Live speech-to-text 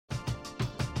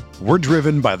We're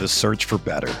driven by the search for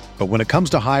better. But when it comes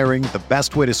to hiring, the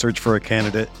best way to search for a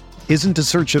candidate isn't to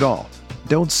search at all.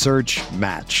 Don't search,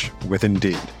 match with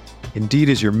Indeed. Indeed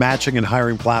is your matching and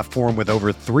hiring platform with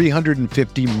over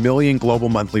 350 million global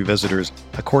monthly visitors,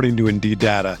 according to Indeed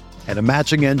data, and a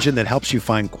matching engine that helps you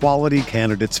find quality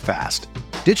candidates fast.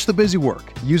 Ditch the busy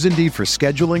work. Use Indeed for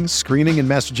scheduling, screening, and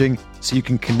messaging so you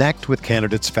can connect with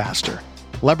candidates faster.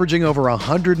 Leveraging over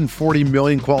 140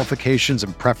 million qualifications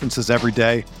and preferences every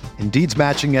day, Indeed's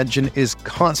matching engine is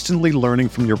constantly learning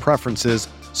from your preferences,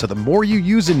 so the more you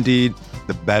use Indeed,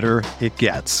 the better it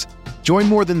gets. Join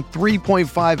more than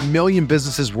 3.5 million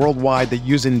businesses worldwide that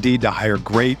use Indeed to hire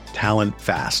great talent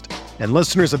fast. And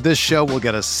listeners of this show will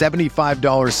get a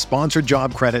 $75 sponsored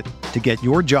job credit to get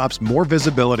your jobs more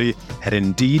visibility at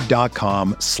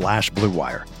Indeed.com/Blue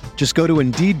Wire. Just go to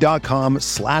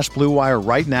Indeed.com/Blue Wire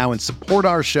right now and support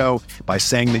our show by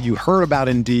saying that you heard about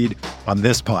Indeed on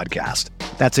this podcast.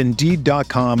 That's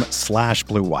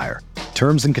Indeed.com/Blue Wire.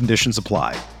 Terms and conditions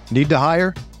apply. Need to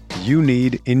hire? You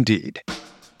need Indeed.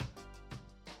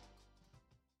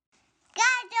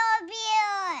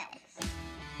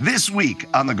 This week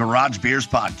on the Garage Beers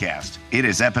podcast, it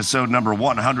is episode number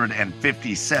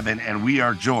 157, and we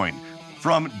are joined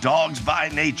from Dogs by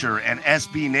Nature and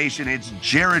SB Nation. It's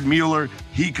Jared Mueller.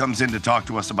 He comes in to talk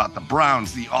to us about the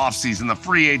Browns, the offseason, the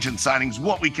free agent signings,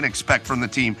 what we can expect from the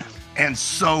team, and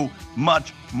so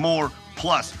much more.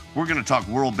 Plus, we're going to talk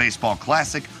World Baseball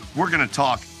Classic. We're going to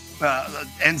talk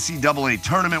NCAA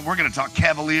tournament. We're going to talk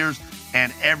Cavaliers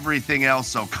and everything else.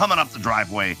 So coming up the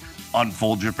driveway,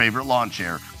 unfold your favorite lawn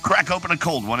chair, crack open a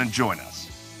cold one, and join us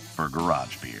for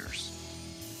Garage Beers.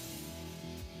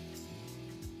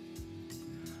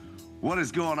 What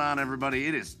is going on, everybody?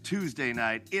 It is Tuesday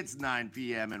night. It's 9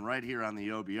 p.m. and right here on the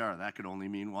OBR, that could only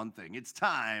mean one thing. It's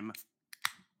time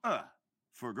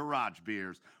for Garage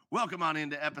Beers. Welcome on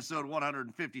into episode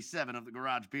 157 of the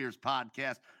Garage Beers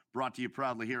podcast, brought to you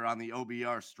proudly here on the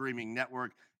OBR streaming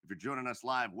network. If you're joining us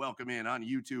live, welcome in on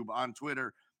YouTube, on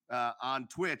Twitter, on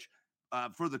Twitch.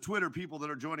 For the Twitter people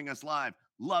that are joining us live,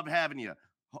 love having you.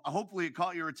 Hopefully it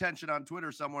caught your attention on Twitter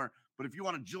somewhere, but if you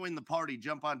want to join the party,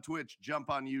 jump on Twitch, jump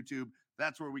on YouTube.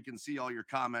 That's where we can see all your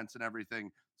comments and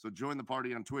everything. So join the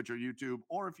party on Twitch or YouTube,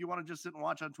 or if you want to just sit and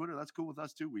watch on Twitter, that's cool with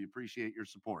us too. We appreciate your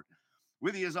support.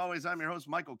 With you as always, I'm your host,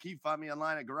 Michael Keefe. Find me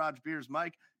online at Garage Beers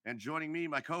Mike, and joining me,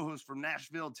 my co-host from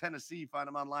Nashville, Tennessee. Find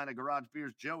him online at Garage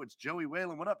Beers Joe. It's Joey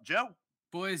Whalen. What up, Joe?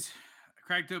 Boys, I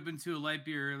cracked open to a light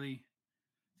beer early.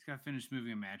 Just got finished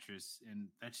moving a mattress, and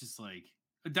that's just like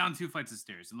down 2 flights of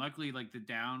stairs. And luckily, like the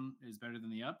down is better than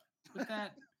the up. With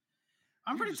that,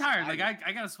 I'm pretty tired. Like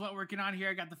I got a sweat working on here.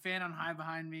 I got the fan on high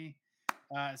behind me,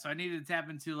 so I needed to tap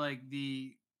into like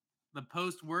the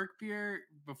post work beer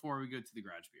before we go to the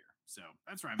garage beer. So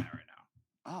that's where I'm at right now.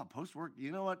 Oh, post work.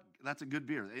 You know what? That's a good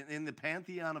beer in the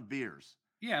pantheon of beers.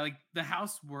 Yeah, like the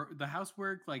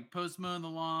housework, like post mowing the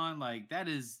lawn, like that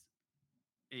is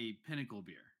a pinnacle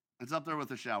beer. It's up there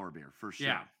with a shower beer for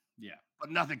sure. Yeah. But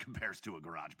nothing compares to a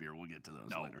garage beer. We'll get to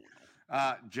those later.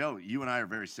 Joe, you and I are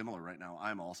very similar right now.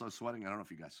 I'm also sweating. I don't know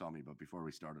if you guys saw me, but before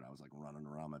we started, I was like running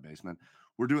around my basement.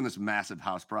 We're doing this massive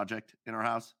house project in our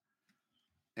house.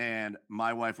 And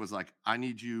my wife was like, I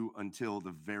need you until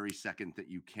the very second that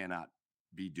you cannot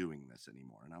be doing this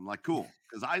anymore. And I'm like, cool.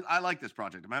 Because I like this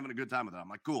project. I'm having a good time with it. I'm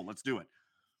like, cool, let's do it.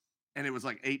 And it was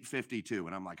like 8:52.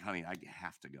 And I'm like, honey, I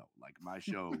have to go. Like my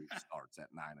show starts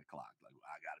at 9 o'clock. Like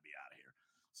I got to be out of here.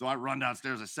 So I run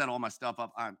downstairs. I set all my stuff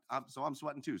up. I'm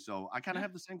sweating too. So I kind of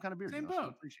have the same kind of beer. Same boat. So I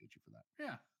appreciate you for that.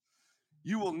 Yeah.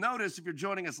 You will notice if you're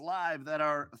joining us live that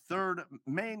our third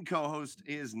main co-host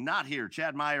is not here.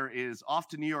 Chad Meyer is off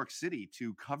to New York City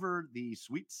to cover the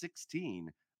Sweet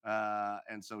 16.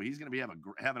 And so he's going to be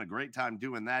having a great time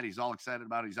doing that. He's all excited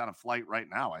about it. He's on a flight right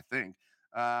now, I think.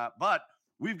 But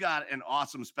we've got an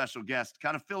awesome special guest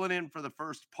kind of filling in for the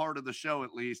first part of the show,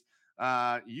 at least.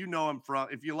 You know him from,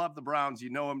 if you love the Browns,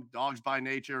 you know him, Dogs by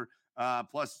Nature.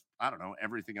 Plus, I don't know,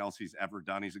 everything else he's ever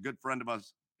done. He's a good friend of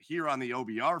us here on the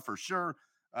OBR for sure.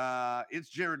 It's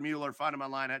Jared Mueller. Find him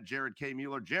online at Jared K.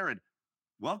 Mueller. Jared,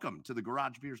 welcome to the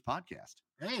Garage Beers podcast.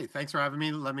 Hey, thanks for having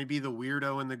me. Let me be the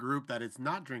weirdo in the group that is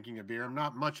not drinking a beer. I'm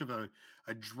not much of a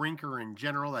drinker in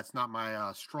general. That's not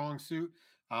my strong suit.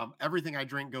 Everything I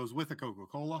drink goes with a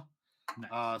Coca-Cola.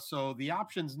 Nice. So the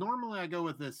options, normally I go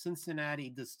with the Cincinnati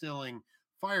Distilling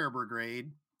Fire Brigade.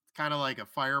 It's kind of like a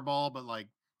Fireball, but like,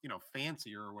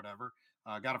 fancier or whatever.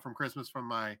 Got it from Christmas from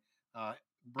my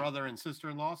brother and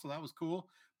sister-in-law, so that was cool.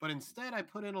 But instead I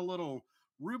put in a little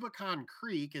Rubicon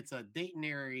Creek. It's a Dayton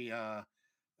area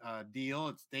deal.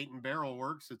 It's Dayton Barrel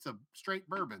Works. It's a straight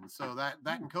bourbon, so that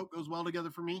and Coke goes well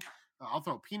together for me. I'll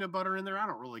throw peanut butter in there. I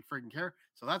don't really freaking care.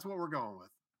 So that's what we're going with.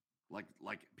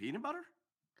 Like peanut butter?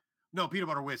 No, peanut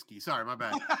butter whiskey. Sorry, my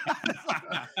bad.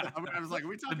 I was like, are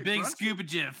we The talking big crunchy? scoop of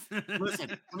Jif. Listen,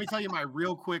 let me tell you my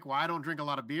real quick why I don't drink a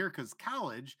lot of beer, because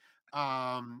college,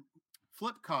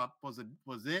 Flip Cup was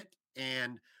it,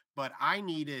 but I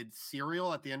needed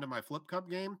cereal at the end of my Flip Cup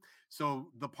game, so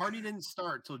the party didn't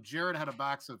start till Jared had a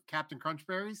box of Captain Crunch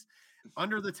Berries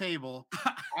under the table.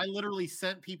 I literally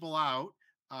sent people out.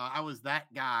 I was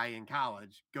that guy in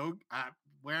college.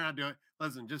 We're not doing.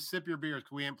 Listen, just sip your beers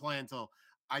because we ain't playing until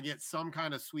I get some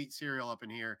kind of sweet cereal up in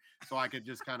here, so I could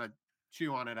just kind of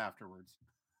chew on it afterwards.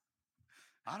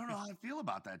 I don't know how I feel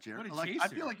about that, Jared. What a Like, I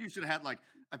chaser. feel like you should have had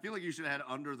I feel like you should have had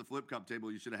under the Flip Cup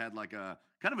table. You should have had like a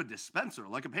kind of a dispenser,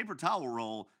 like a paper towel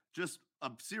roll, just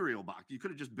a cereal box. You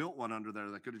could have just built one under there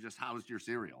that could have just housed your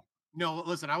cereal. No,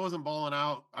 listen, I wasn't balling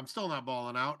out. I'm still not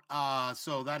balling out.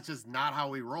 So that's just not how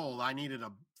we roll. I needed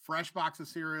a fresh box of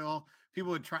cereal.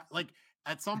 People would try, like,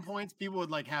 at some points, people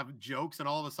would like have jokes, and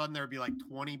all of a sudden there would be like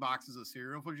 20 boxes of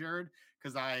cereal for Jared,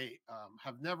 because I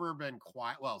have never been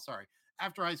quiet. Well, sorry,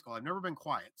 after high school, I've never been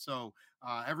quiet. So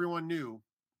everyone knew,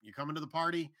 you come into the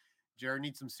party, Jared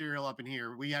needs some cereal up in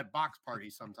here. We had box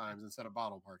parties sometimes instead of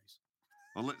bottle parties.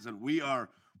 Well, listen,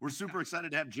 we're super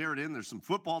excited to have Jared in. There's some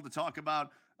football to talk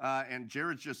about. And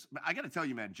Jared's I got to tell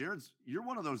you, man, you're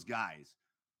one of those guys.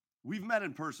 We've met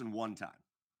in person one time,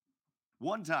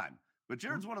 but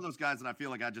Jared's one of those guys that I feel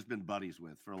like I've just been buddies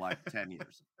with for like 10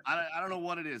 years. I don't know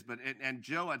what it is, but, and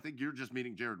Joe, I think you're just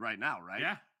meeting Jared right now, right?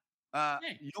 Yeah.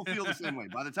 Hey. You'll feel the same way.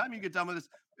 By the time you get done with this,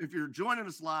 if you're joining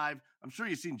us live, I'm sure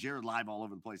you've seen Jared live all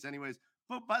over the place anyways,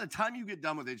 but by the time you get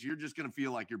done with it, you're just going to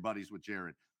feel like you're buddies with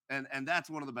Jared. And that's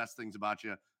one of the best things about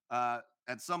you.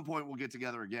 At some point we'll get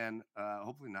together again.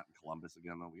 Hopefully not in Columbus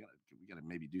again, though. We gotta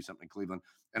maybe do something in Cleveland,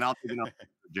 and I'll take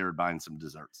Jared buying some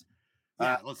desserts.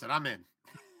 Yeah, listen, I'm in.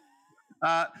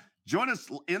 Join us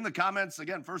in the comments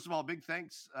again. First of all, big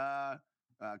thanks,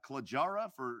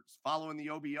 Klajara, for following the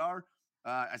OBR.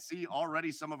 I see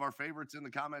already some of our favorites in the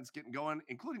comments getting going,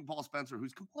 including Paul Spencer,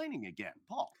 who's complaining again.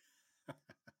 Paul,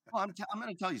 I'm going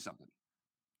to tell you something.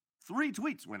 3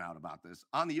 tweets went out about this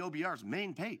on the OBR's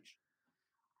main page.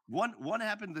 One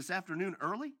happened this afternoon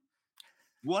early.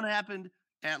 One happened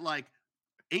at like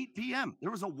 8 p.m.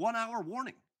 There was a 1-hour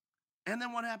warning. And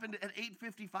then one happened at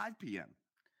 8:55 p.m.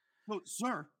 So,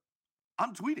 sir,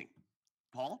 I'm tweeting.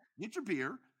 Paul, get your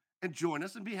beer and join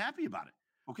us and be happy about it.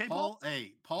 Okay, Paul?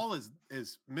 Hey, Paul is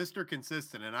Mr.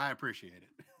 Consistent, and I appreciate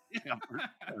it. Yeah, for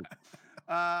sure.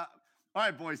 All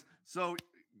right, boys. So,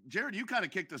 Jared, you kind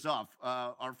of kicked us off.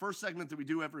 Our first segment that we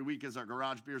do every week is our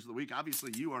Garage Beers of the Week.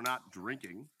 Obviously, you are not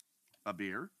drinking a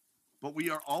beer, but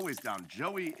we are always down.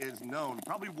 Joey is known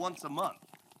probably once a month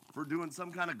for doing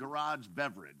some kind of garage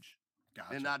beverage.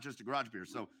 Gotcha. And not just a garage beer.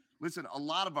 So, listen, a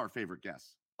lot of our favorite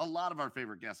guests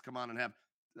come on and have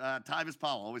Tyvis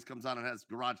Powell always comes on and has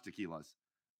garage tequilas.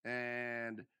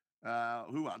 And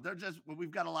who else?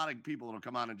 We've got a lot of people that'll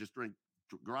come on and just drink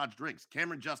garage drinks.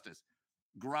 Cameron Justice,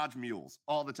 garage mules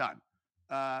all the time.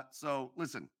 So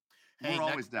listen, we're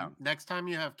always down. Next time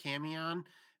you have Cammy on,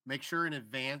 make sure in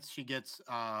advance she gets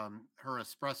her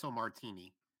espresso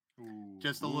martini.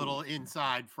 Just a little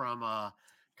inside from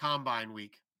Combine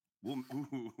Week. We can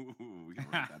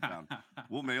write that down.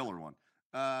 We'll mail her one.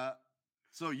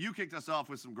 So you kicked us off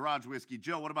with some garage whiskey.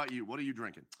 Joe, what about you? What are you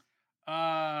drinking?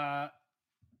 I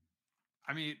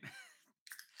mean,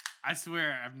 I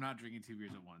swear I'm not drinking 2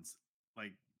 beers at once.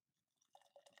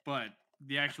 But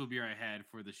the actual beer I had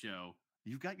for the show.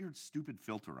 You've got your stupid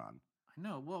filter on. I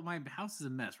know. Well, my house is a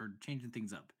mess. We're changing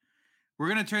things up. We're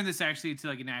going to turn this actually to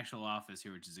like an actual office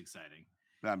here, which is exciting.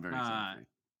 I'm very excited.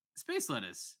 Space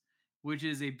Lettuce, which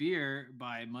is a beer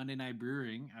by Monday Night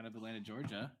Brewing out of Atlanta,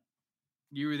 Georgia.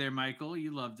 You were there, Michael.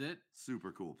 You loved it.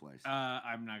 Super cool place.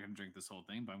 I'm not going to drink this whole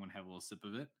thing, but I'm going to have a little sip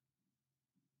of it.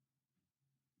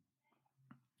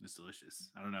 It's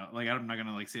delicious. I don't know. I'm not going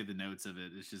to say the notes of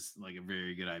it. It's just like a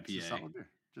very good IPA. Just a solid beer.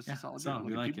 Just a solid solid.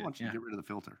 beer. Like People want you to get rid of the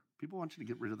filter. People want you to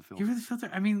get rid of the filter. Get rid of the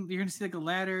filter. I mean, you're going to see like a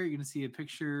ladder. You're going to see a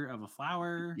picture of a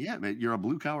flower. Yeah, man. You're a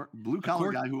blue collar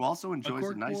guy who also enjoys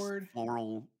a nice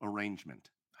floral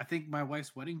arrangement. I think my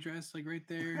wife's wedding dress, right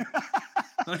there.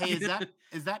 Hey,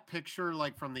 is that picture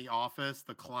from The Office,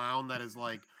 the clown that is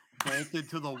bolted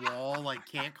to the wall,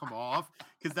 can't come off?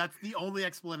 Because that's the only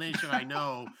explanation I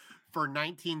know for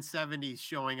 1970s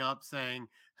showing up saying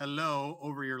hello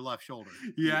over your left shoulder.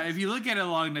 Yeah, if you look at it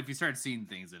long enough, you start seeing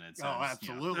things in it. So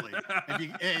absolutely.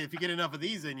 If you get enough of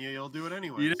these in you, you'll do it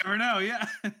anyway. You never know. Yeah,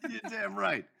 you're damn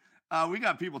right. We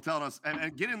got people telling us,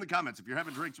 and get in the comments if you're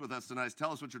having drinks with us tonight.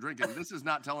 Tell us what you're drinking. This is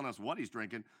not telling us what he's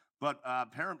drinking, But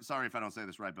sorry if I don't say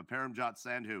this right, but Paramjot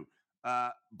Sandhu,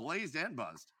 blazed and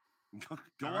buzzed. Go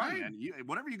All on, right. man.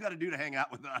 Whatever you got to do to hang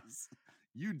out with us,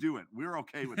 you do it. We're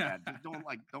okay with that. Just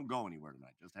don't go anywhere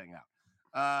tonight. Just hang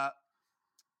out.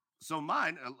 So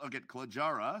mine, look at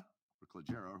Klajara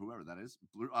or whoever that is.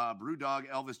 Brew Dog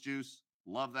Elvis Juice.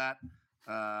 Love that.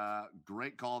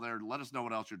 Great call there. Let us know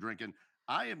what else you're drinking.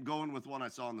 I am going with one I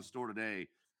saw in the store today.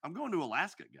 I'm going to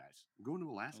Alaska, guys. I'm going to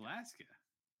Alaska.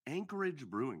 Anchorage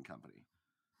Brewing Company.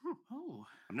 Oh,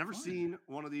 I've never fun. seen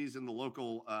one of these in the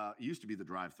local, used to be the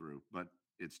drive-through, but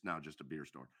it's now just a beer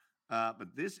store.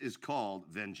 But this is called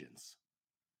Vengeance.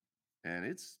 And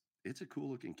it's a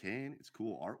cool looking can. It's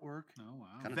cool artwork. Oh, wow.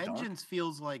 Kinda Vengeance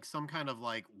feels like some kind of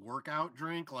like workout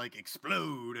drink, like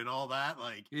explode and all that.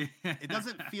 Like it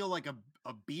doesn't feel like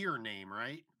a beer name,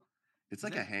 right? It's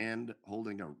like a hand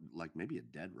holding maybe a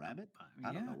dead rabbit.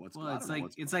 I don't know what's. Well, I it's don't know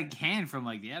like what's like Can from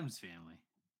like the Addams Family.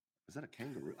 Is that a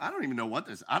kangaroo? I don't even know what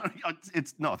this. I don't.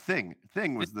 It's no Thing.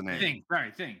 Thing was the name. Thing.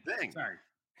 Sorry, Thing. Thing. Sorry.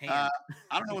 I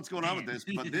don't know what's going on with this,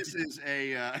 but this is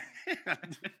a.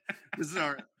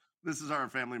 This is our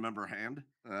family member Hand.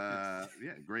 Yeah,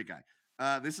 great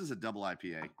guy. This is a double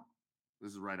IPA.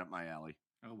 This is right up my alley.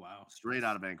 Oh wow! Straight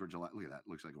out of Anchorage. Look at that.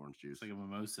 Looks like orange juice. It's like a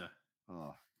mimosa.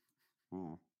 Oh.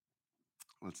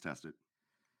 Let's test it.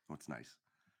 Oh, it's nice.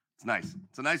 It's nice.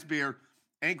 It's a nice beer.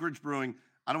 Anchorage Brewing.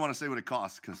 I don't want to say what it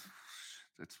costs because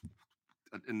it's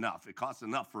enough. It costs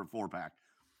enough for a 4-pack,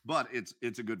 but it's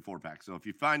a good 4-pack. So if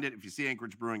you find it, if you see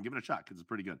Anchorage Brewing, give it a shot because it's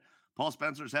pretty good. Paul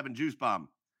Spencer's having Juice Bomb,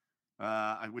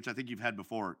 which I think you've had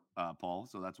before, Paul.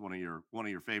 So that's one of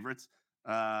your favorites.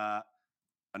 A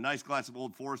nice glass of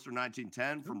Old Forester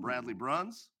 1910 from Bradley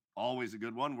Bruns. Always a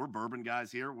good one. We're bourbon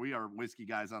guys here. We are whiskey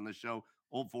guys on this show.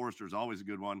 Old Forester is always a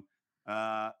good one.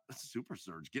 Super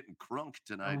Surge getting crunk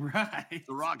tonight. All right.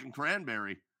 The Rock and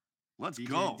Cranberry. Let's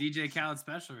go. DJ Khaled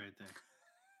special right there.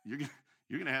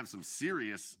 You're gonna have some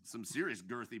serious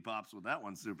girthy pops with that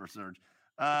one, Super Surge.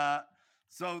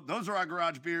 So those are our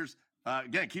garage beers.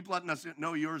 Again, keep letting us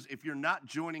know yours. If you're not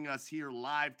joining us here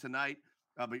live tonight,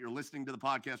 but you're listening to the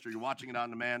podcast or you're watching it on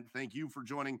demand, thank you for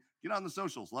joining. Get on the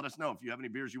socials. Let us know if you have any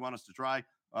beers you want us to try.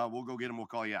 We'll go get them. We'll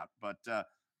call you out. But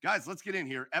guys, let's get in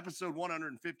here. Episode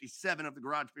 157 of the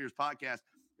Garage Beers podcast.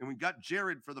 And we've got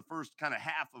Jared for the first kind of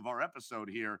half of our episode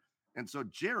here. And so,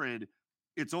 Jared,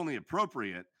 it's only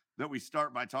appropriate that we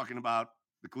start by talking about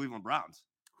the Cleveland Browns.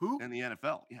 Who? And the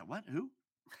NFL. Yeah, what? Who?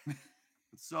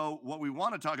 So what we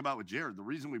want to talk about with Jared, the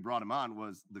reason we brought him on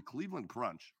was the Cleveland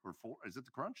Crunch. Is it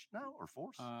the Crunch now or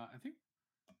Force? I think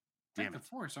Damn the it.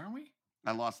 Force, aren't we?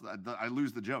 I lost. I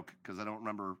lose the joke because I don't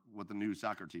remember what the new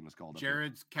soccer team is called.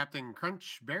 Jared's Captain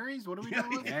Crunch Berries. What are we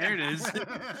doing? There it is.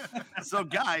 So,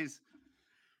 guys,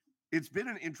 it's been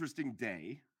an interesting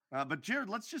day. But, Jared,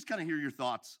 let's just kind of hear your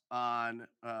thoughts on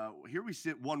here we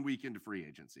sit 1 week into free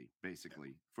agency,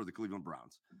 basically, for the Cleveland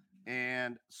Browns.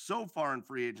 And so far in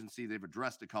free agency, they've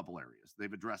addressed a couple areas.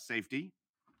 They've addressed safety.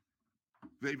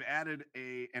 They've added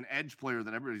an edge player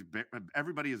that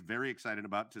everybody is very excited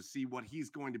about to see what he's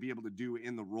going to be able to do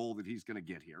in the role that he's going to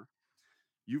get here.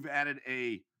 You've added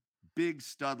a big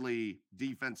studly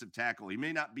defensive tackle. He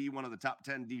may not be one of the top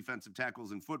 10 defensive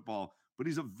tackles in football, but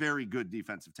he's a very good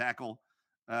defensive tackle.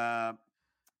 And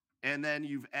then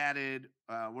you've added,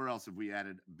 where else have we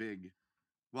added big?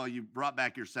 Well, you brought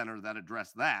back your center that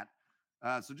addressed that.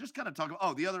 So just kind of talk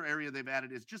about, the other area they've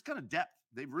added is just kind of depth.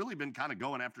 They've really been kind of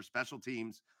going after special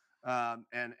teams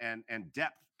and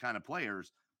depth kind of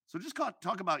players. So just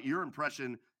talk about your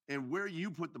impression and where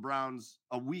you put the Browns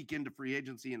a week into free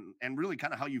agency and really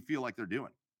kind of how you feel like they're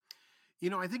doing. You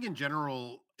know, I think in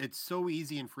general, it's so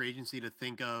easy in free agency to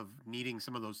think of needing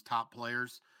some of those top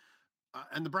players.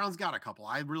 And the Browns got a couple.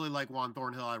 I really like Juan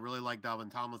Thornhill. I really like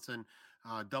Dalvin Tomlinson.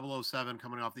 007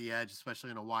 coming off the edge, especially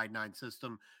in a wide 9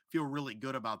 system. Feel really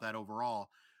good about that overall.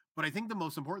 But I think the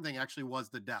most important thing actually was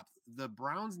the depth. The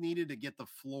Browns needed to get the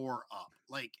floor up.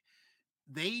 Like,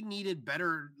 they needed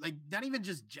better, like, not even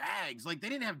just Jags. Like, they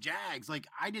didn't have Jags. Like,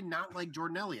 I did not like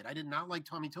Jordan Elliott. I did not like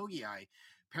Tommy Togiai.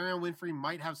 Perrion Winfrey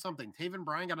might have something. Taven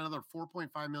Bryan got another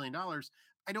 $4.5 million.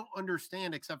 I don't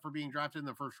understand, except for being drafted in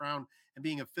the first round and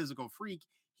being a physical freak.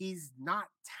 He's not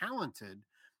talented.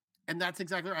 And that's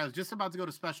exactly right. I was just about to go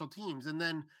to special teams. And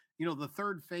then, you know, the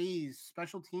third phase,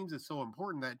 special teams is so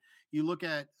important that you look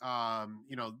at,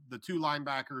 the 2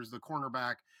 linebackers, the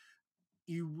cornerback,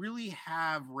 you really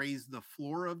have raised the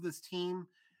floor of this team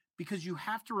because you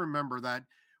have to remember that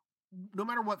no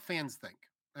matter what fans think,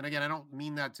 and again, I don't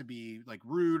mean that to be like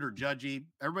rude or judgy.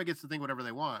 Everybody gets to think whatever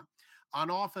they want. On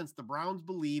offense, the Browns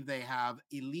believe they have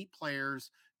elite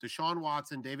players, Deshaun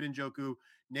Watson, David Njoku,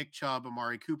 Nick Chubb,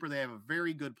 Amari Cooper. They have a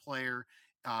very good player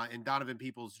in Donovan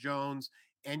Peoples-Jones,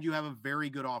 and you have a very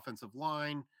good offensive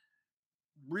line.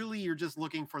 Really, you're just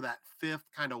looking for that fifth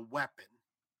kind of weapon.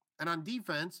 And on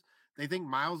defense, they think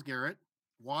Myles Garrett,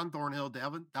 Juan Thornhill,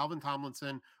 Dalvin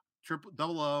Tomlinson,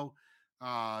 Double O,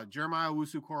 Jeremiah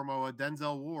Owusu-Koramoah,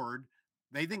 Denzel Ward.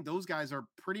 They think those guys are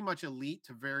pretty much elite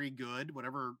to very good,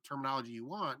 whatever terminology you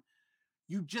want.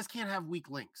 You just can't have weak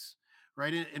links,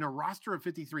 right? In a roster of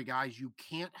 53 guys, you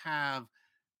can't have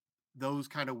those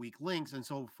kind of weak links. And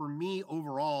so for me,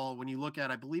 overall, when you look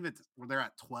at, I believe they're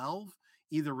at 12,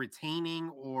 either retaining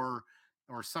or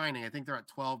signing. I think they're at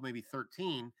 12, maybe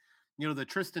 13. You know, the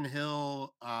Tristan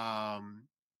Hill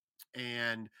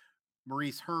and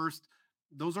Maurice Hurst,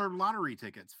 those are lottery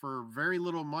tickets for very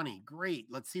little money. Great.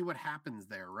 Let's see what happens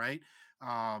there, right?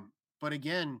 But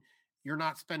again, you're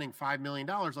not spending $5 million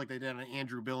like they did on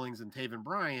Andrew Billings and Taven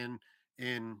Bryan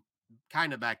in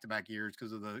kind of back-to-back years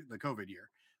because of the COVID year.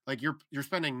 Like you're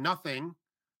spending nothing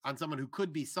on someone who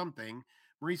could be something.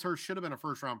 Maurice Hurst should have been a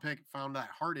first-round pick, found that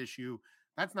heart issue.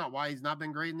 That's not why he's not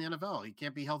been great in the NFL. He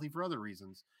can't be healthy for other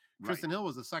reasons. Right. Tristan Hill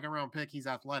was a second-round pick. He's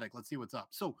athletic. Let's see what's up.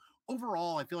 So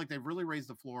overall, I feel like they've really raised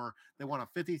the floor. They want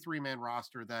a 53-man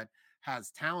roster that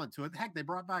has talent to it. Heck, they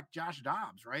brought back Josh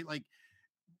Dobbs, right? Like,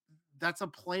 that's a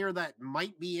player that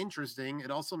might be interesting.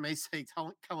 It also may say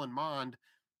Kellen Mond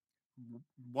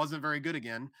wasn't very good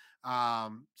again.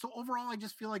 So overall, I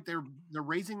just feel like they're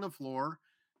raising the floor.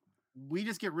 We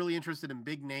just get really interested in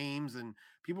big names, and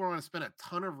people want to spend a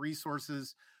ton of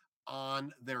resources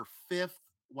on their fifth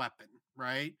weapon,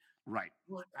 right? Right.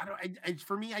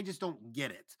 For me, I just don't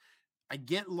get it. I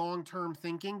get long-term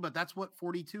thinking, but that's what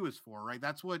 42 is for, right?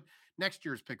 That's what next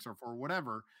year's picks are for,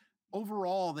 whatever.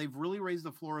 Overall, they've really raised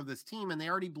the floor of this team, and they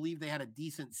already believe they had a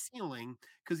decent ceiling,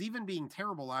 because even being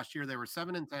terrible last year, they were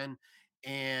 7-10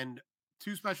 and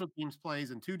 2 special teams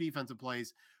plays and 2 defensive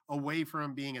plays away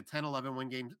from being a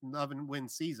 10-11 win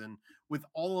season with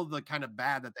all of the kind of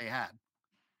bad that they had.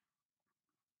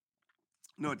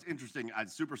 No, it's interesting.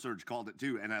 Super Surge called it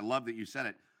too, and I love that you said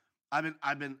it.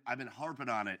 I've been harping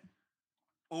on it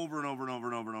over and over and over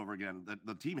and over and over again.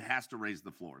 The team has to raise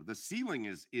the floor. The ceiling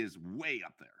is way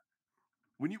up there.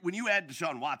 When you add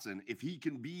Deshaun Watson, if he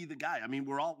can be the guy, I mean,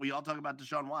 we all talk about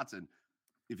Deshaun Watson.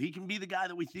 If he can be the guy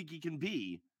that we think he can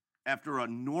be after a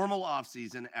normal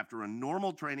offseason, after a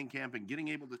normal training camp, and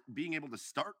being able to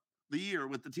start the year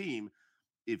with the team,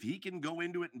 if he can go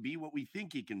into it and be what we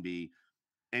think he can be,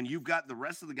 and you've got the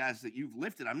rest of the guys that you've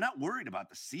lifted, I'm not worried about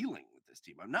the ceiling with this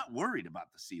team. I'm not worried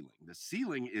about the ceiling. The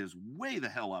ceiling is way the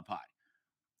hell up high.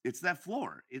 It's that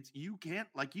floor. You can't,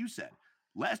 like you said,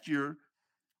 last year,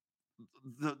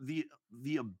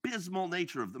 the abysmal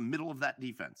nature of the middle of that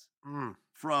defense,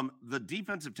 from the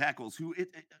defensive tackles who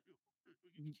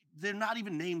they're not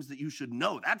even names that you should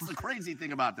know. That's the crazy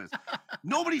thing about this.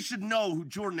 Nobody should know who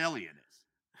Jordan Elliott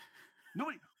is.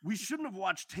 We shouldn't have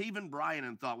watched Taven Bryan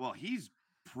and thought, well, he's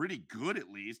pretty good at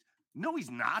least. No,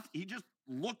 he's not. He just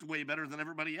looked way better than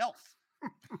everybody else.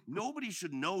 Nobody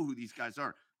should know who these guys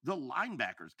are. The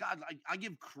linebackers, God, I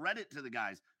give credit to the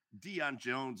guys, Deion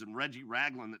Jones and Reggie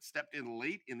Ragland, that stepped in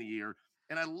late in the year.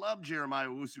 And I love Jeremiah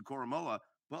Owusu-Koramoah,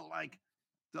 but like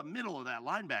the middle of that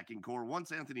linebacking core,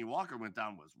 once Anthony Walker went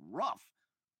down, was rough.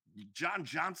 John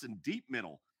Johnson, deep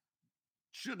middle,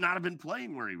 should not have been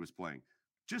playing where he was playing.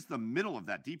 Just the middle of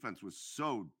that defense was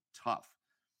so tough.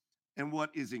 And what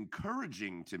is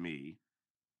encouraging to me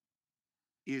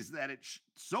is that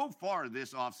so far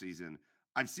this offseason,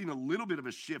 I've seen a little bit of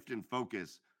a shift in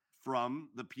focus from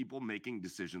the people making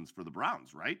decisions for the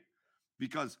Browns, right?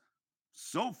 Because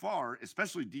so far,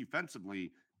 especially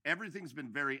defensively, everything's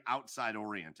been very outside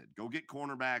oriented. Go get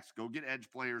cornerbacks, go get edge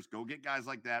players, go get guys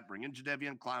like that, bring in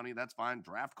Jadeveon Clowney, that's fine,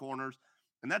 draft corners.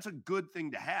 And that's a good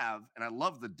thing to have. And I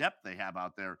love the depth they have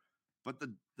out there. But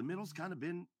the middle's kind of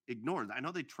been ignored. I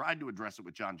know they tried to address it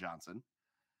with John Johnson.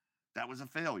 That was a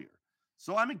failure.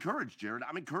 So I'm encouraged, Jared.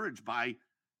 I'm encouraged by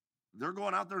they're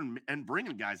going out there and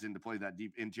bringing guys in to play that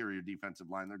deep interior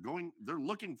defensive line. They're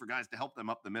looking for guys to help them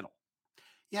up the middle.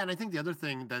 Yeah, and I think the other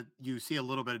thing that you see a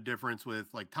little bit of difference with,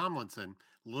 like Tomlinson,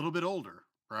 a little bit older,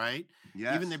 right?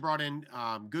 Yes. Even they brought in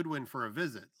Goodwin for a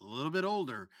visit, a little bit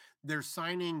older. They're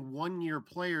signing one-year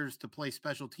players to play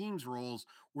special teams roles,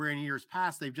 where in years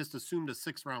past, they've just assumed a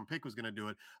 6th-round pick was going to do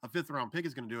it, a 5th-round pick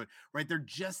is going to do it, right? They're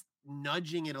just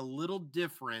nudging it a little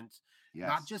different,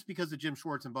 not just because of Jim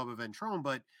Schwartz and Bubba Ventrone,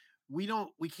 but we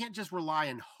can't just rely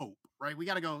on hope, right? We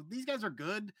got to go, these guys are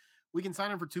good. we can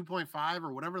sign him for 2.5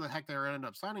 or whatever the heck they end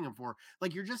up signing him for.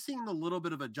 Like, you're just seeing the little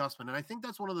bit of adjustment. And I think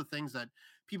that's one of the things that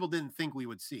people didn't think we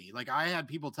would see. Like, I had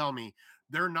people tell me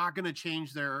they're not going to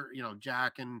change their,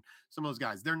 Jack and some of those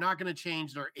guys, they're not going to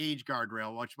change their age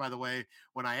guardrail, which, by the way,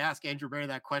 when I asked Andrew Berry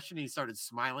that question, he started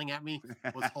smiling at me.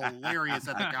 It was hilarious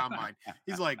at the combine.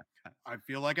 He's like, I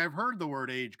feel like I've heard the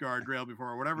word age guardrail before,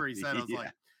 or whatever he said. I was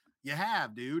like, you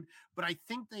have, dude. But I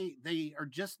think they are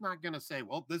just not going to say,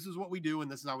 well, this is what we do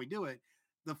and this is how we do it.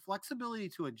 The flexibility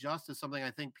to adjust is something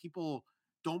I think people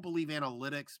don't believe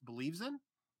analytics believes in.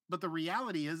 But the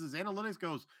reality is analytics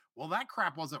goes, well, that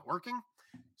crap wasn't working,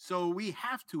 so we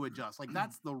have to adjust. Like,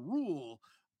 that's the rule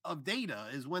of data,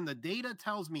 is when the data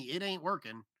tells me it ain't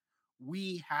working,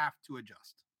 we have to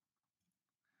adjust.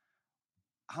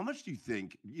 How much do you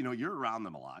think, you're around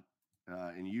them a lot,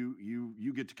 and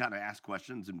you get to kind of ask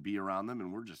questions and be around them,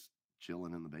 and we're just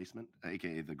chilling in the basement,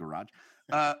 aka the garage.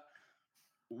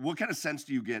 What kind of sense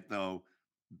do you get, though,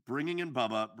 bringing in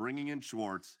Bubba, bringing in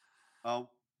Schwartz?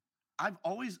 I've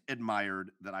always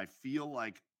admired that. I feel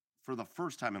like for the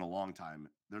first time in a long time,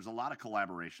 there's a lot of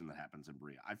collaboration that happens in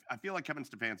Berea. I feel like Kevin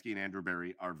Stefanski and Andrew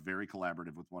Berry are very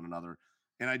collaborative with one another,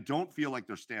 and I don't feel like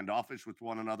they're standoffish with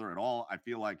one another at all. I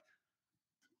feel like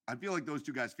those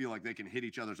two guys feel like they can hit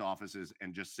each other's offices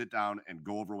and just sit down and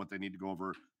go over what they need to go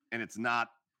over, and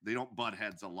they don't butt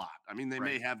heads a lot. I mean, they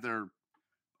may have their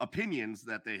opinions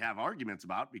that they have arguments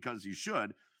about, because you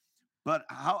should, but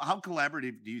how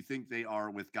collaborative do you think they are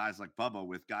with guys like Bubba,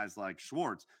 with guys like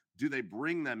Schwartz? Do they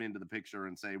bring them into the picture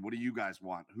and say, what do you guys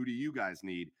want? Who do you guys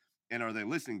need? And are they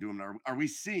listening to them? Are we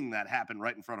seeing that happen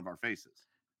right in front of our faces?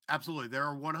 Absolutely. There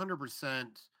are 100%.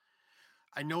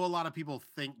 I know a lot of people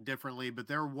think differently, but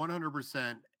they're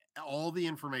 100%. All the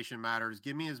information matters.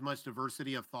 Give me as much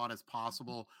diversity of thought as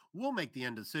possible. We'll make the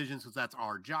end decisions because that's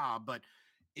our job. But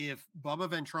if Bubba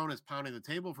Ventrone is pounding the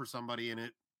table for somebody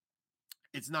and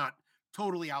it's not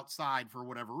totally outside for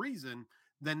whatever reason,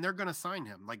 then they're going to sign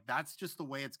him. Like, that's just the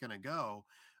way it's going to go.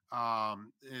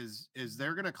 Is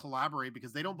they're going to collaborate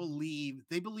because they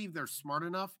believe they're smart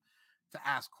enough to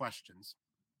ask questions.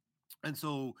 And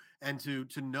so, and to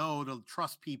know, to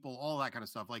trust people, all that kind of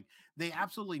stuff. Like, they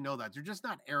absolutely know that. They're just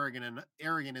not arrogant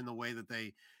in the way that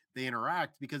they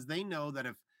interact, because they know that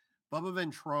if Bubba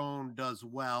Ventrone does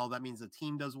well, that means the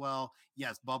team does well.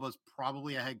 Yes, Bubba's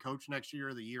probably a head coach next year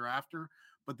or the year after,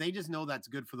 but they just know that's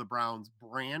good for the Browns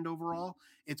brand overall.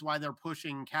 It's why they're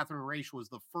pushing. Catherine Raiche was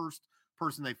the first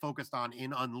person they focused on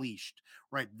in Unleashed,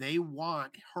 right? They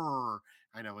want her.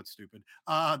 I know it's stupid.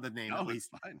 The name, at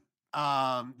least.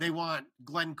 Fine. They want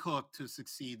Glenn Cook to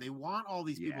succeed. They want all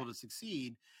these people to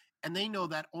succeed. And they know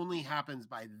that only happens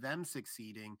by them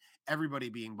succeeding, everybody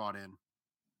being bought in.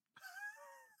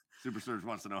 Super Surge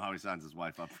wants to know how he signs his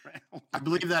wife up for him. I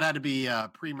believe that had to be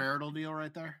a premarital deal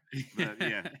right there. But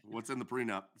yeah, what's in the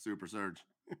prenup, Super Surge?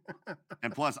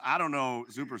 And plus, I don't know,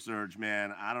 Super Surge,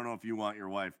 man. I don't know if you want your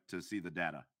wife to see the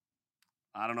data.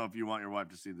 Man.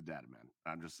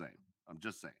 I'm just saying.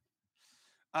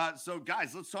 So,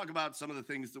 guys, let's talk about some of the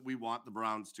things that we want the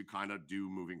Browns to kind of do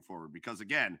moving forward, because,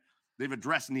 again, they've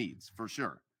addressed needs for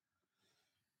sure.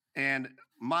 And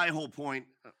my whole point,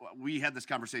 we had this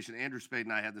conversation, Andrew Spade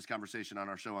and I had this conversation on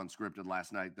our show Unscripted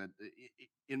last night, that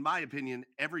in my opinion,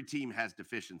 every team has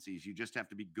deficiencies. You just have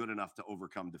to be good enough to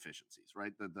overcome deficiencies,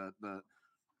 right?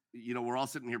 We're all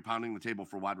sitting here pounding the table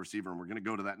for wide receiver, and we're going to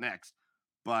go to that next.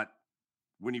 But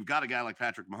when you've got a guy like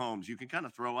Patrick Mahomes, you can kind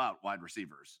of throw out wide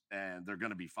receivers and they're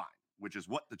going to be fine, which is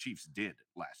what the Chiefs did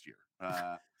last year.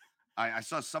 I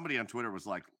saw somebody on Twitter was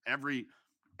like, every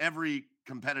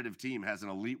competitive team has an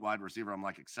elite wide receiver. I'm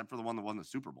like, except for the one that won the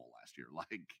Super Bowl last year.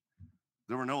 Like,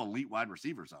 there were no elite wide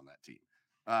receivers on that team.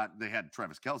 They had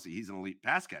Travis Kelce. He's an elite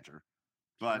pass catcher,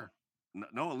 but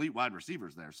no elite wide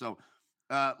receivers there. So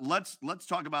let's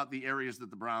talk about the areas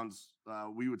that the Browns,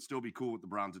 we would still be cool with the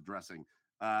Browns addressing.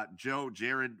 Joe,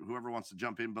 Jared, whoever wants to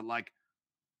jump in, but like,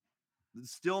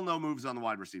 still no moves on the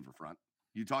wide receiver front.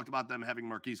 You talked about them having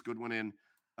Marquise Goodwin in.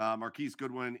 Marquise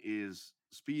Goodwin is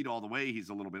speed all the way. He's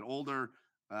a little bit older.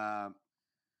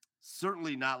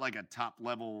 Certainly not like a top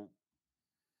level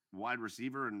wide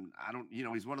receiver. And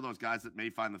he's one of those guys that may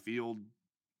find the field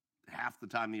half the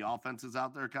time the offense is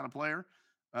out there kind of player.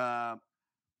 But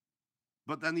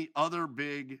then the other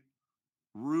big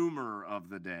rumor of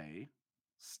the day,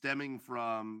 stemming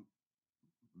from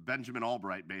Benjamin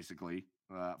Albright, basically,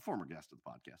 former guest of the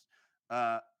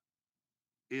podcast,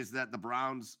 is that the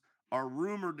Browns are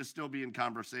rumored to still be in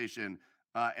conversation,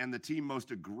 and the team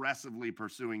most aggressively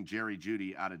pursuing Jerry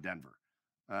Jeudy out of Denver.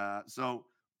 So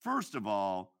first of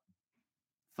all,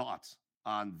 thoughts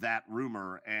on that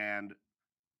rumor, and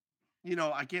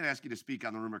I can't ask you to speak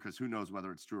on the rumor because who knows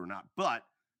whether it's true or not. But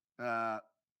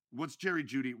what's Jerry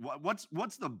Jeudy?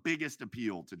 What's the biggest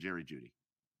appeal to Jerry Jeudy?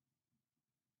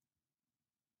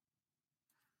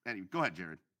 Anyway, go ahead,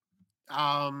 Jared.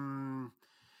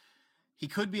 He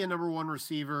could be a number one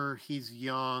receiver. He's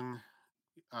young,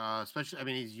 especially. I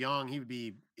mean, he's young. He would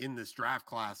be in this draft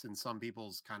class in some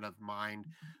people's kind of mind,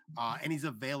 and he's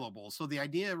available. So the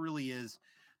idea really is,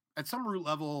 at some root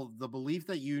level, the belief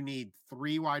that you need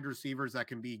 3 wide receivers that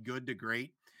can be good to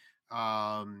great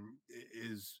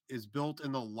is built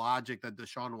in the logic that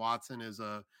Deshaun Watson is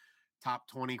a top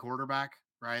 20 quarterback,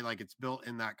 right? Like it's built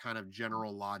in that kind of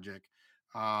general logic.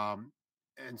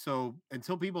 And so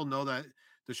until people know that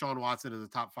Deshaun Watson is a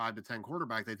top 5 to 10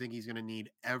 quarterback, they think he's going to need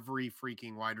every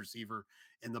freaking wide receiver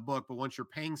in the book. But once you're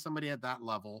paying somebody at that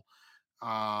level,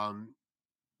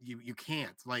 you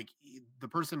can't. Like the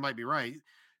person might be right.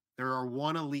 There are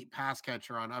one elite pass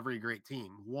catcher on every great team,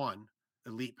 one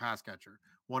elite pass catcher,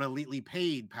 one elitely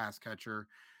paid pass catcher.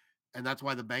 And that's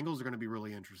why the Bengals are going to be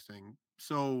really interesting.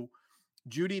 So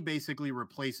Jeudy basically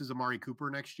replaces Amari Cooper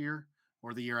next year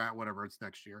or the year at whatever it's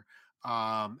next year.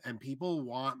 And people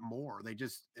want more.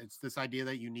 It's this idea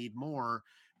that you need more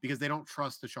because they don't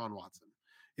trust Deshaun Watson.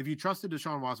 If you trusted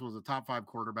Deshaun Watson was a top 5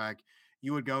 quarterback,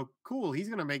 you would go, cool, he's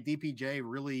going to make DPJ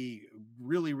really,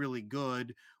 really, really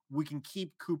good. We can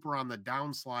keep Cooper on the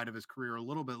downslide of his career a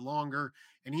little bit longer,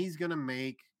 and he's going to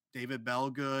make David Bell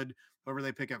good, whoever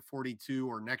they pick at 42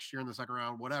 or next year in the second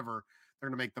round, whatever, they're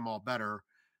going to make them all better.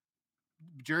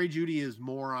 Jerry Jeudy is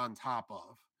more on top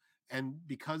of. And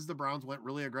because the Browns went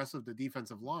really aggressive to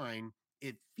defensive line,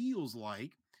 it feels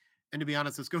like, and to be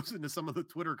honest, this goes into some of the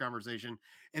Twitter conversation,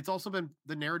 it's also been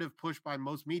the narrative pushed by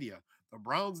most media. The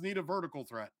Browns need a vertical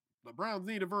threat. The Browns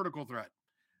need a vertical threat.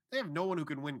 They have no one who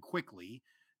can win quickly.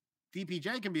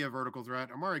 DPJ can be a vertical threat.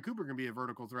 Amari Cooper can be a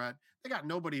vertical threat. They got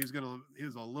nobody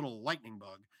who's a little lightning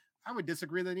bug. I would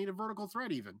disagree. They need a vertical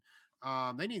threat even.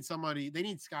 They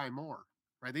need Sky Moore,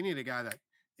 right? They need a guy that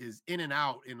is in and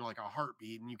out in like a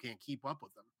heartbeat and you can't keep up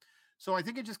with them. So I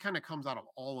think it just kind of comes out of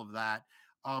all of that.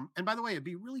 And by the way, it'd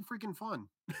be really freaking fun.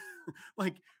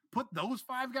 Like put those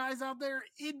 5 guys out there.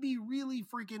 It'd be really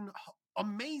freaking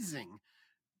amazing.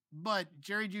 But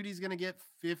Jerry Jeudy's going to get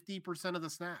 50% of the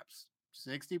snaps,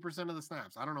 60% of the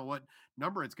snaps. I don't know what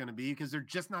number it's going to be because there's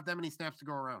just not that many snaps to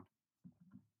go around.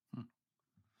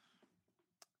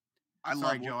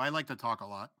 Sorry, Joe. I like to talk a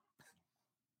lot.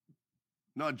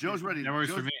 No, Joe's ready. That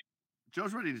works for me.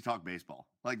 Joe's ready to talk baseball.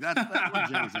 Like that's where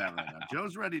Joe's at right now.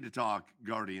 Joe's ready to talk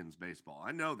Guardians baseball.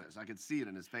 I know this. I can see it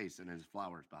in his face and his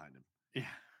flowers behind him.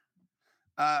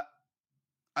 Yeah.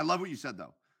 I love what you said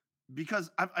though, because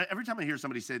every time I hear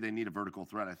somebody say they need a vertical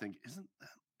threat, I think isn't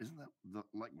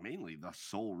that mainly the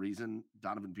sole reason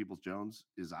Donovan Peoples-Jones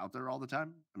is out there all the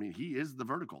time? I mean, he is the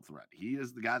vertical threat. He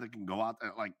is the guy that can go out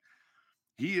there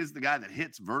he is the guy that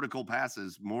hits vertical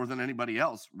passes more than anybody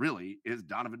else, really, is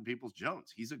Donovan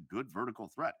Peoples-Jones. He's a good vertical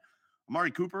threat. Amari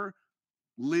Cooper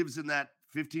lives in that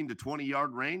 15 to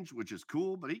 20-yard range, which is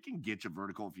cool, but he can get you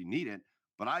vertical if you need it.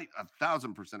 But I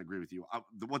 1,000% agree with you.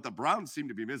 What the Browns seem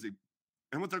to be missing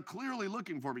and what they're clearly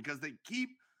looking for, because they keep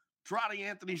trotting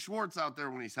Anthony Schwartz out there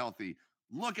when he's healthy,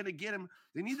 looking to get him.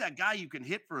 They need that guy you can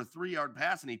hit for a 3-yard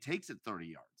pass, and he takes it 30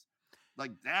 yards.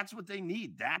 Like that's what they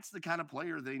need. That's the kind of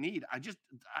player they need. I just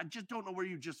don't know where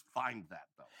you just find that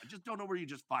though. I just don't know where you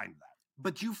just find that.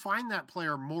 But you find that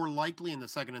player more likely in the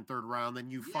second and third round than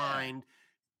you find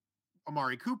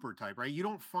Amari Cooper type, right? You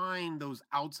don't find those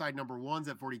outside number ones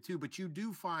at 42, but you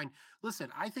do find, listen,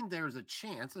 I think there's a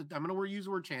chance. I'm going to use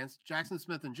the word chance. Jackson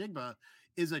Smith-Njigba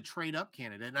is a trade up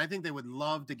candidate. And I think they would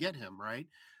love to get him, right?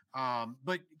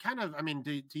 But kind of, I mean,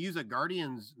 to use a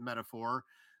Guardians metaphor,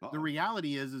 the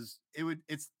reality is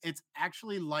it's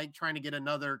actually like trying to get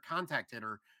another contact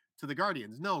hitter to the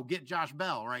Guardians. No, get Josh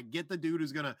Bell, right? Get the dude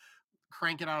who's going to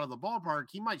crank it out of the ballpark.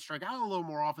 He might strike out a little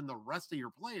more often than the rest of your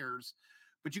players,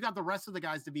 but you got the rest of the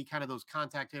guys to be kind of those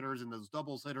contact hitters and those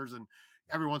doubles hitters. And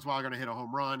every once in a while, going to hit a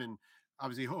home run. And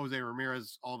obviously Jose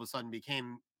Ramirez all of a sudden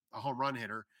became a home run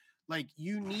hitter. Like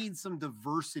you need some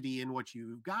diversity in what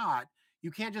you've got. You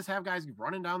can't just have guys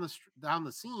running down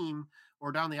the seam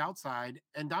or down the outside.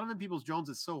 And Donovan Peoples-Jones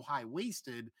is so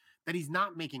high-waisted that he's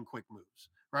not making quick moves,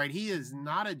 right? He is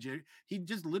not he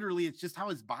just literally, it's just how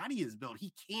his body is built.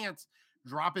 He can't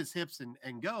drop his hips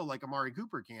and go like Amari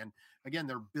Cooper can. Again,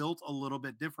 they're built a little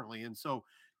bit differently. And so,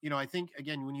 I think,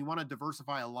 again, when you want to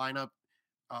diversify a lineup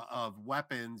of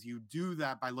weapons, you do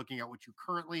that by looking at what you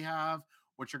currently have,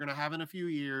 what you're going to have in a few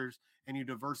years, and you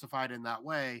diversify it in that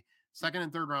way. Second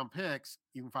and third round picks,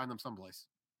 you can find them someplace.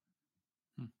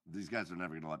 These guys are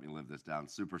never going to let me live this down.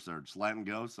 Super Surge. Slant and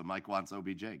go. So Mike wants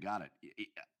OBJ. Got it.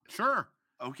 Sure.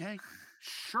 Okay.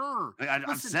 Sure.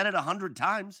 I've said it 100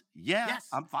 times. Yeah, Yes.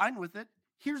 I'm fine with it.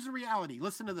 Here's the reality.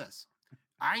 Listen to this.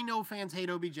 I know fans hate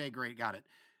OBJ. Great. Got it.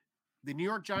 The New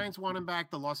York Giants want him back.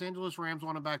 The Los Angeles Rams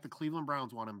want him back. The Cleveland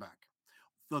Browns want him back.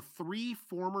 The 3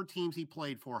 former teams he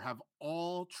played for have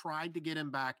all tried to get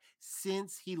him back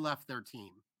since he left their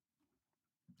team.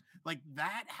 Like,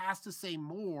 that has to say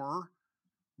more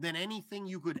than anything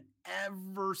you could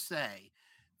ever say.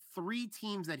 3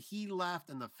 teams that he left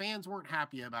and the fans weren't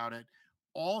happy about it.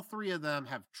 All 3 of them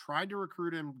have tried to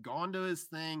recruit him, gone to his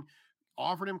thing,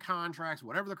 offered him contracts,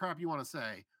 whatever the crap you want to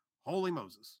say. Holy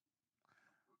Moses.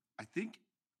 I think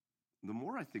the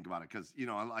more I think about it, because,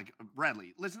 like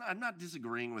Bradley, listen, I'm not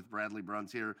disagreeing with Bradley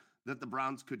Bruns here that the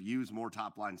Browns could use more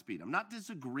top line speed. I'm not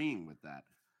disagreeing with that.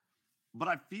 But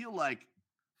I feel like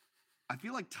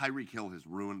Tyreek Hill has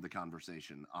ruined the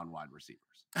conversation on wide receivers.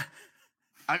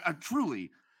 I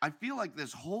truly feel like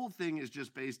this whole thing is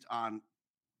just based on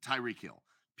Tyreek Hill.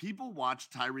 People watch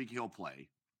Tyreek Hill play,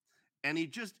 and he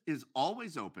just is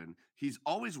always open. He's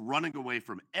always running away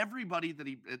from everybody that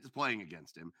he is playing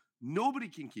against him. Nobody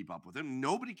can keep up with him.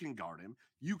 Nobody can guard him.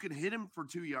 You can hit him for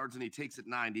 2 yards and he takes it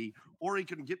 90, or he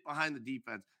can get behind the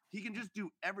defense. He can just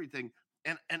do everything.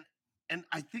 And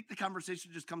I think the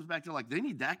conversation just comes back to, like, they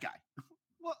need that guy.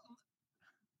 Well,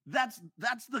 that's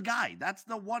the guy. That's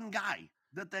the one guy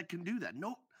that can do that.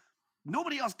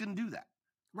 Nobody else can do that.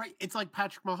 Right. It's like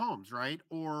Patrick Mahomes, right?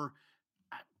 Or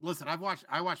listen, I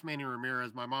watched Manny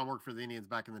Ramirez. My mom worked for the Indians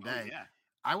back in the day. Oh, yeah.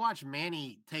 I watched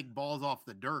Manny take balls off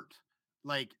the dirt,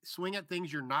 like swing at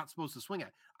things you're not supposed to swing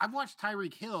at. I've watched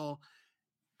Tyreek Hill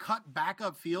cut back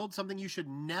up field, something you should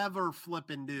never flip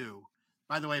and do.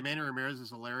 By the way, Manny Ramirez is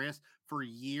hilarious. For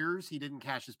years, he didn't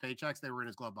cash his paychecks. They were in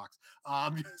his glove box.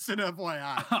 Just an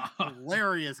FYI.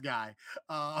 Hilarious guy.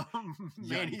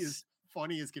 Manny is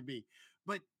funny as can be.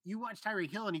 But you watch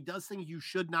Tyreek Hill, and he does things you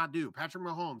should not do. Patrick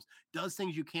Mahomes does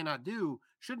things you cannot do,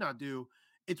 should not do.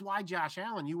 It's why Josh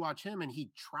Allen, you watch him, and he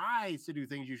tries to do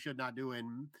things you should not do,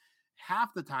 and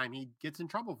half the time he gets in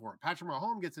trouble for it. Patrick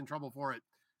Mahomes gets in trouble for it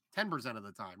 10% of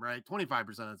the time, right? 25%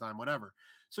 of the time, whatever.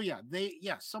 So,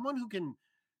 someone who can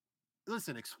 –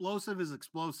 listen, explosive is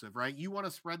explosive, right? You want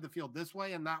to spread the field this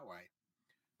way and that way.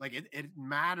 Like, it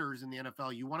matters in the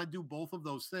NFL. You want to do both of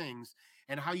those things.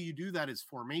 And how you do that is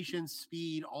formation,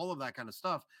 speed, all of that kind of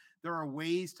stuff. There are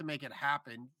ways to make it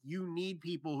happen. You need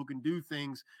people who can do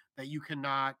things that you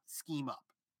cannot scheme up.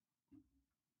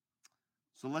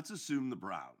 So let's assume the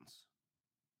Browns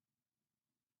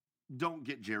don't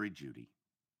get Jerry Jeudy.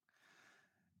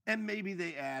 And maybe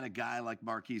they add a guy like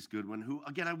Marquise Goodwin, who,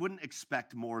 again, I wouldn't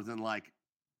expect more than like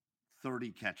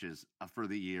 30 catches for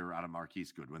the year out of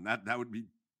Marquise Goodwin. That would be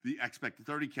the expected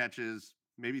 30 catches,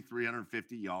 maybe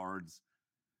 350 yards.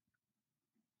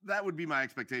 That would be my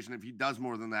expectation. If he does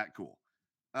more than that, cool.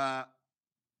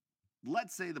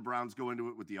 Let's say the Browns go into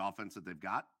it with the offense that they've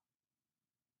got,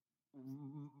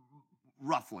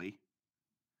 roughly.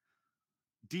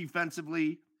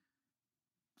 Defensively,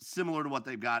 similar to what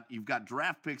they've got. You've got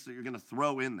draft picks that you're going to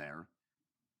throw in there.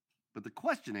 But the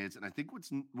question is, and I think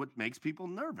what makes people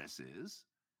nervous is,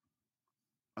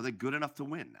 are they good enough to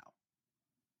win now?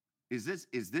 Is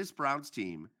this Browns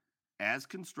team, as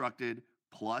constructed,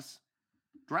 plus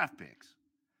draft picks,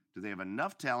 do they have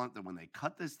enough talent that when they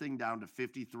cut this thing down to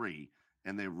 53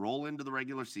 and they roll into the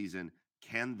regular season,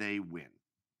 can they win?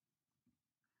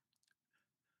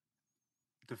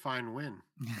 Define win.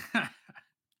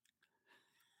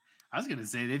 I was gonna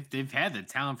say they've had the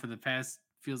talent for the past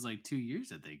feels like 2 years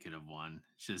that they could have won.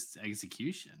 It's just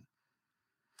execution.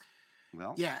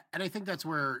 Well, yeah, and I think that's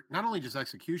where not only just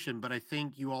execution, but I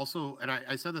think you also, and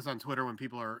I said this on Twitter when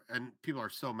people are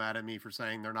so mad at me for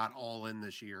saying they're not all in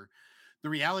this year. The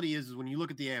reality is when you look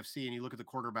at the AFC and you look at the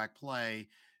quarterback play,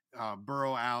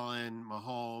 Burrow, Allen,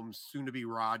 Mahomes, soon to be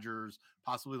Rodgers,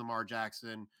 possibly Lamar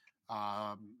Jackson,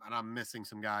 and I'm missing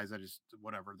some guys.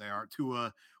 Whatever they are,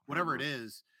 Tua, whatever it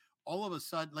is. All of a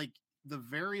sudden, like the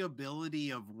variability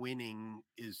of winning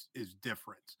is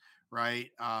different, right?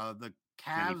 The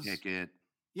Cavs. Kenny Pickett.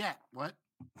 Yeah. What?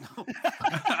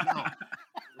 No.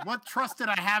 What trust did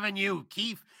I have in you,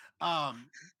 Keith?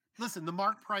 Listen, the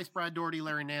Mark Price, Brad Doherty,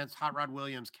 Larry Nance, Hot Rod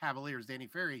Williams, Cavaliers, Danny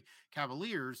Ferry,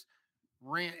 Cavaliers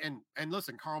ran and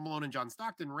listen, Karl Malone and John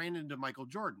Stockton ran into Michael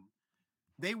Jordan.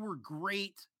 They were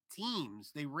great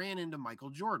teams. They ran into Michael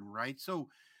Jordan, right? So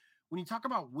when you talk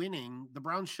about winning, the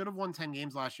Browns should have won 10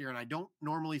 games last year, and I don't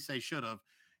normally say should have.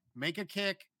 Make a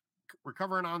kick,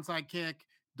 recover an onside kick.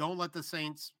 Don't let the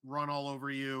Saints run all over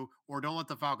you, or don't let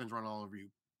the Falcons run all over you.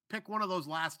 Pick one of those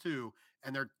last two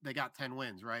and they got 10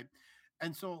 wins, right?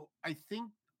 And so I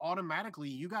think automatically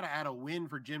you got to add a win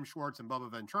for Jim Schwartz and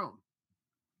Bubba Ventrone.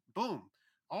 Boom.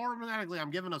 Automatically,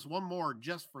 I'm giving us one more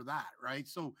just for that, right?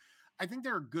 So I think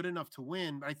they're good enough to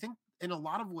win, but I think in a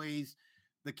lot of ways,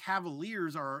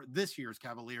 this year's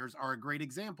Cavaliers are a great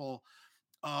example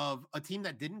of a team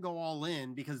that didn't go all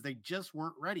in because they just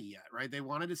weren't ready yet, right? They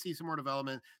wanted to see some more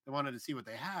development. They wanted to see what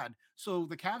they had. So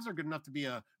the Cavs are good enough to be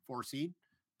a 4 seed,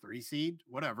 3 seed,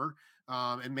 whatever,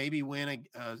 and maybe win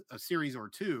a series or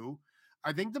two.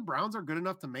 I think the Browns are good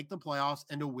enough to make the playoffs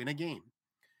and to win a game.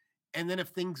 And then if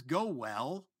things go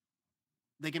well,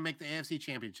 they can make the AFC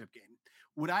Championship game.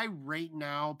 Would I right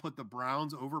now put the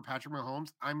Browns over Patrick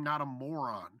Mahomes? I'm not a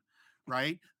moron,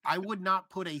 right? I would not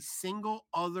put a single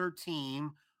other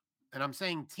team, and I'm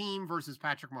saying team versus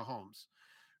Patrick Mahomes,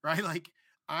 right? Like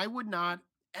I would not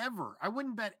ever, I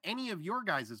wouldn't bet any of your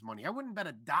guys' money. I wouldn't bet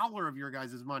 $1 of your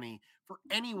guys' money for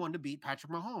anyone to beat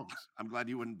Patrick Mahomes. I'm glad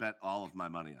you wouldn't bet all of my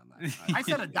money on that. I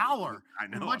said $1. I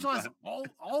know. Much less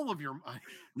all of your money.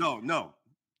 No.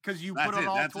 Because you put it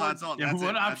all towards. Yeah,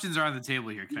 what options are on the table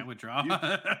here? Can I withdraw?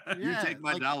 You take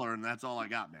my $1 and that's all I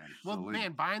got, man. Well,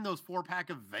 man, buying those 4-pack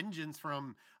of Vengeance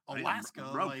from Alaska,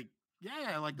 like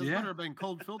this better have been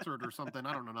cold filtered or something.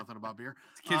 I don't know nothing about beer.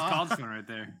 It's Kid's Caldstone right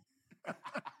there.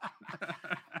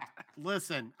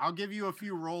 Listen, I'll give you a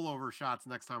few rollover shots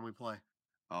next time we play.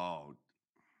 Oh,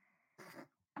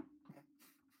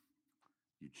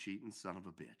 you cheating son of a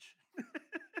bitch.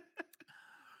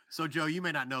 So, Joe, you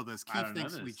may not know this.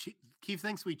 Keith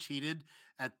thinks we cheated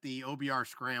at the OBR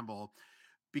scramble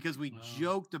because we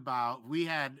joked about we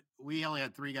only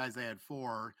had 3 guys, they had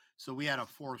 4, so we had a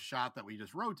 4th shot that we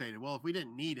just rotated. Well, if we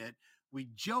didn't need it, we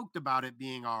joked about it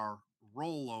being our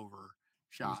rollover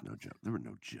shot. There were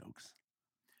no jokes.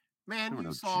 Man,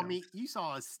 you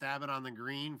saw us stabbing on the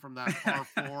green from that par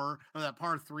 4 or that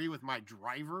par 3 with my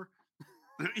driver.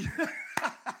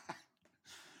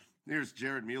 Here's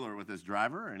Jared Mueller with his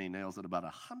driver, and he nails it about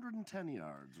 110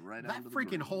 yards right that onto the freaking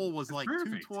green. hole was like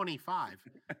perfect. 225.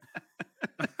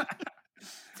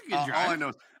 All I know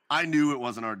is I knew it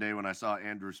wasn't our day when I saw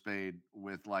Andrew Spade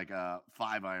with like a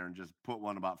 5-iron just put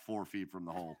one about 4 feet from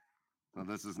the hole. So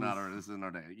this isn't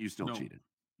our day. You still cheated.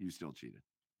 You still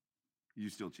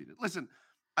cheated. Listen,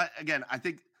 I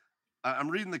think I'm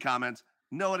reading the comments.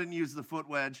 No, I didn't use the foot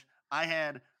wedge. I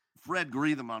had Fred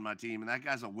Greetham on my team, and that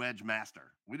guy's a wedge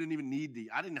master. We didn't even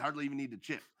I didn't hardly even need to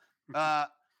chip. I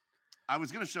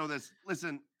was going to show this.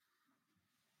 Listen,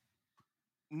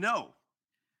 no.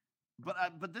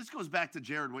 But this goes back to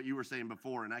Jared, what you were saying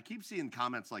before, and I keep seeing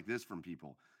comments like this from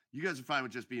people. You guys are fine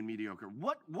with just being mediocre.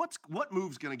 What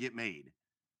move's going to get made?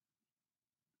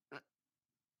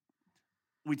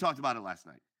 We talked about it last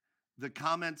night. The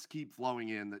comments keep flowing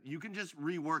in that you can just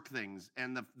rework things,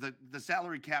 and the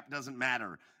salary cap doesn't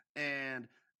matter, and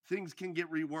things can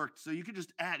get reworked. So you could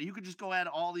just go add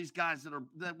all these guys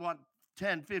that want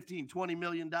 10, 15, $20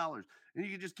 million, and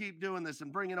you can just keep doing this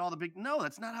and bring in all the big. No,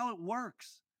 that's not how it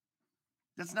works.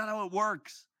 That's not how it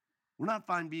works. We're not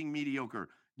fine being mediocre.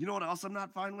 You know what else I'm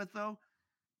not fine with, though?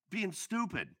 Being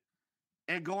stupid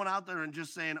and going out there and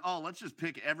just saying, oh, let's just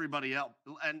pick everybody else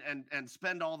and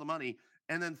spend all the money.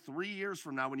 And then 3 years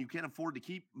from now, when you can't afford to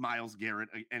keep Myles Garrett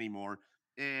anymore,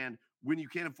 and when you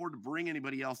can't afford to bring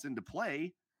anybody else into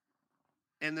play,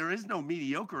 and there is no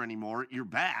mediocre anymore, you're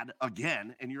bad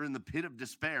again, and you're in the pit of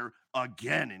despair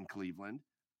again in Cleveland.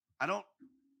 I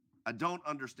don't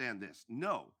understand this.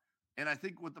 No. And I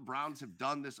think what the Browns have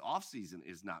done this offseason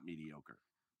is not mediocre.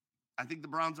 I think the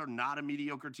Browns are not a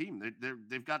mediocre team.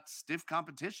 They've got stiff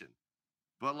competition.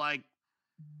 But like,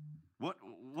 what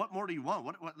more do you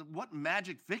want? What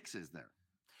magic fix is there?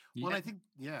 Well, I think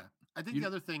the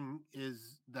other thing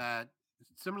is that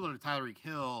similar to Tyreek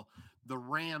Hill, the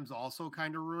Rams also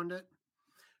kind of ruined it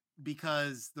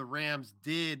because the Rams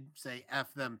did say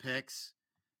F them picks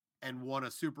and won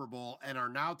a Super Bowl and are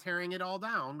now tearing it all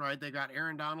down, right? They got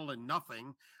Aaron Donald and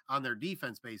nothing on their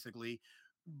defense, basically.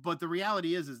 But the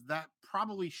reality is that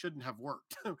probably shouldn't have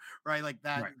worked, right? Like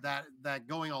that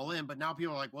going all in. But now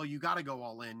people are like, well, you got to go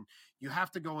all in. You have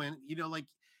to go in. Like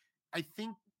I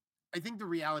think the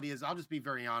reality is, I'll just be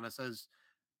very honest, as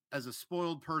a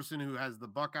spoiled person who has the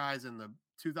Buckeyes and the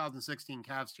 2016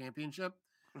 Cavs championship,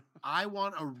 I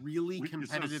want a really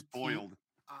competitive spoiled.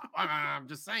 I'm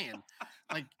just saying,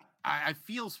 like. I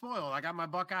feel spoiled. I got my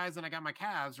Buckeyes and I got my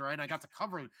Cavs, right? I got to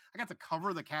cover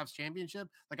the Cavs championship.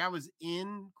 Like I was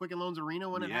in Quicken Loans Arena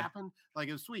when it happened. Like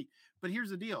it was sweet. But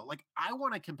here's the deal. Like I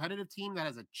want a competitive team that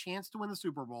has a chance to win the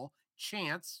Super Bowl,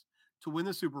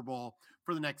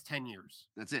 for the next 10 years.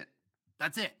 That's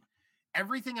it.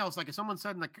 Everything else, like if someone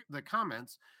said in the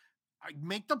comments,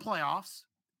 make the playoffs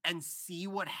and see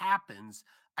what happens.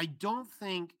 I don't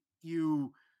think you're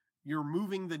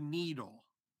moving the needle,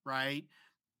 right?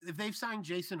 If they've signed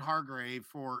Jason Hargrave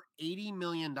for $80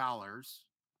 million,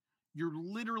 you're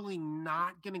literally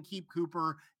not going to keep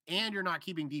Cooper and you're not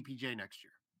keeping DPJ next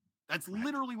year. That's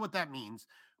literally what that means.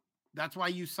 That's why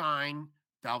you sign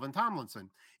Dalvin Tomlinson.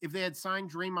 If they had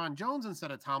signed Draymond Jones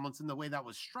instead of Tomlinson, the way that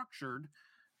was structured,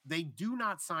 they do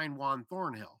not sign Juan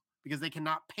Thornhill because they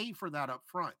cannot pay for that up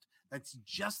front. That's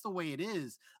just the way it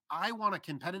is. I want a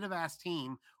competitive ass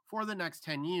team for the next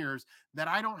 10 years that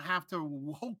I don't have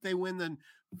to hope they win the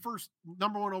first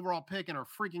number 1 overall pick and are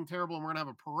freaking terrible and we're going to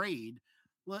have a parade.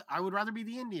 I would rather be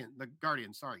the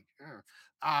Guardians. Sorry.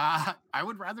 I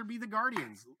would rather be the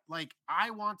Guardians. Like,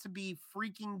 I want to be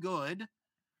freaking good.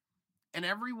 And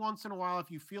every once in a while,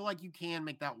 if you feel like you can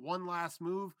make that one last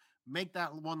move, make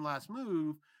that one last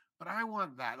move. But I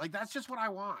want that. Like, that's just what I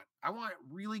want. I want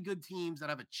really good teams that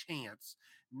have a chance,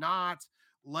 not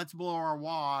let's blow our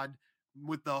wad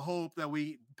with the hope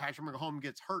that Patrick Mahomes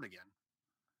gets hurt again.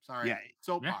 Sorry. Yeah.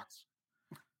 Soapbox.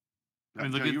 I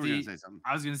mean, Joe, look at you were going to say something.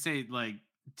 I was going to say, like,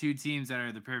 2 teams that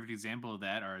are the perfect example of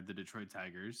that are the Detroit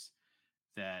Tigers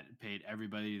that paid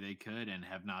everybody they could and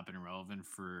have not been relevant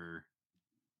for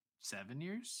 7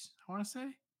 years, I want to say.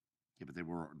 Yeah, but they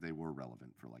were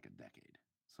relevant for like a decade.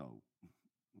 So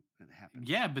it happened.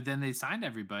 Yeah, but then they signed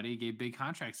everybody, gave big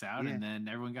contracts out, and then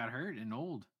everyone got hurt and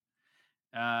old.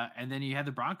 And then you had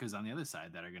the Broncos on the other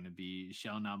side that are going to be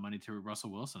shelling out money to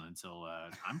Russell Wilson until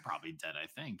I'm probably dead, I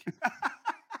think.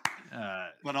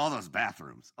 But all those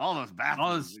bathrooms are going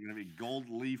to be gold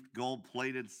leafed, gold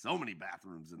plated. So many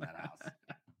bathrooms in that house.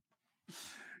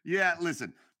 Yeah,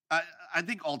 listen, I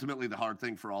think ultimately the hard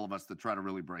thing for all of us to try to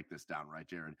really break this down, right,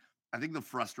 Jared? I think the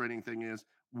frustrating thing is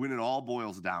when it all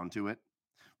boils down to it,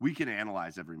 we can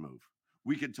analyze every move.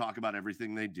 We can talk about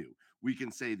everything they do. We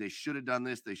can say they should have done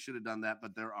this, they should have done that,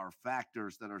 but there are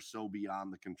factors that are so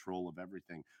beyond the control of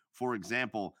everything. For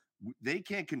example, they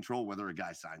can't control whether a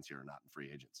guy signs here or not in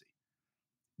free agency.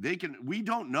 We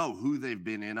don't know who they've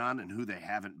been in on and who they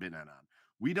haven't been in on.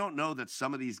 We don't know that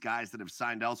some of these guys that have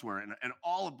signed elsewhere and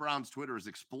all of Brown's Twitter is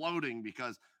exploding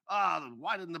because,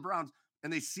 why didn't the Browns?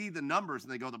 And they see the numbers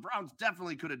and they go, the Browns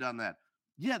definitely could have done that.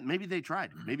 Yeah, maybe they tried.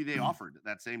 Maybe they offered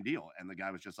that same deal. And the guy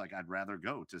was just like, I'd rather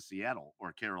go to Seattle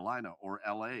or Carolina or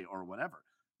LA or whatever.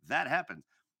 That happens.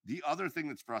 The other thing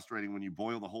that's frustrating when you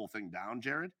boil the whole thing down,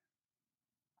 Jared,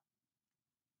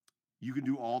 you can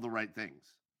do all the right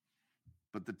things.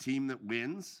 But the team that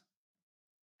wins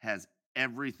has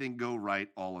everything go right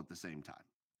all at the same time.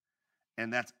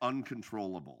 And that's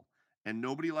uncontrollable. And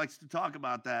nobody likes to talk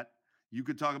about that. You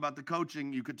could talk about the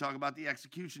coaching. You could talk about the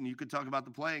execution. You could talk about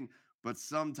the playing. But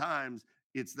sometimes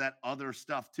it's that other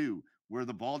stuff too, where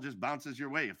the ball just bounces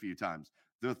your way a few times.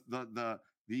 The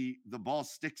ball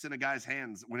sticks in a guy's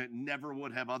hands when it never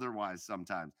would have otherwise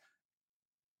sometimes.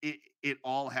 It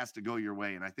all has to go your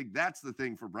way. And I think that's the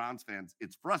thing for Browns fans.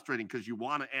 It's frustrating because you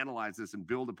want to analyze this and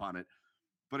build upon it.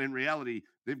 But in reality,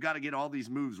 they've got to get all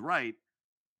these moves right.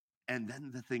 And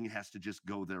then the thing has to just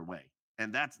go their way.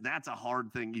 And that's a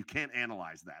hard thing. You can't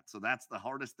analyze that. So that's the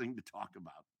hardest thing to talk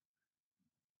about.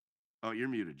 Oh, you're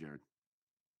muted, Jared.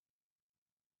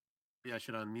 Yeah, I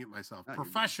should unmute myself. Oh,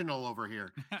 Professional over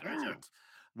here.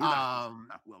 Welcome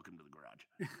to the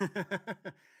garage.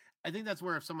 I think that's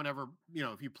where if someone ever,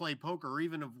 if you play poker or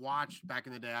even have watched back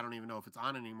in the day, I don't even know if it's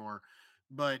on anymore,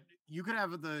 but you could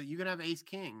have ace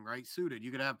king, right? Suited.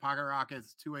 You could have pocket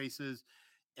rockets, 2 aces,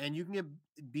 and you can get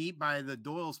beat by the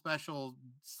Doyle special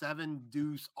 7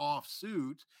 deuce off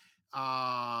suit.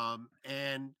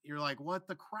 And you're like, what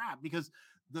the crap? Because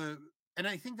and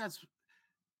I think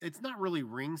it's not really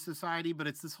ring society, but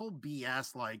it's this whole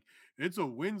BS, like it's a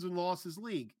wins and losses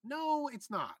league. No, it's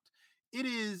not. It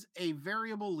is a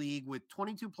variable league with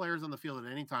 22 players on the field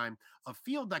at any time, a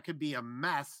field that could be a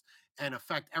mess and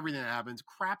affect everything that happens,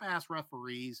 crap ass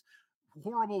referees,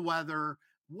 horrible weather,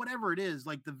 whatever it is.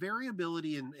 Like the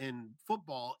variability in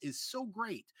football is so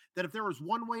great that if there was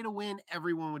one way to win,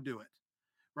 everyone would do it.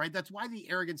 Right. That's why the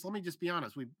arrogance, let me just be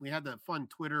honest. We had that fun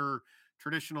Twitter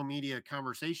traditional media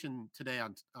conversation today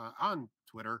on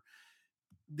Twitter.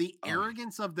 The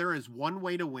arrogance of there is one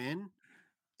way to win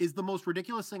is the most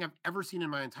ridiculous thing I've ever seen in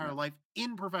my entire life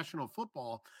in professional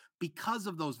football because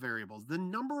of those variables. The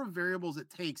number of variables it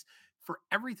takes for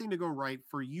everything to go right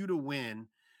for you to win,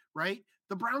 right?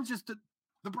 The Browns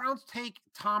take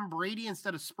Tom Brady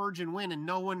instead of Spurgeon Wynn and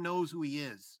no one knows who he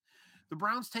is. The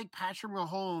Browns take Patrick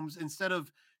Mahomes instead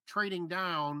of trading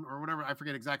down or whatever. I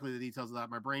forget exactly the details of that.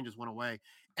 My brain just went away.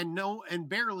 And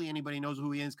barely anybody knows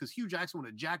who he is because Hugh Jackson would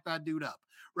have jacked that dude up,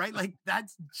 right? Like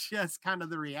that's just kind of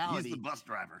the reality. He's the bus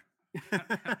driver.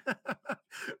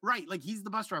 Right, like he's the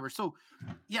bus driver. So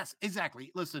yes,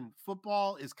 exactly. Listen,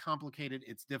 football is complicated,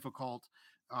 it's difficult.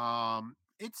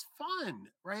 It's fun,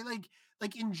 right?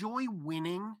 Like enjoy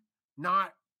winning,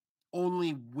 not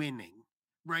only winning,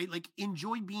 right? Like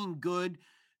enjoy being good.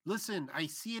 Listen, I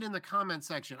see it in the comment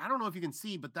section. I don't know if you can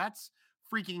see, but that's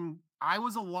freaking, I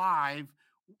was alive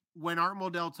when Art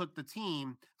Modell took the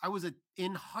team. I was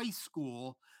in high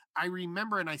school. I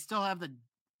remember, and I still have the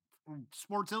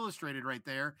Sports Illustrated right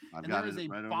there. I've And got there is it a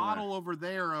right bottle over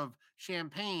there of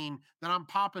champagne that I'm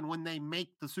popping when they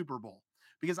make the Super Bowl.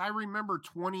 Because I remember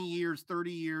 20 years,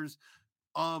 30 years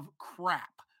of crap,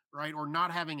 right? Or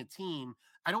not having a team.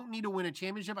 I don't need to win a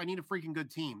championship. I need a freaking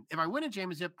good team. If I win a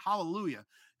championship, hallelujah.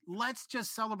 Let's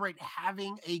just celebrate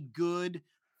having a good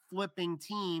flipping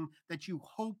team that you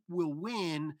hope will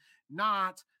win,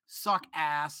 not suck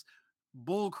ass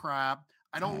bull crap.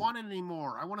 I don't want it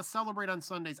anymore. I want to celebrate on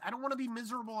Sundays. I don't want to be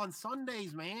miserable on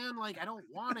Sundays, man. Like, I don't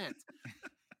want it.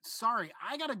 Sorry,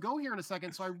 I got to go here in a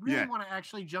second. So I really want to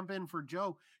actually jump in for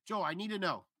Joe. Joe, I need to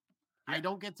know. I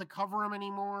don't get to cover him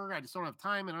anymore. I just don't have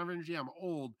time and energy. I'm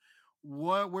old.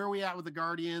 Where are we at with the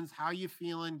Guardians? How you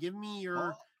feeling? Give me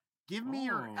your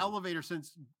elevator,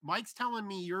 since Mike's telling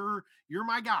me you're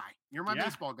my guy. You're my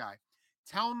baseball guy.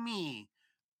 Tell me.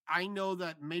 I know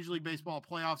that Major League Baseball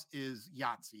playoffs is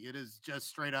Yahtzee. It is just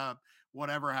straight up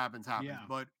whatever happens. Yeah.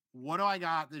 But what do I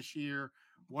got this year?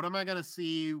 What am I going to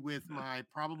see with my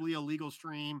probably illegal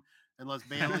stream? Unless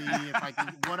Bailey, if I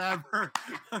can, whatever.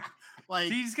 Like,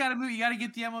 so you just got to move. You got to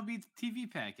get the MLB TV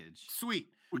package. Sweet.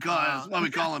 That's why we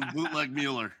call him Bootleg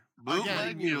Mueller.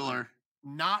 Bootleg Mueller.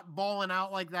 Not balling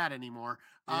out like that anymore.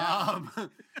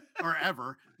 Or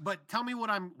ever. But tell me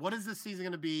what is this season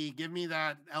going to be? Give me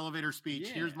that elevator speech.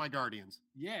 Here's my Guardians.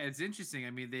 Yeah, it's interesting.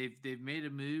 I mean, they've made a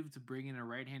move to bring in a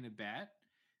right-handed bat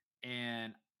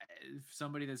and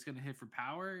somebody that's going to hit for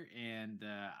power. And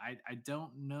I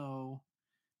don't know,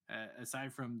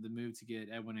 aside from the move to get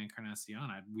Edwin Encarnacion,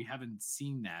 we haven't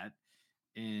seen that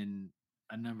in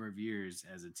a number of years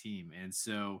as a team. And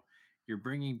so you're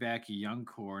bringing back a young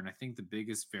core, and I think the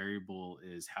biggest variable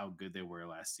is how good they were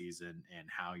last season and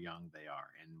how young they are.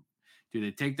 And do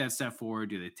they take that step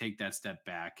forward? Do they take that step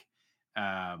back?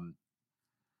 I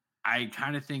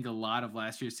kind of think a lot of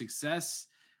last year's success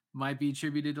might be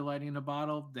attributed to lightning in a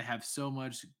bottle. They have so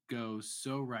much go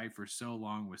so right for so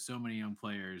long with so many young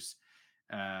players.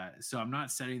 So I'm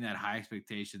not setting that high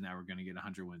expectation that we're going to get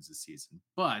 100 wins this season,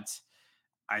 but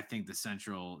I think the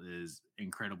Central is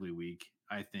incredibly weak.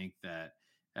 I think that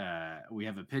we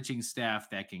have a pitching staff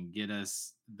that can get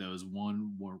us those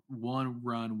one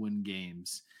run win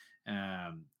games.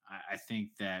 I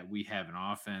think that we have an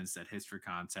offense that hits for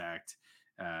contact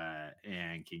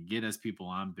and can get us people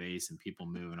on base and people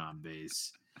moving on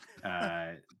base.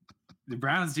 The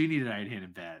Browns do need a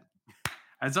right-handed bat.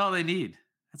 That's all they need.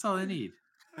 That's all they need.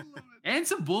 And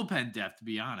some bullpen depth, to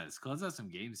be honest. Close out some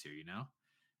games here, you know?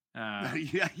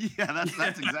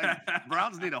 That's exactly.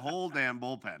 Browns need a whole damn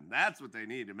bullpen. That's what they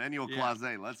need. Emmanuel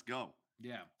Clase, let's go.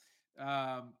 Yeah.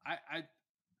 I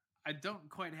don't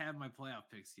quite have my playoff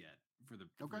picks yet for the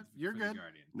you're good.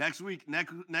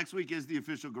 The next week is the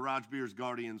official Garage Beers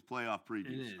Guardians playoff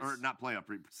preview, or not playoff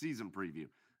season preview.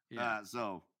 Yeah.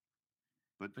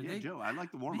 But Joe, I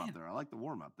like the warm up there. I like the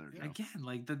warm up there, Joe. Again,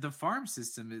 like the farm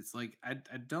system, it's like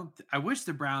I wish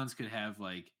the Browns could have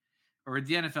like, or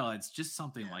the NFL, it's just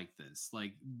something like this,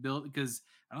 like built, because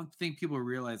I don't think people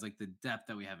realize like the depth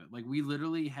that we have. Like we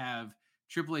literally have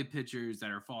AAA pitchers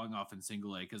that are falling off in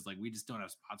single A because like we just don't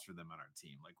have spots for them on our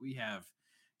team. Like we have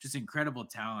just incredible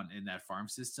talent in that farm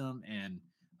system, and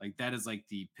like that is like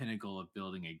the pinnacle of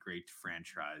building a great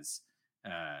franchise,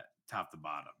 top to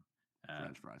bottom.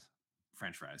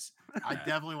 French fries. I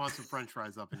definitely want some French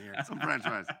fries up in here. Some French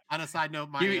fries. On a side note,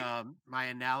 my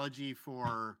analogy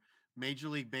for Major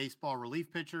League Baseball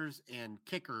relief pitchers and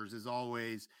kickers is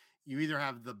always you either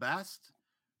have the best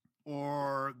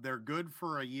or they're good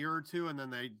for a year or two and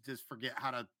then they just forget how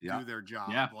to do their job.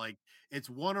 Yeah. Like it's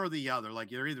one or the other.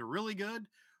 Like you're either really good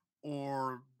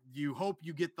or you hope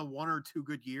you get the 1 or 2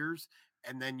 good years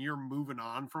and then you're moving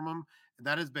on from them. And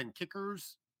that has been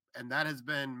kickers and that has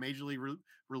been Major League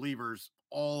relievers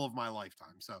all of my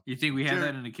lifetime. So you think we have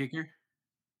that in a kicker?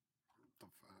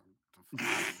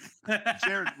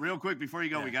 Jared, real quick before you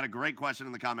go, we got a great question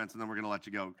in the comments, and then we're going to let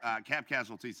you go. Cap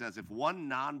Casualty says, if one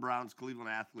non-Browns Cleveland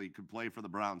athlete could play for the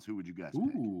Browns, who would you guys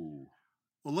pick? Ooh.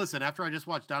 Well, listen, after I just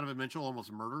watched Donovan Mitchell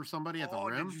almost murder somebody at the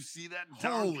rim. Did you see that?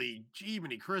 Holy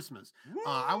Jiminy Christmas.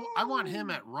 I want him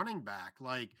at running back.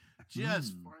 Like,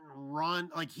 just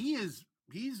run. Like, he's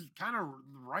kind of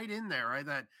right in there, right?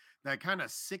 That kind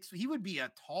of he would be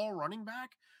a tall running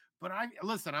back. But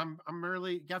I'm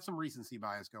merely got some recency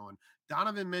bias going.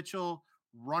 Donovan Mitchell,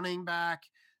 running back,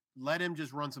 let him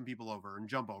just run some people over and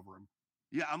jump over him.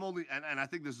 Yeah, I'm only, and I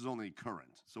think this is only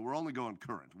current. So we're only going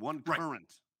current. One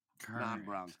current.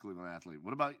 Non-Browns Cleveland athlete.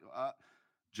 What about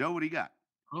Joe? What do you got?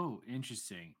 Oh,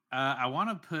 interesting. I want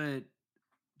to put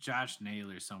Josh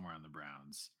Naylor somewhere on the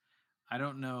Browns. I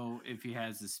don't know if he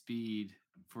has the speed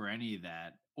for any of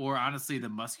that, or honestly the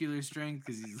muscular strength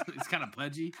because he's kind of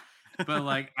pudgy. But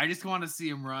like, I just want to see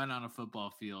him run on a football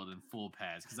field in full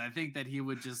pads because I think that he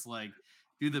would just like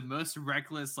do the most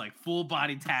reckless, like full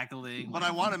body tackling. But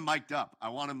I want him mic'd up.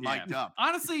 Mic'd up.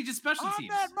 Honestly, just special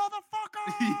teams. That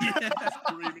motherfucker!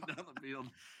 Screaming down the field.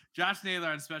 Josh Naylor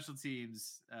on special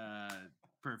teams.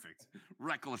 Perfect.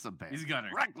 Reckless abandon. He's a gunner.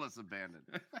 Reckless abandon.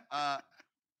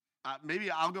 Maybe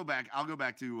I'll go back. I'll go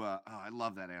back to. I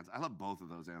love that answer. I love both of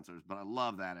those answers, but I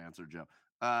love that answer, Joe.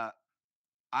 I'll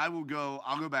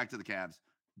go back to the Cavs.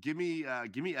 Give me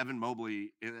Evan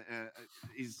Mobley.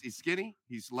 He's skinny.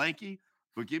 He's lanky.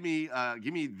 But give me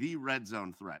the red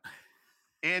zone threat,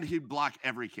 and he'd block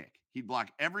every kick.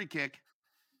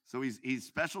 So he's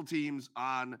special teams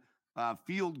on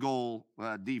field goal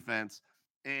defense,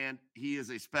 and he is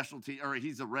a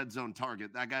he's a red zone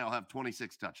target. That guy will have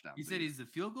 26 touchdowns. You said he's the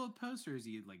field goal post, or is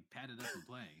he like padded up and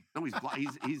playing? No,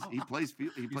 he plays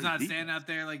field. He's not defense. Standing out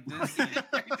there like this.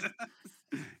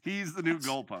 He's the new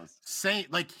goalpost.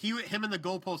 Him and the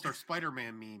goalpost are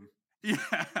Spider-Man meme.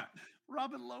 Yeah.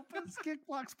 Robin Lopez, kick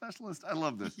block specialist. I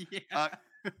love this. Yeah.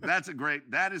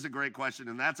 That is a great question,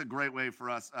 and that's a great way for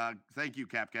us. Thank you,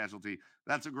 Cap Casualty.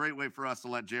 That's a great way for us to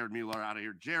let Jared Mueller out of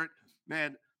here. Jared,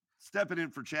 man, stepping in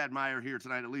for Chad Meyer here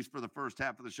tonight, at least for the first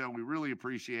half of the show. We really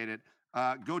appreciate it.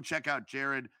 Go check out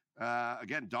Jared.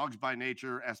 Again, Dogs by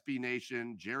Nature, SB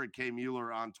Nation, Jared K.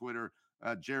 Mueller on Twitter.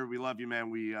 Jared, we love you, man.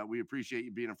 We appreciate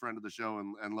you being a friend of the show,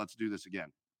 and let's do this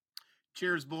again.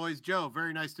 Cheers, boys. Joe,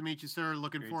 very nice to meet you, sir.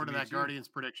 Looking forward to that Guardians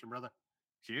prediction, brother.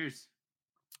 Cheers.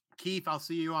 Keith, I'll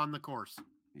see you on the course.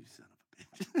 You son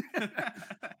of a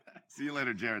bitch. See you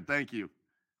later, Jared. Thank you.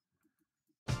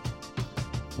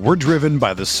 We're driven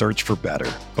by the search for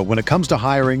better. But when it comes to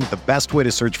hiring, the best way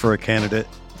to search for a candidate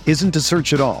isn't to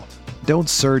search at all. Don't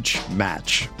search,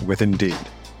 match with Indeed.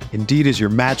 Indeed is your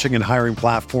matching and hiring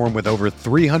platform with over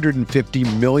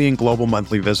 350 million global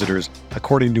monthly visitors,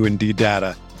 according to Indeed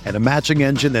data, and a matching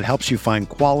engine that helps you find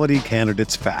quality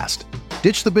candidates fast.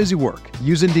 Ditch the busy work.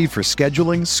 Use Indeed for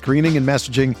scheduling, screening, and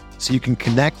messaging so you can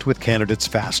connect with candidates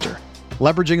faster.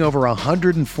 Leveraging over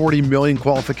 140 million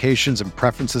qualifications and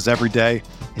preferences every day,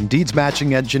 Indeed's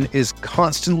matching engine is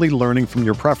constantly learning from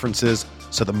your preferences,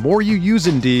 so the more you use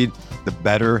Indeed, the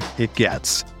better it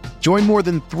gets. Join more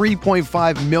than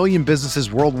 3.5 million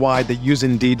businesses worldwide that use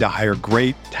Indeed to hire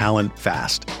great talent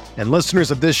fast. And listeners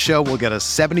of this show will get a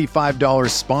 $75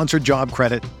 sponsored job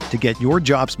credit to get your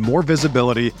jobs more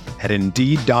visibility at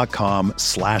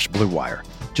Indeed.com/Blue Wire.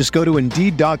 Just go to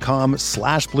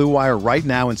Indeed.com/Blue Wire right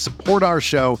now and support our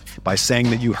show by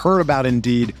saying that you heard about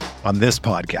Indeed on this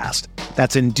podcast.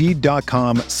 That's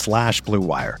Indeed.com/Blue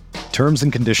Wire. Terms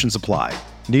and conditions apply.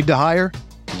 Need to hire?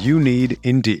 You need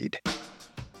Indeed.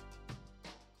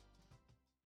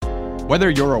 Whether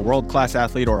you're a world-class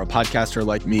athlete or a podcaster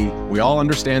like me, we all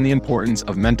understand the importance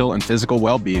of mental and physical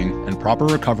well-being and proper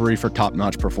recovery for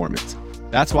top-notch performance.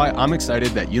 That's why I'm excited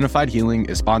that Unified Healing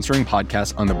is sponsoring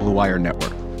podcasts on the Blue Wire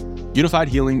Network. Unified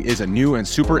Healing is a new and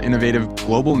super innovative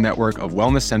global network of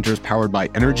wellness centers powered by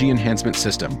Energy Enhancement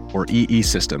System, or EE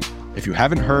System. If you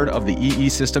haven't heard of the EE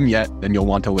System yet, then you'll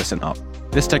want to listen up.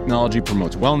 This technology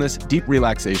promotes wellness, deep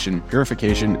relaxation,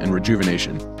 purification, and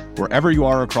rejuvenation. Wherever you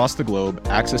are across the globe,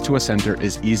 access to a center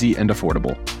is easy and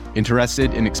affordable.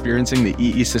 Interested in experiencing the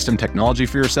EE System technology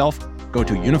for yourself? Go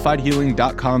to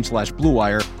unifiedhealing.com/Blue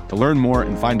Wire to learn more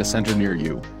and find a center near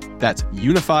you. That's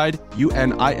unified,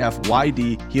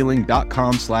 UNIFYD,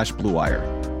 healing.com/Blue Wire.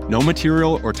 No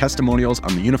material or testimonials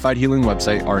on the Unified Healing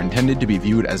website are intended to be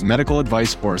viewed as medical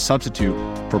advice or a substitute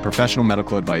for professional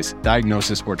medical advice,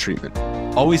 diagnosis, or treatment.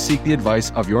 Always seek the advice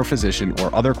of your physician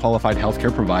or other qualified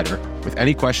healthcare provider with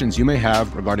any questions you may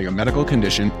have regarding a medical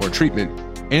condition or treatment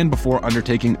and before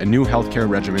undertaking a new healthcare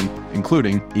regimen,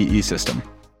 including EE System.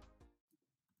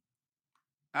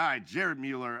 All right, Jared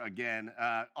Mueller again.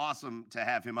 Awesome to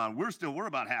have him on. We're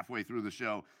about halfway through the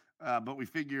show, but we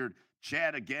figured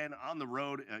Chad again on the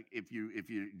road. If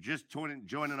you just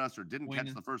joining us or didn't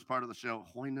catch the first part of the show,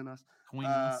 joining us.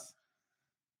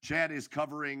 Chad is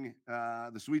covering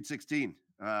the Sweet 16.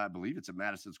 I believe it's at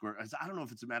Madison Square. I don't know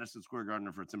if it's at Madison Square Garden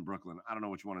or if it's in Brooklyn. I don't know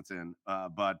which one it's in.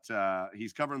 But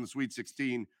he's covering the Sweet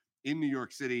 16 in New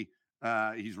York City.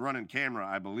 He's running camera,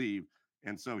 I believe.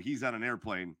 And so he's on an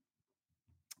airplane.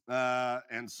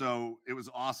 And so it was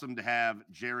awesome to have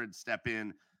Jared step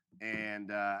in and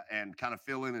kind of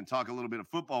fill in and talk a little bit of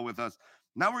football with us.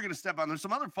 Now we're going to step on. There's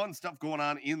some other fun stuff going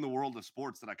on in the world of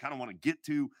sports that I kind of want to get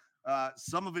to.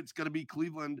 Some of it's going to be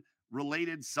Cleveland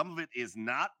related. Some of it is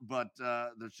not, but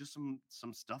there's just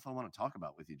some stuff I want to talk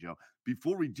about with you, Joe.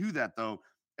 Before we do that, though,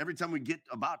 every time we get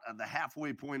about the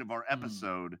halfway point of our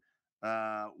episode,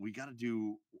 we got to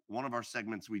do one of our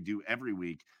segments we do every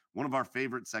week. One of our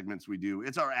favorite segments we do.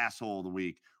 It's our asshole of the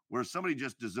week, where somebody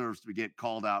just deserves to get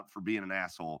called out for being an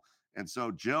asshole. And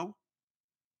so, Joe,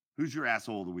 who's your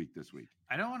asshole of the week this week?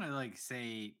 I don't want to like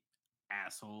say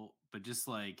asshole, but just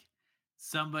like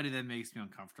somebody that makes me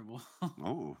uncomfortable.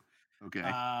 Oh, okay.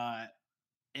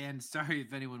 And sorry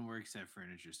if anyone works at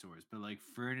furniture stores, but like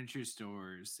furniture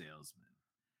stores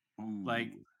salesmen, like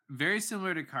very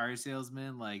similar to car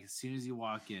salesmen. Like as soon as you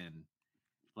walk in,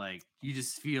 like you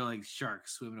just feel like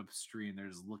sharks swimming up a stream. They're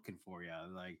just looking for you.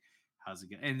 Like, how's it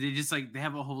going? And they just like they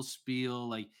have a whole spiel.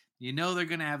 Like you know they're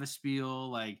gonna have a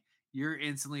spiel. Like you're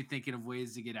instantly thinking of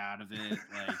ways to get out of it.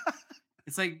 Like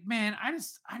it's like, man, I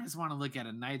just want to look at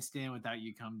a nightstand without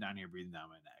you coming down here breathing down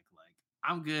my neck. Like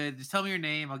I'm good. Just tell me your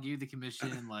name. I'll give you the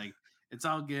commission. Like it's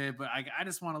all good. But I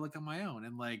just want to look on my own.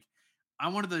 And like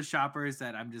I'm one of those shoppers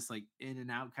that I'm just like in and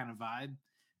out kind of vibe.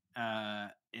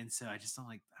 And so I don't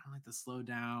like to slow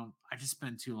down. I just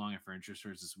spent too long at furniture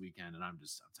stores this weekend, and I'm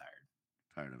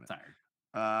Tired of it. Tired.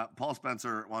 Paul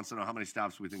Spencer wants to know how many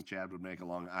stops we think Chad would make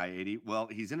along I-80. Well,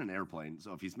 he's in an airplane,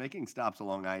 so if he's making stops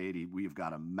along I-80, we've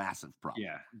got a massive problem.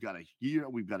 Yeah,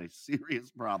 we've got a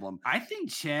serious problem. I think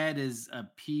Chad is a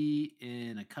pee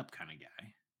in a cup kind of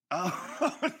guy.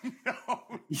 Oh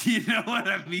no! You know what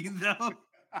I mean, though.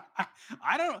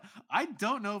 I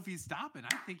don't know if he's stopping.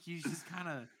 I think he's just kind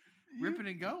of ripping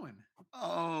and going.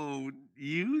 Oh,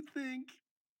 you think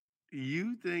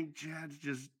Chad's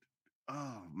just?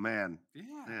 Oh man. Yeah,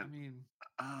 man. I mean,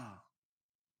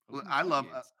 Look, I love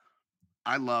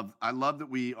that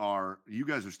you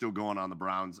guys are still going on the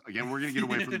Browns. Again, we're gonna get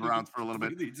away from the Browns for a little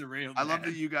bit. I love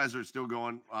that you guys are still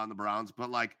going on the Browns, but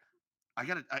like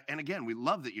and again, we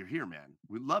love that you're here, man.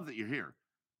 We love that you're here.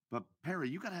 But Perry,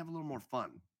 you gotta have a little more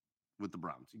fun with the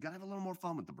Browns. You gotta have a little more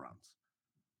fun with the Browns.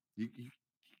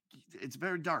 It's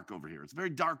very dark over here. It's very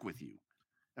dark with you.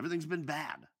 Everything's been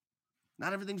bad.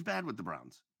 Not everything's bad with the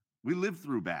Browns. We lived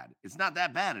through bad. It's not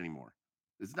that bad anymore.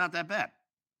 It's not that bad.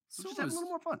 So just have a little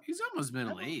more fun. He's almost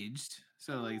middle-aged,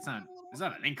 so like it's not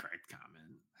an incorrect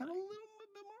comment. Have a little bit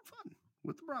more fun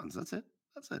with the Browns. That's it.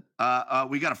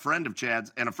 We got a friend of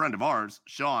Chad's and a friend of ours.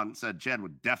 Sean said Chad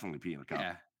would definitely pee in a cup.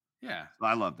 Yeah. So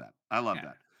I love that.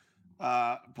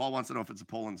 That. Paul wants to know if it's a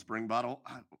Poland Spring bottle.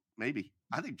 Maybe.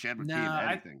 I think Chad would pee in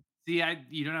anything.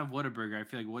 You don't have Whataburger. I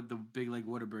feel like the big like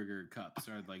Whataburger cups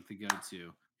are like the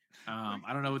go-to. I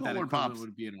don't know what that equivalent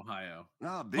would be in Ohio.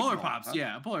 Polar Pops,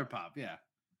 yeah, Polar Pop, yeah.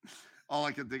 All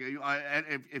I can think of,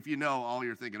 if you know, all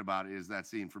you're thinking about is that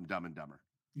scene from Dumb and Dumber.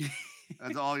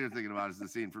 That's all you're thinking about is the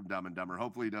scene from Dumb and Dumber.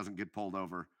 Hopefully, he doesn't get pulled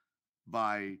over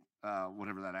by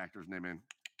whatever that actor's name is.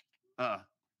 Are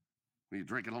you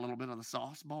drinking a little bit of the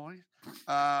sauce, boys?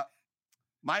 My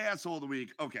asshole of the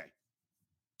week. Okay.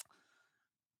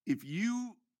 If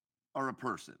you are a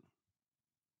person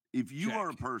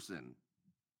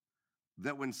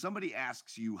that when somebody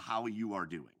asks you how you are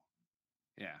doing,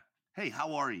 hey,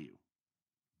 how are you?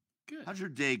 Good. How's your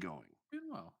day going?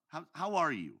 Doing well. How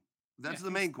are you? That's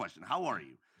the main question. How are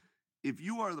you? If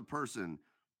you are the person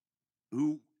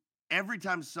who every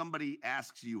time somebody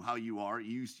asks you how you are,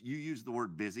 you use the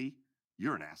word busy,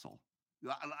 you're an asshole.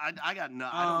 I got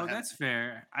nothing. That's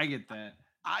fair. I get that.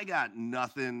 I got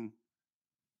nothing.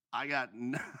 I got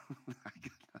nothing. Oh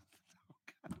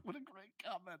God, what a great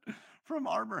comment from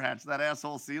Arbor Hatch. That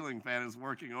asshole ceiling fan is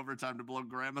working overtime to blow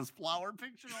Grandma's flower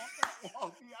picture off the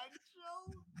wall behind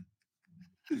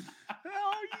Joe.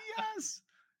 Oh yes,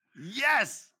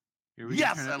 yes. Here, we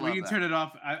can turn it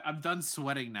off. I'm done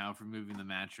sweating now from moving the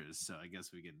mattress, so I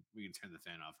guess we can turn the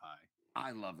fan off high.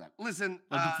 I love that. Listen,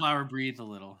 let the flower breathe a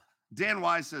little. Dan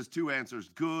Wise says 2 answers: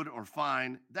 good or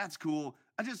fine. That's cool.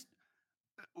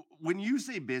 When you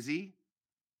say busy,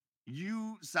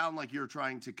 you sound like you're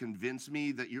trying to convince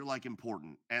me that you're like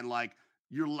important and like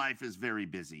your life is very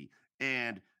busy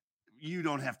and you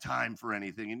don't have time for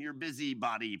anything and you're a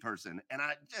busybody person. And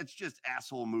that's just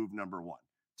asshole move number 1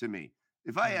 to me.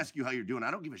 If I ask you how you're doing,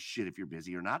 I don't give a shit if you're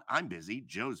busy or not. I'm busy.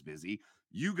 Joe's busy.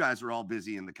 You guys are all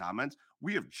busy in the comments.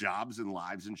 We have jobs and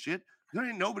lives and shit. There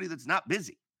ain't nobody that's not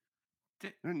busy.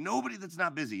 There ain't nobody that's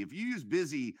not busy. If you use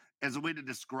busy as a way to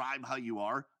describe how you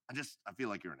are, I feel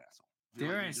like you're an asshole.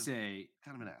 Dare I say,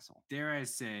 kind of an asshole. Dare I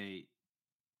say,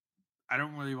 I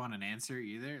don't really want an answer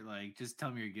either. Like, just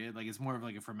tell me you're good. Like, it's more of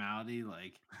like a formality.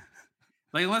 Like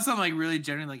unless I'm like really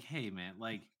genuinely like, hey man,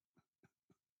 like,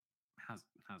 how's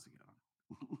it going?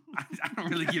 I don't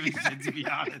really give a shit, to be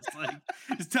honest. Like,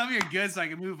 just tell me you're good so I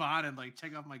can move on and like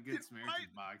check off my good Samaritan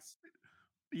box.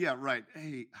 Yeah, right.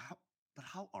 Hey,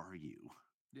 how are you?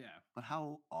 Yeah. But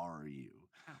how are you?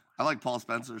 I like Paul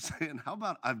Spencer saying, how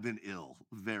about I've been ill,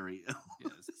 very ill?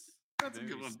 Yes. That's a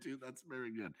good one, too. That's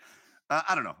very good.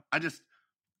 I don't know.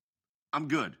 I'm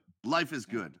good. Life is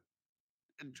good.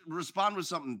 Respond with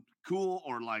something cool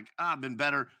or like, I've been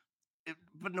better.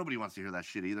 But nobody wants to hear that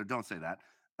shit either. Don't say that.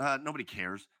 Nobody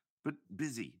cares. But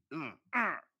busy.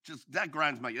 Just that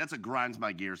that's a grinds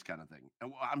my gears kind of thing.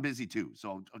 I'm busy too.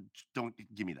 So don't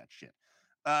give me that shit.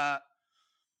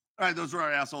 All right, those were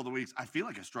our asshole of the weeks. I feel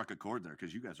like I struck a chord there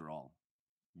because you guys are all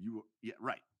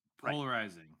right.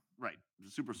 Polarizing. Right.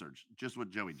 Super surge. Just what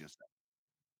Joey just said.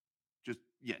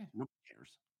 Nobody cares.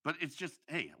 But it's just,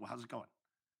 hey, well, how's it going?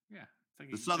 Yeah.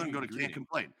 The Southern go to can't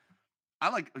complain. I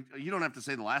like, you don't have to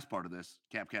say the last part of this,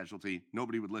 Cap Casualty.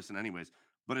 Nobody would listen anyways.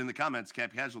 But in the comments,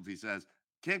 Cap Casualty says,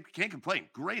 can't complain.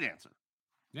 Great answer.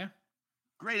 Yeah.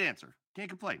 Great answer. Can't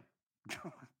complain.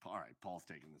 All right. Paul's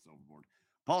taking this overboard.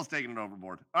 Paul's taking it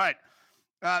overboard. All right.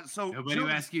 So nobody will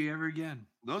ask you ever again.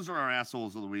 Those are our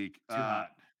assholes of the week. Too hot.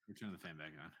 Turn the fan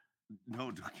back on.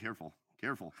 No,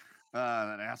 careful.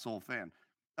 That asshole fan.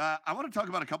 I want to talk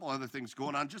about a couple other things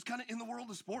going on just kind of in the world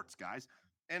of sports, guys.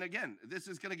 And again, this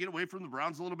is going to get away from the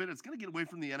Browns a little bit. It's going to get away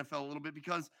from the NFL a little bit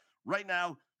because right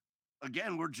now,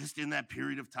 again, we're just in that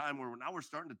period of time where now we're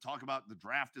starting to talk about the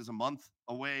draft is a month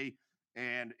away.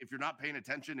 And if you're not paying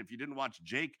attention, if you didn't watch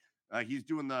Jake, he's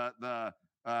doing the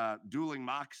dueling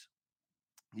mocks.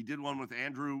 He did one with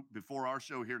Andrew before our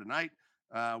show here tonight.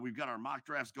 We've got our mock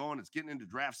drafts going. It's getting into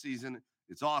draft season.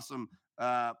 It's awesome.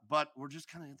 But we're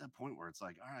just kind of at that point where it's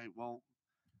like, all right, well,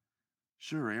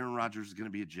 sure, Aaron Rodgers is going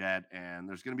to be a Jet, and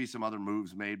there's going to be some other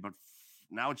moves made, but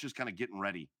now it's just kind of getting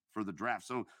ready for the draft.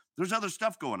 So there's other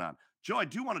stuff going on. Joe, I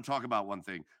do want to talk about one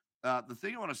thing. The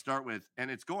thing I want to start with,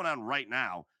 and it's going on right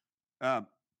now. I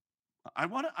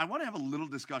want to have a little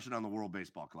discussion on the World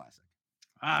Baseball Classic.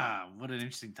 What an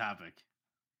interesting topic.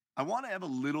 I want to have a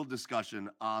little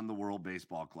discussion on the World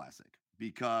Baseball Classic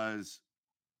because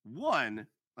one,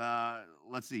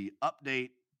 let's see,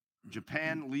 update,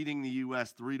 Japan leading the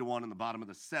U.S. 3-1 in the bottom of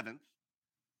the seventh.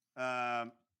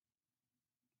 And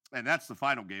that's the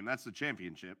final game. That's the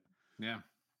championship. Yeah.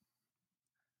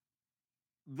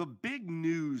 The big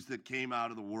news that came out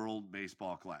of the World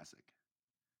Baseball Classic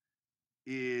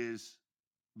is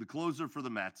the closer for the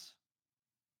Mets,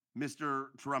 Mr.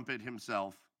 Trumpet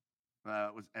himself,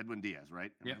 was Edwin Diaz,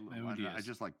 right? Yeah, Edwin Diaz. I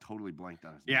just like totally blanked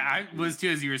on his name. Yeah, I was too,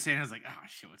 as you were saying. I was like, oh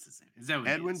shit, what's his name? Is that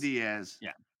Edwin Diaz?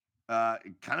 Yeah.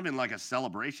 Kind of in like a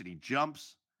celebration. He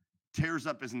jumps, tears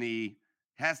up his knee,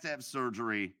 has to have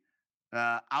surgery,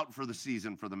 out for the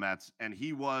season for the Mets. And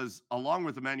he was, along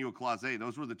with Emmanuel Clase,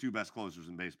 those were the two best closers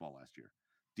in baseball last year.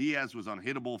 Diaz was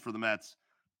unhittable for the Mets.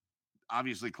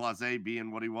 Obviously, Clase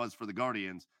being what he was for the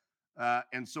Guardians.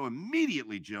 And so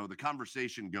immediately, Joe, the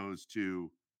conversation goes to,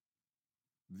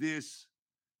 this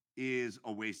is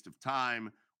a waste of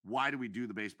time. Why do we do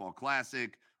the Baseball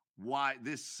Classic? Why?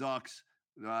 This sucks.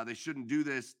 They shouldn't do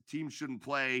this. Teams shouldn't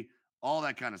play. All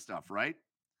that kind of stuff, right?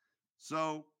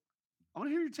 So I want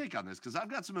to hear your take on this because I've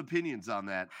got some opinions on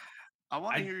that. I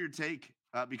want to hear your take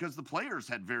because the players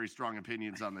had very strong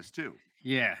opinions on this too.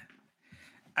 Yeah.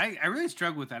 I really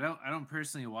struggle with that. I don't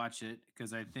personally watch it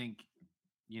because I think,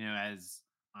 as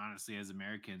honestly, as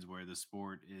Americans, where the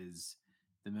sport is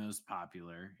the most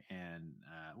popular and,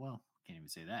 can't even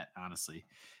say that, honestly,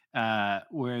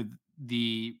 where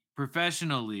the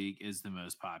professional league is the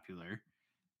most popular.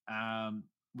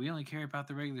 We only care about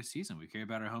the regular season. We care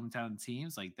about our hometown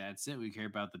teams. Like, that's it. We care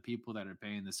about the people that are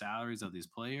paying the salaries of these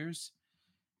players.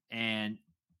 And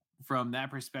from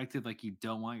that perspective, like, you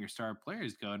don't want your star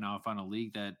players going off on a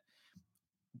league that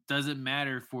doesn't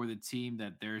matter for the team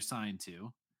that they're assigned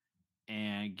to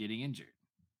and getting injured.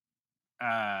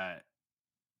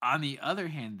 On the other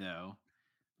hand, though,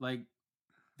 like,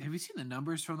 have you seen the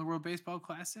numbers from the World Baseball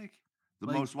Classic? The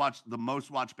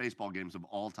most watched baseball games of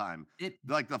all time.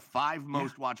 The 5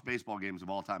 most watched baseball games of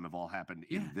all time have all happened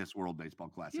in this World Baseball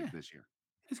Classic this year.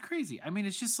 It's crazy. I mean,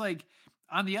 it's just like,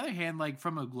 on the other hand, like,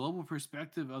 from a global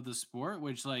perspective of the sport,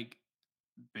 which, like,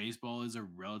 baseball is a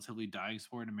relatively dying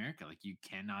sport in America. Like, you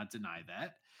cannot deny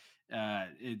that.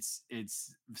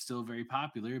 It's still very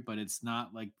popular, but it's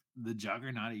not like the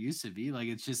juggernaut it used to be. Like,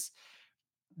 it's just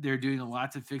they're doing a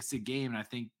lot to fix the game, and I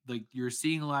think like you're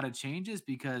seeing a lot of changes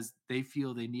because they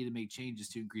feel they need to make changes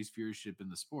to increase viewership in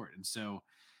the sport. And so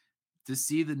to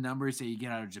see the numbers that you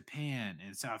get out of Japan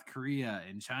and South Korea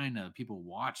and China, people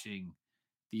watching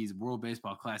these World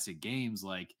Baseball Classic games,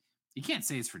 like, you can't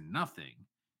say it's for nothing.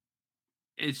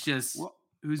 It's just Well,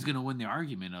 who's going to win the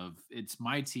argument of it's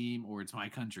my team or it's my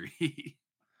country.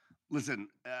 listen,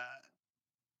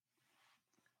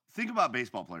 think about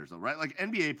baseball players though, right? Like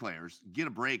NBA players get a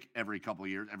break every couple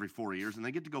of years, every 4 years, and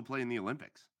they get to go play in the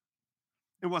Olympics.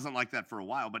 It wasn't like that for a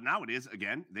while, but now it is.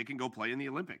 Again, they can go play in the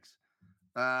Olympics.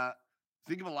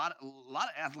 Think of a lot of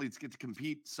athletes get to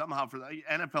compete somehow for the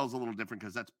NFL is a little different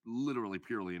because that's literally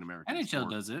purely an American NHL sport.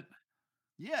 does it.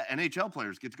 Yeah, NHL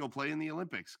players get to go play in the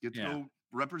Olympics, get to go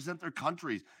represent their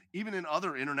countries, even in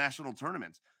other international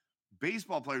tournaments.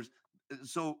 Baseball players,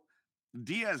 so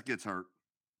Diaz gets hurt,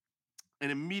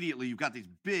 and immediately you've got these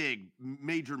big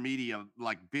major media,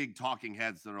 like big talking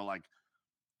heads that are like,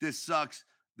 this sucks.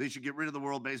 They should get rid of the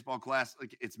World Baseball Classic.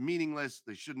 Like, it's meaningless.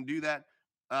 They shouldn't do that.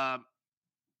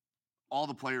 All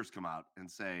the players come out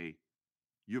and say,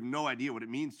 you have no idea what it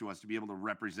means to us to be able to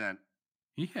represent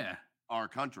our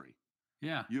country.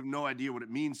 Yeah. You have no idea what it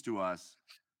means to us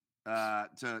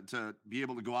to be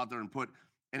able to go out there and put,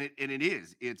 and it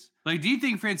is. It's like, do you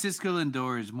think Francisco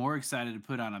Lindor is more excited to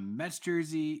put on a Mets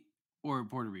jersey or a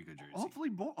Puerto Rico jersey? hopefully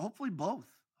both.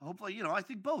 Hopefully, I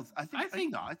think both. I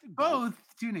think both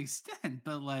to an extent,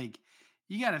 but like,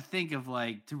 you got to think of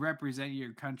like to represent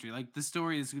your country. Like, the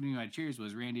story that's going to be my cheers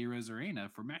was Randy Arozarena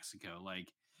for Mexico.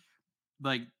 Like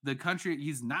the country,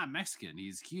 he's not Mexican,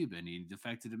 he's Cuban. He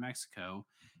defected to Mexico,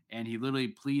 and he literally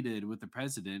pleaded with the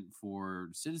president for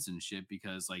citizenship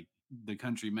because like the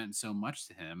country meant so much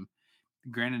to him.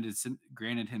 Granted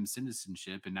him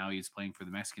citizenship, and now he's playing for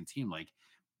the Mexican team. Like,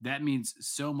 that means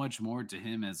so much more to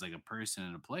him as like a person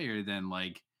and a player than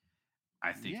like,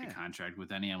 I think a contract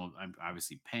with any animal. I'm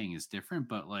obviously paying is different,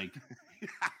 but like,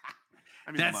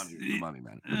 I mean, the money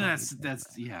matters.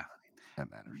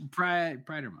 That matters.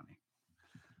 Pride or money.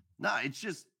 No, it's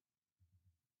just,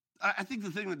 I think the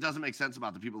thing that doesn't make sense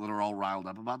about the people that are all riled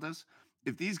up about this,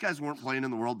 if these guys weren't playing in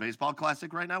the World Baseball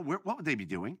Classic right now, what would they be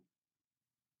doing?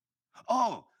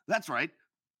 Oh, that's right.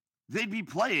 They'd be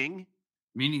playing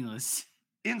meaningless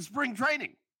in spring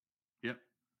training. Yep.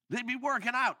 They'd be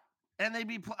working out. And they'd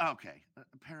be okay.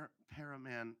 Para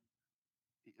man,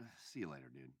 see you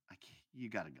later, dude. You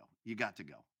got to go. You got to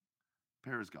go.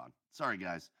 Para's gone. Sorry,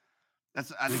 guys. I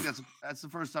think that's the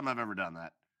first time I've ever done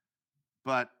that.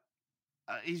 But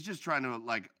he's just trying to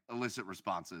like elicit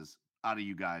responses out of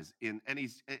you guys. And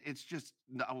it's just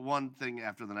one thing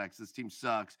after the next. This team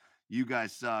sucks. You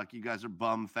guys suck. You guys are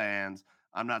bum fans.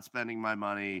 I'm not spending my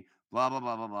money. Blah blah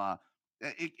blah blah blah.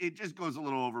 It just goes a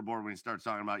little overboard when he starts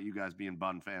talking about you guys being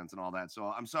Bun fans and all that. So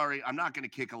I'm sorry. I'm not going to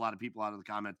kick a lot of people out of the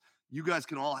comments. You guys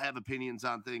can all have opinions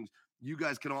on things. You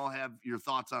guys can all have your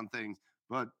thoughts on things.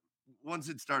 But once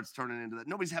it starts turning into that,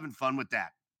 nobody's having fun with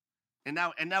that. And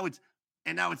now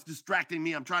it's distracting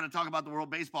me. I'm trying to talk about the World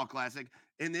Baseball Classic,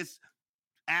 and this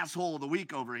asshole of the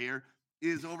week over here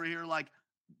is over here like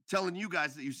telling you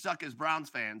guys that you suck as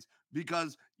Browns fans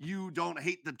because you don't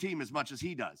hate the team as much as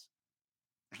he does.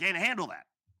 I can't handle that.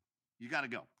 You got to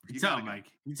go. You tell him, Mike.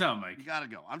 You got to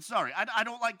go. I'm sorry. I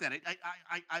don't like that.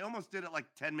 I almost did it like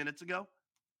 10 minutes ago.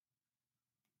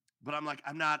 But I'm like,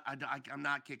 I'm not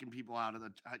kicking people out of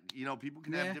the, people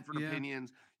can have different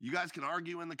opinions. You guys can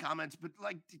argue in the comments, but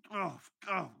like,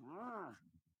 that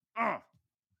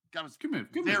was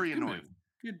very annoying.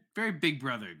 Good, very big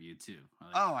brother of you too.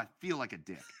 I feel like a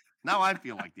dick. Now I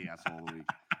feel like the asshole of the week.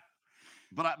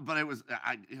 But it was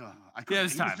he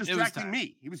was distracting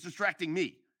me. He was distracting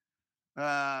me.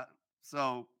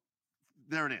 So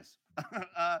there it is.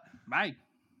 Right.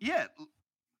 Yeah.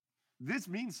 This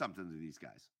means something to these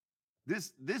guys.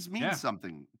 This means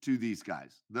something to these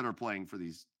guys that are playing for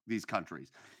these countries.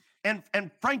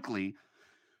 And frankly,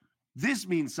 this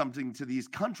means something to these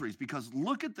countries because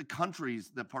look at the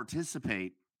countries that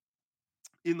participate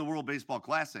in the World Baseball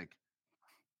Classic.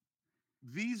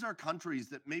 These are countries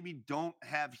that maybe don't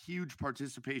have huge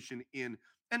participation in,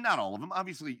 and not all of them,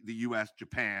 obviously the U.S.,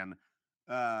 Japan,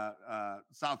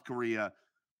 South Korea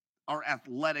are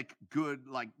athletic, good,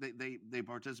 like they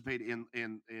participate in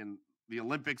the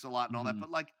Olympics a lot and all that,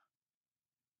 but like,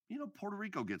 Puerto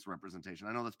Rico gets representation.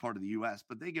 I know that's part of the U.S.,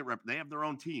 but they have their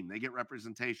own team. They get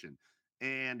representation.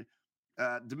 And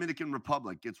Dominican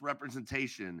Republic gets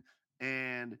representation,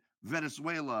 and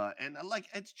Venezuela. And like,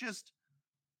 it's just,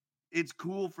 it's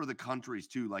cool for the countries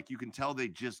too. Like you can tell they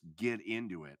just get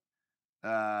into it.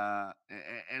 And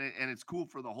it's cool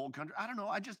for the whole country. I don't know.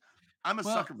 I'm a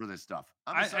Well, sucker for this stuff.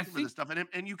 I'm a I sucker for think this stuff,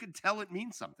 and you can tell it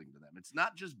means something to them. It's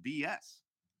not just BS.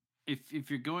 if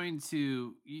you're going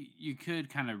to, you could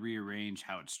kind of rearrange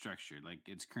how it's structured. Like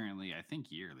it's currently, I think,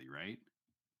 yearly, right?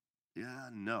 Yeah,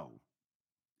 no,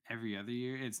 Every other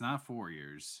year. It's not 4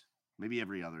 years. maybe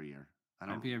every other year. I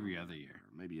don't Might be every remember. other year.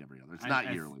 Maybe every other. It's I, not I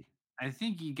th- yearly. I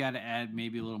think you got to add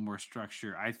maybe a little more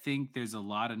structure. I think there's a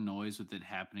lot of noise with it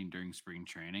happening during spring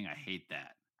training. I hate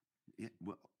that. Yeah,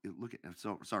 well, look at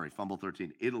so sorry. Fumble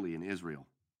 13. Italy and Israel.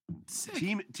 Sick.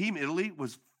 Team Italy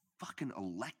was fucking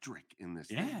electric in this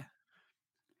thing. Yeah.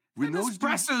 When And those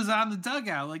dudes, espressos on the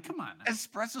dugout. Like, come on. Now.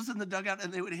 espressos in the dugout,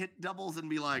 and they would hit doubles and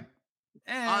be like,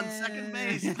 on second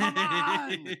base, come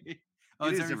on. Oh,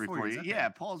 It it's is every 4 years. Okay. Yeah,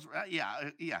 Paul's.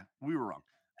 Yeah. We were wrong.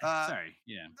 Sorry.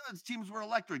 Yeah. Those teams were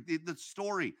electric. The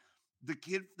story, the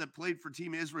kid that played for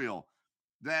Team Israel,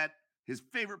 that his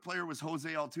favorite player was Jose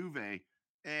Altuve,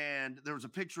 and there was a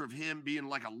picture of him being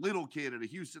like a little kid at a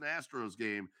Houston Astros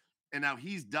game, and now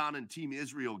he's donning Team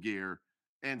Israel gear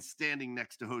and standing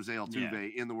next to Jose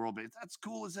Altuve in the World Base. That's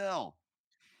cool as hell.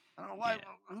 I don't know why.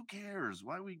 Yeah. Who cares?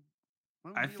 Why we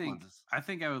I dealing with this?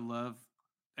 think I would love,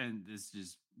 and this is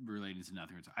just relating to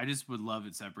nothing. I just would love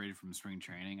it separated from spring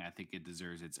training. I think it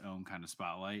deserves its own kind of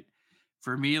spotlight.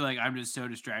 For me, like I'm just so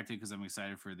distracted because I'm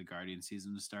excited for the Guardian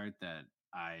season to start that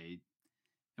I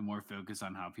am more focused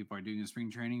on how people are doing in spring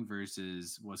training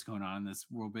versus what's going on in this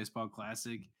World Baseball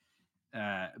Classic.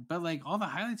 But like all the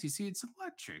highlights you see, it's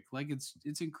electric. Like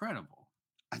it's incredible.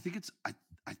 I think it's I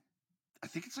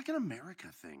think it's like an America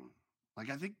thing. Like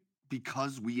I think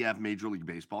because we have Major League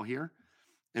Baseball here,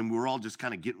 and we're all just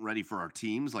kind of getting ready for our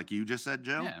teams, like you just said,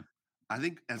 Joe. Yeah. I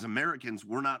think as Americans,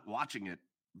 we're not watching it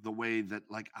the way that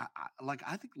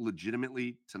I think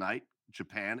legitimately tonight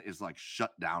Japan is like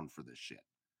shut down for this shit.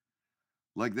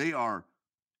 Like they are,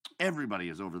 everybody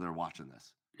is over there watching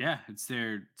this. Yeah, it's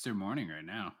their morning right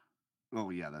now. Oh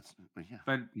yeah, yeah.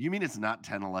 But you mean it's not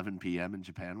 10, 11 p.m. in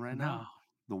Japan right now?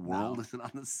 The world isn't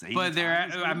on the same. But they're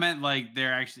time as I we? meant like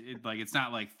they're actually like it's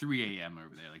not like 3 a.m.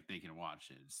 over there. Like they can watch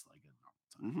it. It's like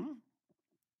a normal time.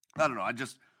 I don't know. I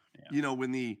just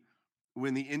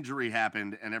when the injury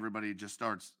happened and everybody just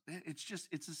starts,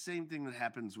 it's the same thing that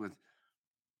happens with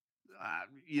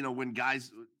when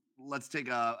guys, let's take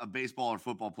a baseball or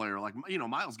football player like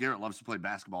Myles Garrett loves to play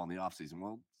basketball in the offseason.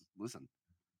 Well, listen,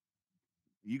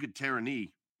 you could tear a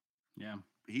knee. Yeah.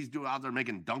 He's out there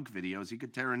making dunk videos. He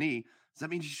could tear a knee. Does that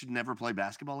mean you should never play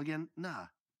basketball again? Nah.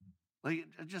 Like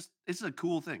it's a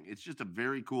cool thing. It's just a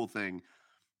very cool thing.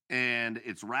 And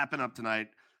it's wrapping up tonight.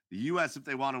 The U.S., if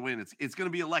they want to win, it's going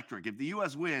to be electric. If the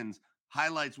U.S. wins,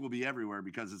 highlights will be everywhere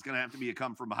because it's going to have to be a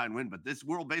come from behind win. But this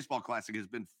World Baseball Classic has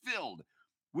been filled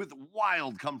with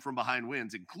wild come from behind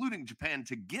wins, including Japan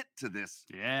to get to this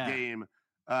game,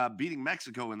 beating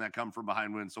Mexico in that come from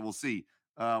behind win. So we'll see.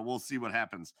 We'll see what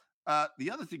happens.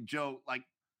 The other thing, Joe,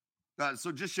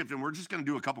 so just shifting, we're just going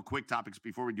to do a couple quick topics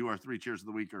before we do our 3 cheers of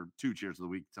the week or 2 cheers of the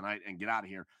week tonight and get out of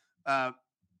here.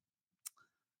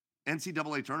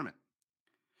 NCAA tournament.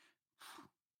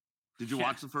 Did you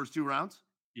watch the first 2 rounds?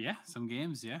 Yeah, some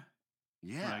games, yeah.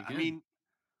 Yeah, I mean,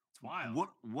 it's wild.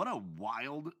 What a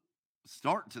wild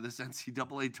start to this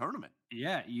NCAA tournament.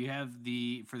 Yeah, you have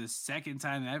for the second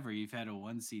time ever, you've had a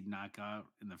 1 seed knockout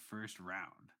in the first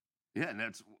round. Yeah, and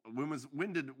that's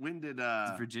when did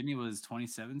Virginia was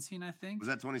 2017, I think. Was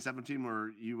that 2017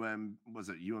 where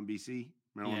UMBC,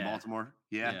 Maryland, Baltimore?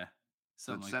 Yeah.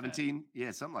 Something like 17? that. Yeah,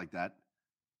 something like that.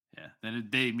 Yeah. Then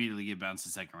they immediately get bounced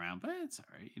the second round, but it's all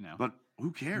right, But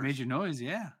who cares? You made your noise,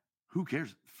 yeah. Who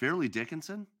cares? Fairleigh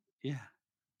Dickinson? Yeah.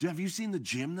 Have you seen the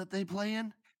gym that they play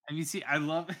in? Have you seen? I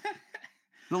love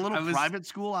the little private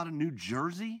school out of New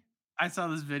Jersey. I saw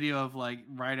this video of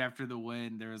right after the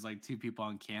win, there was 2 people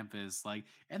on campus,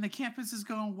 and the campus is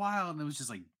going wild, and it was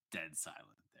just dead silent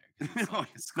there.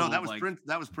 No, that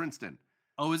was Princeton.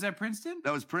 Oh, was that Princeton?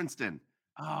 That was Princeton.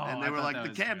 Oh, and they were like, the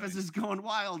campus is going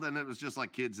wild, and it was just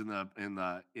like kids in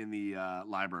the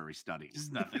library studying.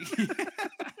 Just nothing.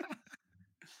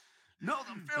 No,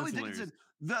 the Fairleigh Dickinson,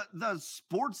 the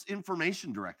sports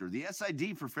information director, the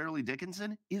SID for Fairleigh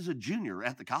Dickinson is a junior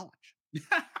at the college.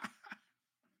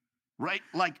 Right?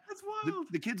 Like that's wild.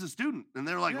 The kid's a student, and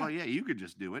they're like, well, yeah, you could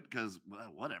just do it because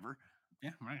whatever. Yeah,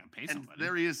 we're not gonna pay somebody. And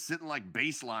there he is sitting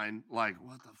baseline, like,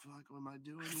 what the fuck am I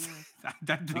doing here?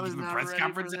 That big of a press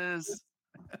conference.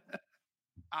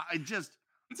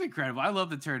 It's incredible. I love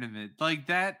the tournament. Like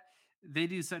that, they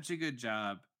do such a good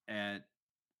job at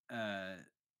well,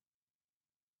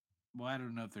 I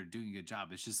don't know if they're doing a good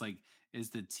job. It's just is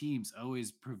the teams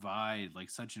always provide like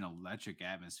such an electric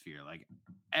atmosphere. Like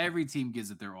every team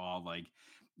gives it their all. Like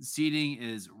seating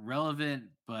is relevant,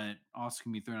 but also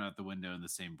can be thrown out the window in the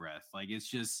same breath. Like it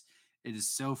is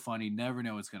so funny. Never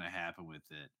know what's going to happen with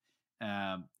it.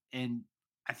 And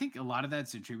I think a lot of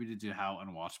that's attributed to how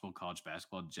unwatchable college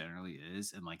basketball generally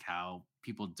is, and like how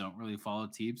people don't really follow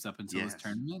teams up until this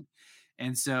tournament.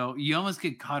 And so you almost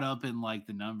get caught up in like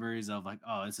the numbers of like,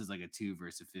 oh, this is like a 2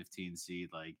 versus a 15 seed.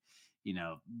 Like,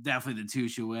 definitely the 2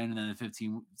 should win, and then the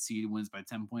 15 seed wins by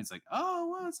 10 points. Like,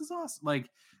 oh, well, this is awesome. Like,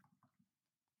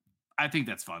 I think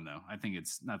that's fun though. I think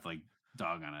it's not like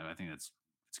dog on it. I think it's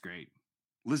great.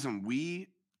 Listen,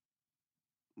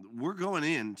 we're going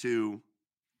into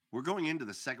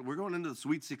the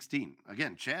Sweet 16.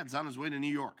 Again, Chad's on his way to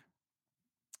New York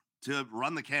to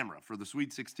run the camera for the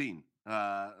Sweet 16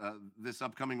 this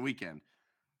upcoming weekend.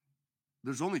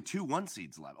 There's only 2 1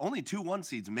 seeds left. Only 2 1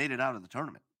 seeds made it out of the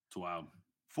tournament. Wow.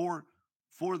 For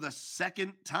the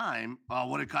second time.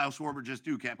 What did Kyle Schwarber just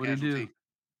do, Cap Casualty?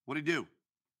 What'd he do?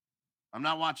 I'm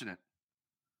not watching it.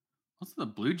 Also, the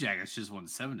Blue Jackets just won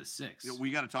 7-6. Yeah,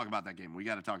 we got to talk about that game. We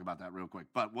got to talk about that real quick.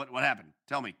 But what happened?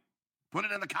 Tell me. Put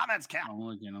it in the comments, Cap. I'm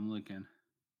looking.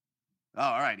 Oh,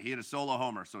 all right. He hit a solo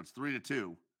homer, so it's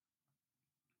 3-2.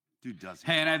 Dude does.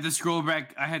 Hey, and I had to scroll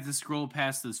back. I had to scroll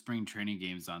past the spring training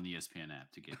games on the ESPN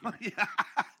app to get here. Yeah.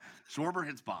 Schwarber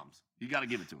hits bombs. You got to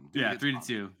give it to him. Dude, yeah,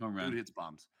 3-2. Home run. Dude hits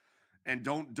bombs. And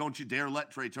don't you dare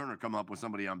let Trey Turner come up with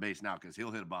somebody on base now, because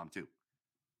he'll hit a bomb too.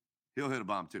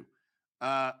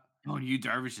 And Yu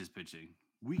Darvish is pitching.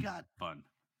 We got fun.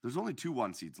 There's only 2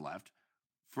 1 seeds left.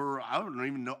 I don't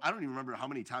even remember how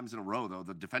many times in a row though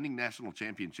the defending national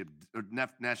champion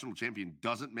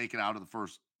doesn't make it out of the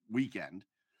first weekend.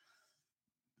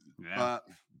 Yeah.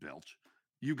 Belch.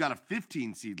 You got a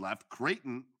 15 seed left.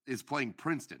 Creighton is playing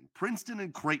Princeton. Princeton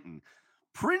and Creighton.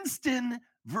 Princeton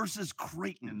versus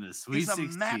Creighton in the Sweet 16.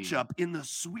 Is a matchup in the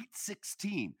Sweet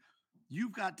 16.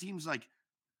 You've got teams like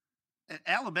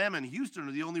Alabama and Houston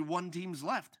are the only 1 teams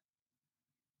left.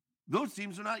 Those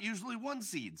teams are not usually 1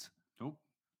 seeds. Nope.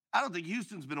 I don't think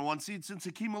Houston's been a 1 seed since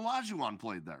Hakeem Olajuwon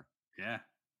played there. Yeah.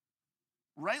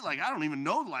 Right? Like, I don't even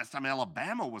know the last time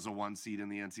Alabama was a 1 seed in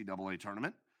the NCAA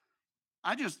tournament.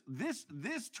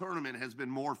 This tournament has been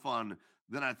more fun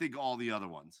than I think all the other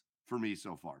ones for me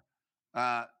so far.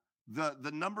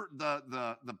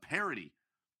 The parity.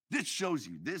 This shows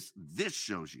you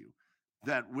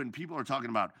that when people are talking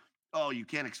about, oh, you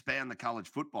can't expand the college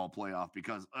football playoff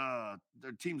because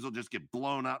their teams will just get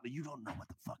blown out. You don't know what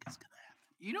the fuck is going to happen.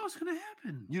 You know what's going to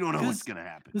happen. You don't know what's going to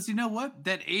happen. Because you know what?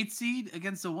 That 8 seed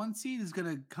against the 1 seed is going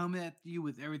to come at you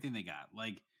with everything they got.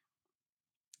 Like,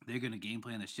 they're going to game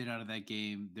plan the shit out of that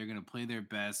game. They're going to play their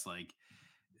best. Like,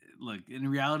 look, in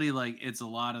reality, like, it's a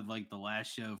lot of, like, the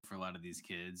last show for a lot of these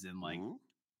kids. And, like,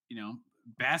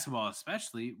 basketball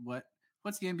especially,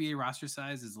 what's the NBA roster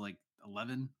size? Is like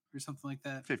 11 or something like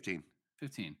that? 15.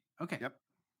 Okay. Yep.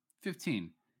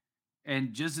 15.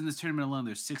 And just in this tournament alone,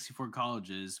 there's 64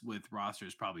 colleges with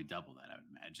rosters probably double that, I would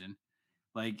imagine.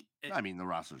 Like, the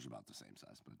roster's about the same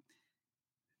size, but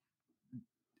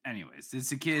anyways,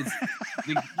 it's the kids.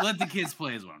 Let the kids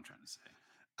play is what I'm trying to say.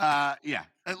 Yeah.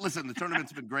 Listen, the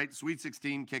tournament's been great. Sweet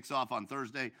 16 kicks off on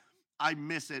Thursday. I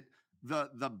miss it. Those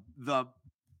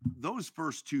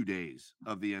first 2 days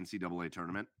of the NCAA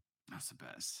tournament. That's the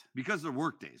best. Because they're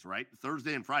work days, right?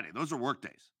 Thursday and Friday. Those are work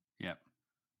days. Yep.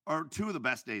 Are 2 of the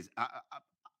best days.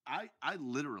 I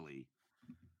literally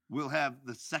will have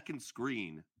the second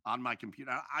screen on my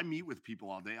computer. I meet with people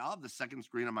all day. I'll have the second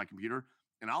screen on my computer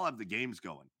and I'll have the games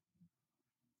going.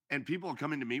 And people will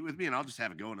come in to meet with me and I'll just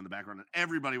have it going in the background. And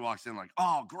everybody walks in like,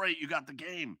 oh, great. You got the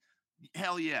game.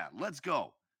 Hell yeah. Let's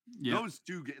go. Yep.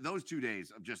 Those 2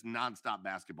 days of just nonstop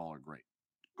basketball are great.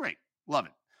 Great. Love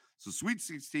it. So Sweet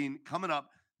 16 coming up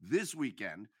this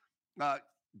weekend.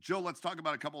 Joe, let's talk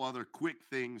about a couple other quick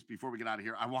things before we get out of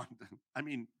here. I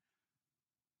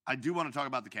do want to talk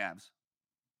about the Cavs.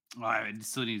 Oh, I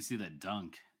still need to see that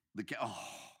dunk.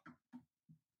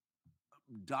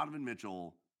 Donovan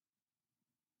Mitchell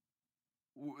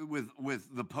with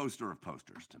the poster of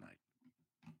posters tonight.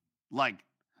 Like,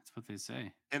 that's what they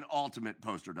say. An ultimate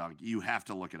poster dunk. You have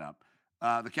to look it up.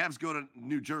 The Cavs go to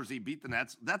New Jersey, beat the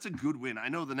Nets. That's a good win. I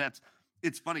know the Nets.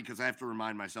 It's funny because I have to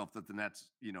remind myself that the Nets,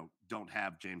 don't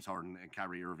have James Harden and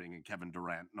Kyrie Irving and Kevin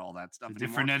Durant and all that stuff. A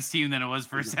different Nets team than it was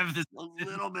first half of this. A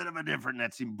little bit of a different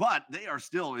Nets team, but they are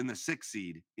still in the 6th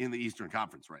seed in the Eastern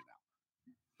Conference right now.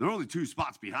 They're only 2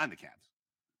 spots behind the Cavs.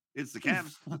 It's the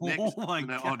Cavs. Oh my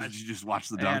God. Oh, did you just watch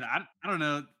the dunk? I don't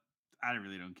know. I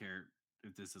really don't care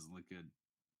if this doesn't look good.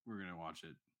 We're gonna watch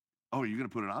it. Oh, are you gonna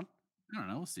put it on? I don't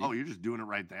know. We'll see. Oh, you're just doing it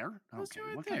right there? Let's do it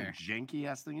right What there. kind of janky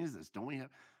ass thing is this?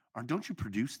 Don't you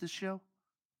produce this show?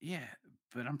 Yeah,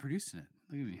 but I'm producing it.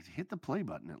 Look at me. Hit the play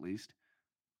button at least.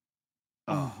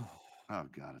 Oh, Oh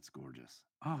God, it's gorgeous.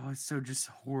 oh, it's so just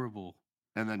horrible.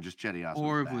 And then just Chetty Osman's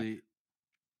Horribly. back.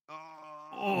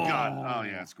 Oh God. Oh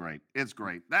yeah, it's great. It's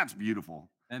great. That's beautiful.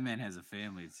 That man has a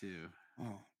family too. Oh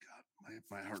God,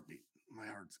 my heartbeat. My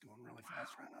heart's going really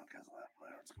fast right now, guys. My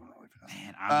heart's going really fast.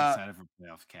 Man, I'm excited for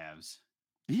playoff Cavs.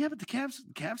 Yeah, but the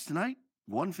Cavs tonight,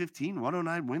 115,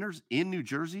 109 winners in New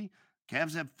Jersey.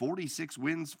 Cavs have 46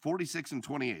 wins, 46 and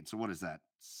 28. So what is that?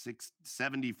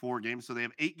 74 games. So they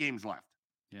have 8 games left.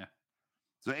 Yeah.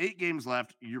 So 8 games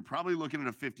left. You're probably looking at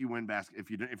a 50-win basket.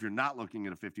 If you're not looking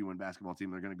at a 50-win basketball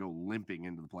team, they're going to go limping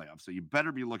into the playoffs. So you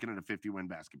better be looking at a 50-win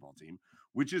basketball team,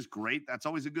 which is great. That's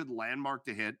always a good landmark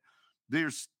to hit.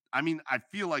 I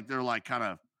feel like they're like kind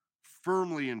of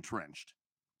firmly entrenched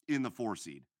in the 4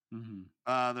 seed. Mm-hmm.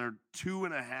 They're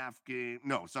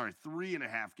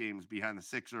 3.5 games behind the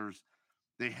Sixers.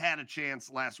 They had a chance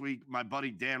last week. My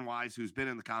buddy Dan Wise, who's been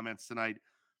in the comments tonight,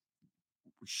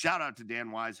 shout out to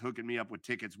Dan Wise hooking me up with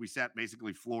tickets. We sat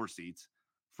basically floor seats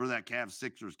for that Cavs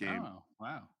Sixers game. Oh,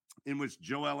 wow. In which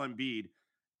Joel Embiid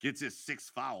gets his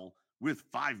 6th foul with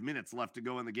 5 minutes left to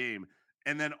go in the game.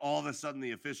 And then all of a sudden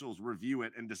the officials review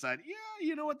it and decide, yeah,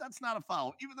 you know what? That's not a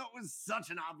foul, even though it was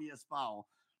such an obvious foul.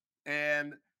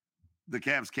 And the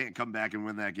Cavs can't come back and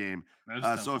win that game.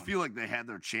 So I feel like they had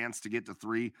their chance to get to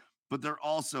 3, but they're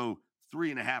also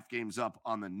 3.5 games up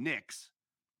on the Knicks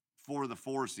for the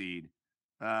 4 seed.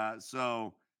 The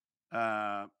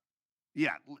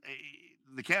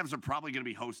Cavs are probably going to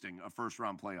be hosting a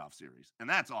first-round playoff series, and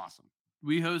that's awesome.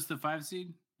 We host the 5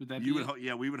 seed? Would that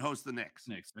we would host the Knicks.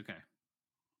 Knicks, okay.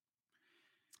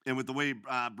 And with the way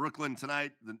Brooklyn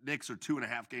tonight, the Knicks are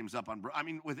 2.5 games up on.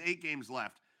 With 8 games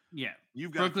left, yeah, you've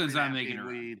got Brooklyn's not making a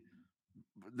lead.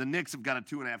 The Knicks have got a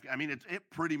 2.5. It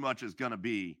pretty much is going to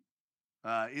be.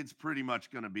 It's pretty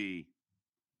much going to be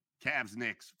Cavs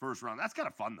Knicks first round. That's kind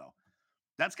of fun though.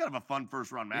 That's kind of a fun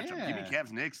first round matchup. Yeah. Give me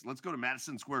Cavs Knicks. Let's go to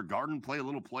Madison Square Garden, play a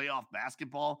little playoff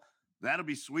basketball. That'll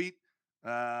be sweet.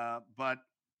 But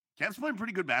Cavs playing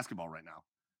pretty good basketball right now.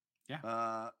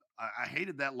 Yeah. I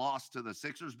hated that loss to the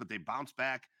Sixers, but they bounced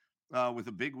back with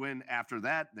a big win after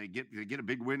that. They get a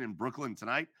big win in Brooklyn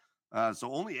tonight.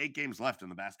 So only 8 games left in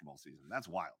the basketball season. That's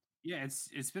wild. Yeah,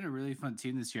 it's been a really fun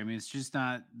team this year. It's just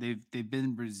not they've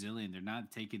been Brazilian. They're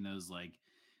not taking those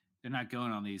they're not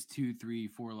going on these 2, 3,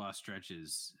 4 loss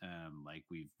stretches like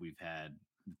we've had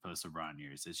post LeBron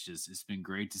years. It's been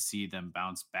great to see them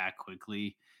bounce back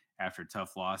quickly after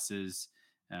tough losses.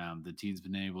 The team's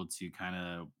been able to kind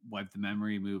of wipe the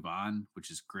memory, move on, which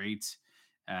is great.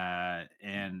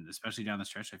 And especially down the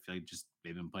stretch, I feel like just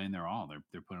they've been playing their all. They're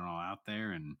putting it all out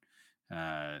there, and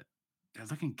they're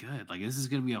looking good. This is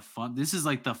going to be this is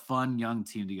like the fun young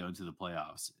team to go into the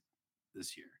playoffs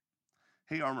this year.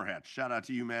 Hey, Armor Hatch, shout out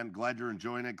to you, man. Glad you're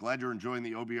enjoying it. Glad you're enjoying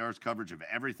the OBR's coverage of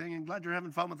everything, and glad you're having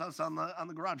fun with us on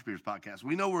the Garage Beers podcast.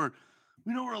 We know we're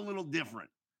a little different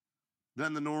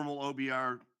than the normal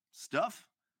OBR stuff.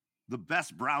 The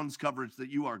best Browns coverage that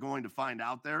you are going to find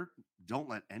out there. Don't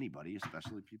let anybody,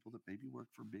 especially people that maybe work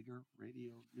for bigger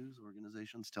radio news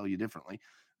organizations, tell you differently.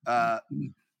 The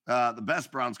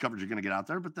best Browns coverage you're going to get out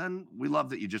there. But then we love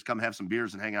that you just come have some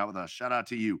beers and hang out with us. Shout out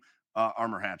to you,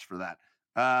 Armor Hatch, for that.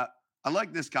 I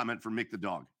like this comment from Mick the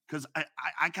Dog because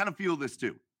I kind of feel this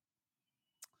too.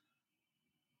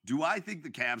 Do I think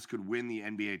the Cavs could win the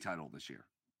NBA title this year?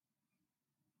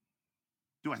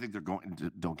 Do I think they're going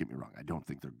to? Don't get me wrong. I don't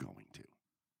think they're going to.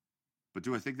 But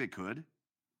do I think they could?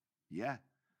 Yeah.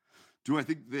 Do I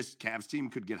think this Cavs team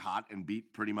could get hot and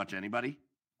beat pretty much anybody?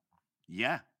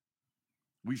 Yeah.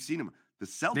 We've seen them. The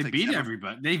Celtics. They beat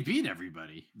everybody. They beat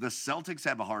everybody. The Celtics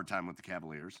have a hard time with the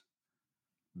Cavaliers.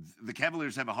 The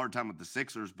Cavaliers have a hard time with the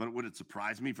Sixers, but would it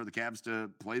surprise me for the Cavs to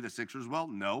play the Sixers well?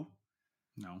 No.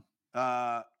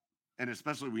 And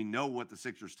especially we know what the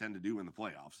Sixers tend to do in the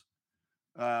playoffs.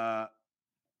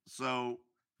 So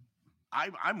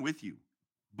I'm with you.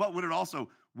 But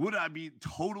would I be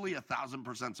totally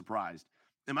 1,000% surprised?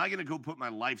 Am I going to go put my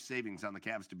life savings on the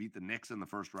Cavs to beat the Knicks in the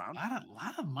first round? A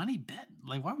lot of money bet.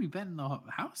 Why are we betting the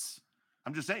house?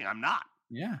 I'm just saying, I'm not.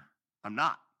 Yeah. I'm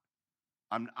not.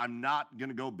 I'm not going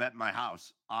to go bet my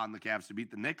house on the Cavs to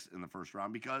beat the Knicks in the first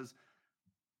round because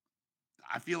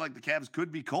I feel like the Cavs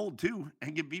could be cold too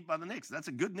and get beat by the Knicks. That's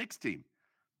a good Knicks team.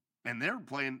 And they're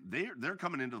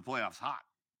coming into the playoffs hot.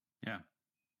 Yeah.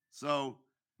 So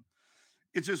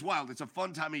it's just wild. It's a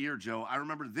fun time of year, Joe. I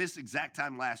remember this exact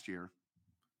time last year.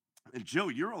 And Joe,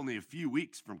 you're only a few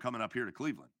weeks from coming up here to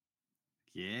Cleveland.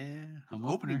 Yeah.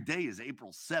 Opening day is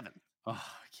April 7th. Oh,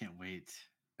 I can't wait.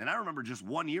 And I remember just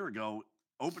 1 year ago,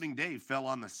 opening day fell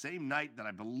on the same night that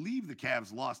I believe the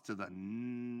Cavs lost to the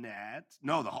Nets.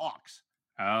 No, the Hawks.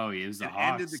 Oh, it was the It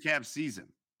Hawks. ended the Cavs season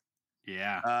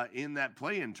Yeah. in that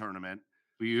play-in tournament.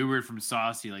 We Ubered from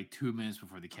Saucy like 2 minutes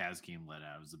before the Cavs game let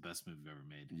out. It was the best move we've ever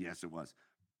made. Yes, it was.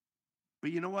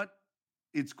 But you know what?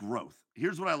 It's growth.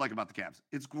 Here's what I like about the Cavs.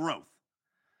 It's growth.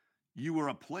 You were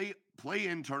a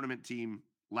play-in tournament team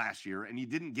last year, and you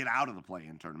didn't get out of the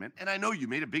play-in tournament. And I know you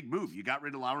made a big move. You got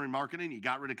rid of Lowry Markkanen. You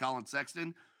got rid of Colin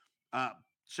Sexton.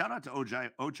 Shout out to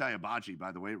Ochai Agbaji,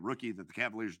 by the way, rookie that the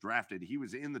Cavaliers drafted. He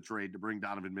was in the trade to bring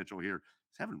Donovan Mitchell here.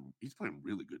 He's playing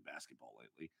really good basketball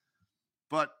lately.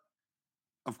 But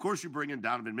of course, you bring in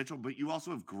Donovan Mitchell, but you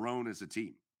also have grown as a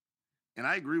team. And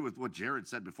I agree with what Jared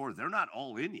said before. They're not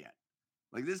all in yet.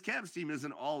 Like, this Cavs team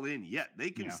isn't all in yet. They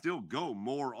can still go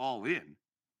more all in.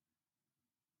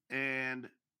 And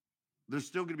they're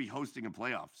still going to be hosting a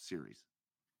playoff series.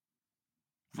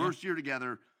 First year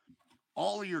together,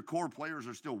 all of your core players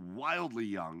are still wildly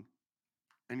young,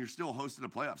 and you're still hosting a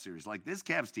playoff series. Like, this is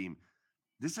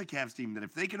a Cavs team that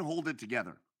if they can hold it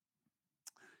together,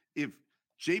 if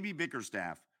JB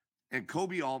Bickerstaff and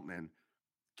Kobe Altman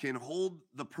can hold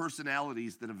the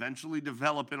personalities that eventually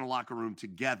develop in a locker room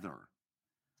together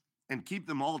and keep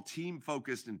them all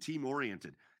team-focused and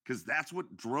team-oriented, because that's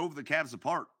what drove the Cavs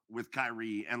apart with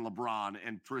Kyrie and LeBron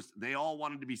and Tristan. They all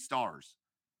wanted to be stars.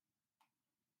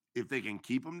 If they can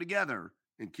keep them together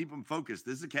and keep them focused,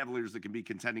 this is a Cavaliers that can be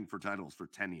contending for titles for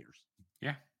 10 years.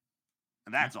 Yeah.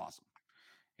 And that's awesome.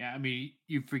 Yeah, I mean,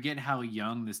 you forget how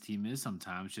young this team is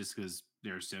sometimes just because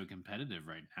they're so competitive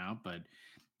right now. But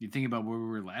you think about where we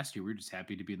were last year, we were just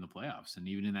happy to be in the playoffs. And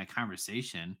even in that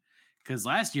conversation, because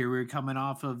last year we were coming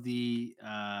off of the,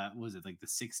 what was it, like the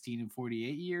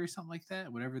 16-48 year or something like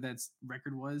that? Whatever that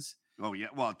record was. Oh, yeah.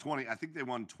 Well, 20. I think they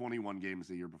won 21 games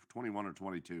the year before, 21 or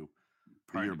 22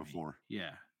 the year before.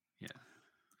 Yeah. Yeah.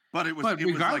 But it was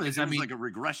regardless, it was like a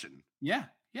regression. Yeah.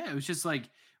 Yeah. It was just like,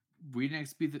 we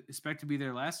didn't expect to be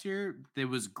there last year. There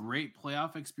was great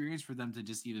playoff experience for them to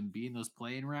just even be in those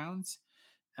play-in rounds.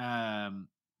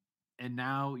 And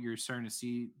now you're starting to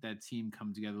see that team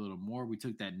come together a little more. We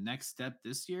took that next step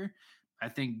this year. I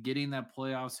think getting that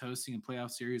playoffs, hosting a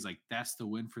playoff series, like that's the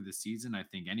win for the season. I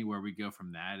think anywhere we go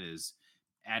from that is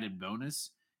added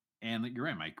bonus. And like, you're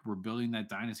right, Mike, we're building that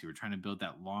dynasty. We're trying to build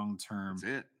that long-term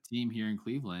team here in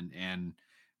Cleveland. And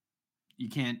you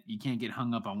can't get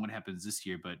hung up on what happens this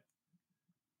year, but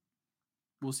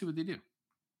we'll see what they do.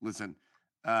 Listen,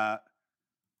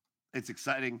 it's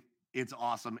exciting. It's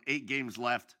awesome. 8 games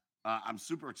left. I'm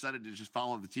super excited to just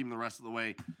follow the team the rest of the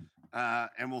way,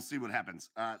 and we'll see what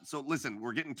happens. So listen,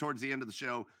 we're getting towards the end of the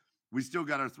show. We still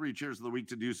got our 3 cheers of the week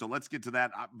to do, so let's get to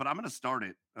that. But I'm going to start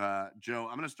it, Joe.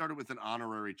 I'm going to start it with an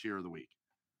honorary cheer of the week.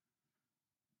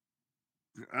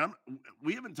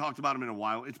 We haven't talked about him in a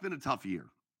while. It's been a tough year.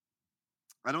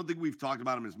 I don't think we've talked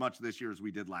about him as much this year as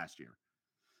we did last year.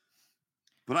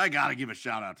 But I got to give a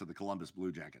shout out to the Columbus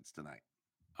Blue Jackets tonight.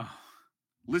 Oh.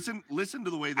 Listen to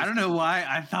the way this I don't know why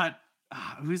I thought,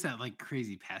 who's that like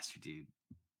crazy pastor dude?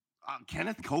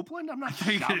 Kenneth Copeland? I'm not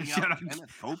shouting out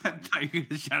Kenneth Copeland. I thought you were going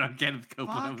to shout out Kenneth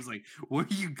Copeland. I was like, where are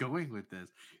you going with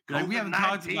this? Like, we haven't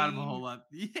talked about him a whole lot.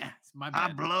 Yeah, it's my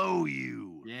bad. I blow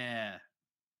you. Yeah.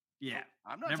 Yeah.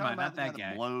 I'm not talking about that guy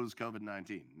that blows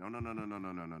COVID-19. No. No,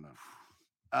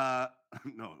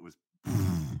 it was.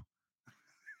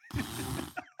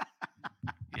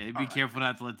 Yeah, be careful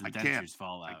not to let the dentures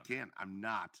fall out. I can't. I'm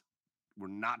not. We're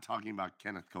not talking about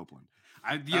Kenneth Copeland.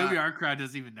 The OBR crowd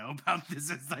doesn't even know about this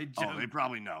inside joke. Oh, they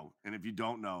probably know. And if you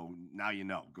don't know, now you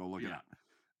know. Go look it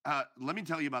up. Let me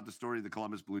tell you about the story of the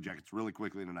Columbus Blue Jackets really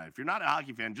quickly tonight. If you're not a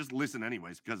hockey fan, just listen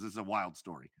anyways, because it's a wild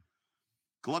story.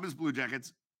 Columbus Blue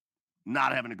Jackets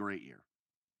not having a great year.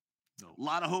 No. A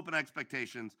lot of hope and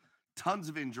expectations, tons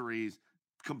of injuries,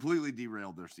 completely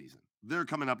derailed their season. They're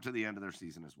coming up to the end of their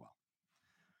season as well.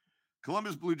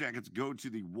 Columbus Blue Jackets go to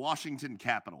the Washington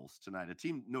Capitals tonight, a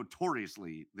team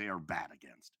notoriously they are bad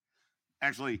against.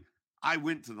 Actually, I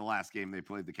went to the last game they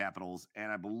played the Capitals,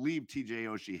 and I believe TJ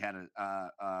Oshie had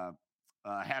a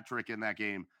hat trick in that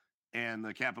game, and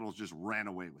the Capitals just ran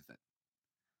away with it.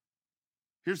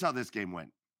 Here's how this game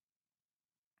went.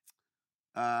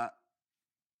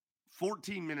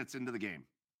 14 minutes into the game,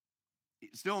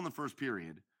 still in the first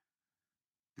period,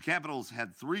 the Capitals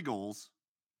had 3 goals,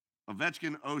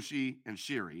 Ovechkin, Oshie, and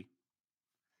Sheary,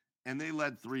 and they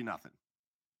led 3-0.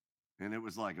 And it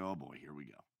was like, oh boy, here we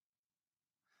go.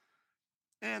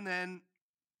 And then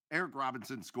Eric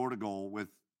Robinson scored a goal with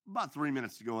about 3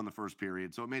 minutes to go in the first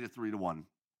period, so it made it 3-1.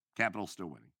 Capitals still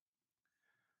winning.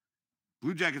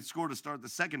 Blue Jackets score to start the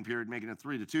second period, making it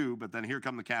 3-2, but then here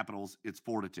come the Capitals. It's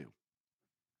 4-2.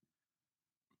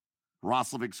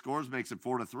 Roslovic scores, makes it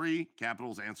 4-3.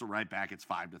 Capitals answer right back. It's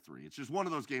 5-3. It's just one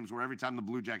of those games where every time the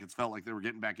Blue Jackets felt like they were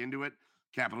getting back into it,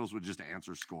 Capitals would just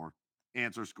answer score.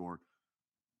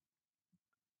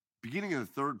 Beginning of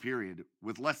the third period,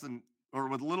 with a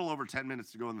little over 10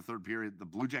 minutes to go in the third period, the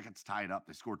Blue Jackets tie it up.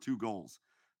 They score 2 goals.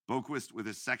 Boquist with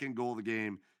his second goal of the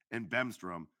game, and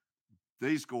Bemstrom.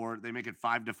 They score. They make it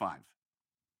 5-5.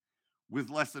 With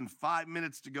less than 5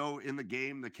 minutes to go in the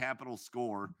game, the Capitals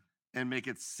score and make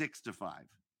it 6-5.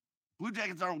 Blue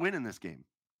Jackets aren't winning this game.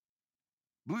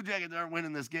 Boone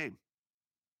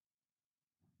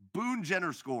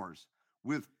Jenner scores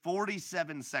with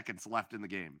 47 seconds left in the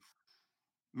game.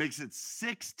 Makes it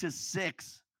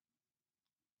 6-6.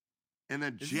 And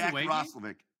then Jack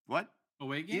Roslovic. What?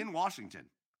 Away game? In Washington.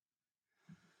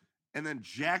 And then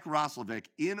Jack Roslovic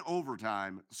in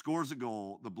overtime scores a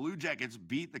goal. The Blue Jackets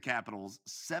beat the Capitals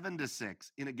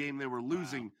 7-6 in a game they were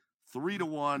losing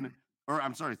 3-0,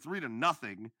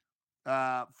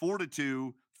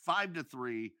 4-2,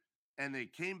 5-3, and they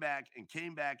came back,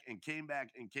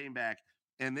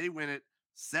 and they win it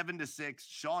 7-6.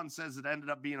 Sean says it ended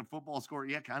up being a football score.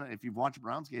 Yeah, kind of. If you've watched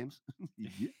Browns games,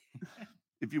 yeah.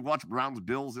 If you watched Browns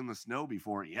Bills in the snow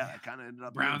before, yeah, it kind of ended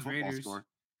up Browns being a football Raiders score.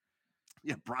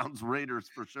 Yeah, Browns Raiders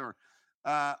for sure.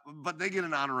 But they get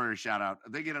an honorary shout out.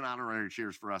 They get an honorary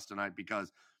cheers for us tonight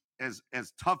because as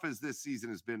tough as this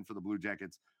season has been for the Blue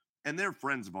Jackets, and they're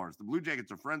friends of ours. The Blue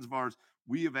Jackets are friends of ours.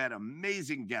 We have had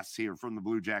amazing guests here from the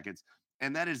Blue Jackets,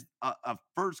 and that is a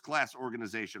first-class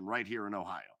organization right here in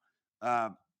Ohio.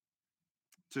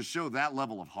 To show that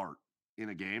level of heart in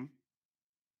a game,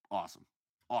 awesome.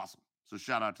 So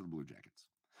shout out to the Blue Jackets.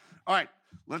 All right,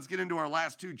 let's get into our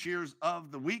last 2 cheers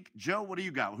of the week. Joe, what do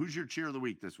you got? Who's your cheer of the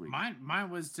week this week? Mine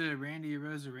was to Randy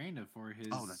Arozarena for his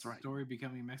that's right. story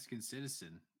becoming a Mexican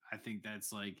citizen. I think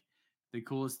that's like the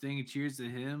coolest thing. Cheers to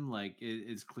him. Like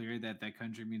it's clear that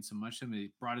country means so much to him.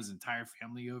 He brought his entire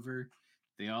family over.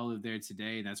 They all live there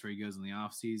today, and that's where he goes in the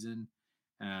off season.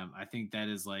 I think that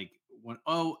is like one.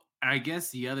 Oh, I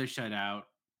guess the other shout out,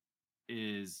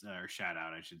 I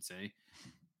should say,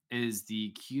 is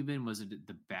the Cuban. Was it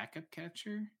the backup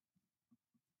catcher,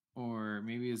 or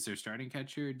maybe it's their starting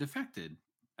catcher defected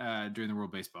during the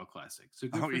World Baseball Classic? So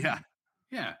good him.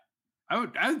 Yeah. I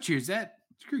would cheers that.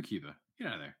 Screw Cuba. Get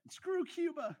out of there. Screw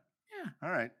Cuba. Yeah. All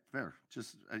right, fair.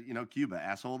 Just Cuba,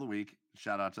 asshole of the week.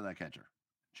 Shout out to that catcher.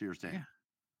 Cheers to him. Yeah.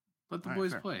 Let the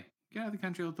boys play. Get out of the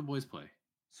country. Let the boys play.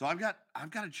 So I've got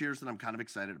a cheers that I'm kind of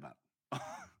excited about.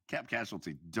 Cap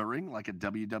Casualty during like a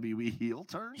WWE heel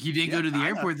turn. He didn't go to the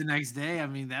airport the next day. I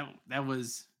mean that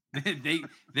was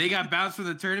they got bounced from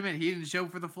the tournament. He didn't show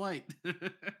for the flight.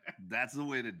 That's the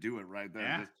way to do it right there.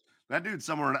 Yeah. That dude's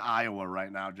somewhere in Iowa right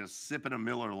now, just sipping a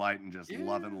Miller Lite and just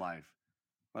loving life.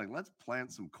 Like, let's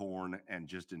plant some corn and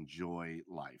just enjoy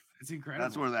life. It's incredible.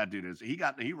 That's where that dude is. He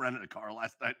rented a car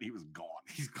last night and he was gone.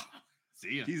 He's gone.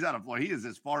 See ya. He's out of Florida. He is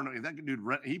as far. That dude,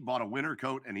 he bought a winter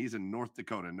coat and he's in North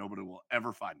Dakota. Nobody will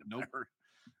ever find him. Nope.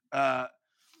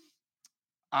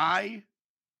 I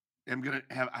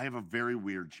have a very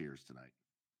weird cheers tonight.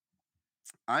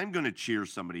 I'm going to cheer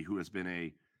somebody who has been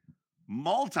a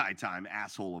multi-time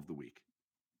asshole of the week.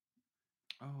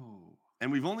 Oh. And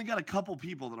we've only got a couple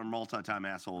people that are multi-time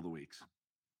assholes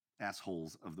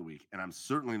of the week. And I'm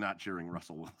certainly not cheering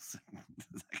Russell Wilson.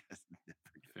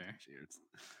 Fair. Cheers.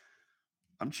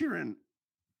 I'm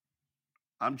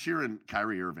cheering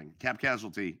Kyrie Irving, Cap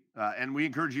Casualty. And we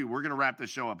encourage you, we're going to wrap this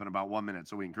show up in about 1 minute.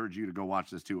 So we encourage you to go watch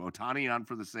this too. Ohtani on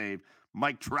for the save.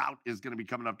 Mike Trout is going to be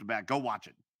coming up to bat. Go watch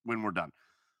it when we're done.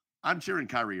 I'm cheering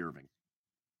Kyrie Irving.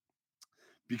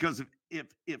 Because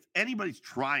if anybody's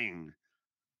trying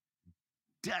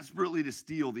desperately to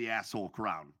steal the asshole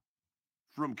crown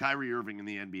from Kyrie Irving in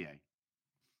the NBA,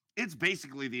 it's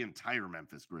basically the entire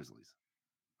Memphis Grizzlies.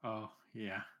 Oh,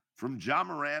 yeah. From Ja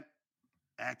Morant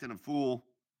acting a fool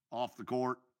off the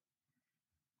court,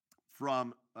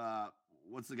 from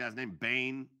what's the guy's name?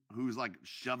 Bane, who's like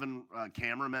shoving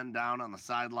cameramen down on the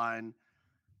sideline.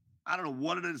 I don't know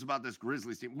what it is about this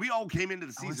Grizzlies team. We all came into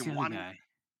the season one. Guy?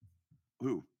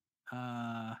 Who?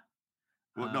 No,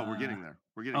 we're getting there.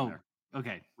 There.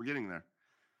 Okay. We're getting there.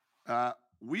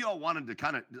 We all wanted to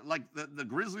kind of like the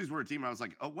Grizzlies were a team. I was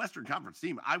like, a Western Conference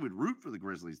team. I would root for the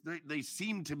Grizzlies. They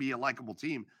seem to be a likable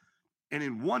team. And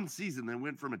in one season, they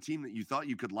went from a team that you thought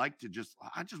you could like to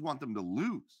I just want them to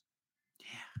lose.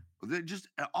 Yeah. They just,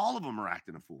 all of them are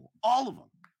acting a fool. All of them.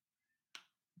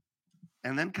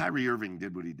 And then Kyrie Irving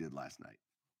did what he did last night.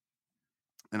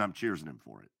 And I'm cheersing him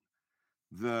for it.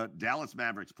 The Dallas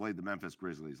Mavericks played the Memphis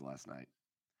Grizzlies last night.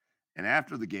 And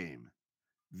after the game,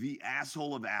 the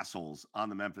asshole of assholes on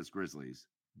the Memphis Grizzlies,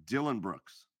 Dylan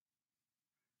Brooks,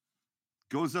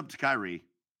 goes up to Kyrie,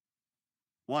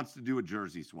 wants to do a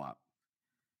jersey swap.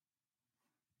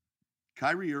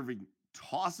 Kyrie Irving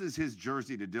tosses his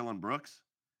jersey to Dylan Brooks.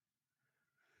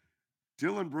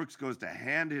 Dylan Brooks goes to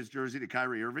hand his jersey to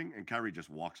Kyrie Irving, and Kyrie just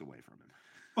walks away from him.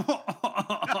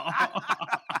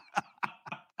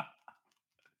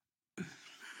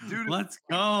 Dude, let's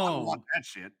I go. want that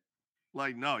shit.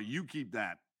 Like, no, you keep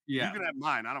that. Yeah. You can have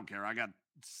mine. I don't care. I got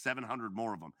 700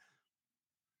 more of them.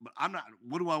 But I'm not.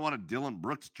 What do I want a Dylan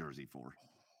Brooks jersey for?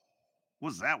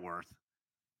 What's that worth?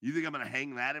 You think I'm going to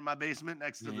hang that in my basement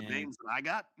next to the names that I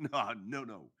got?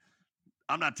 No.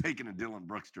 I'm not taking a Dylan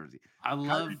Brooks jersey.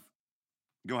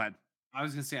 Go ahead. I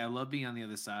was going to say, I love being on the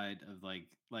other side of like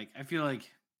I feel like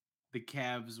the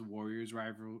Cavs Warriors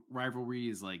rivalry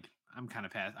is like, I'm kind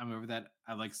of past. I'm over that.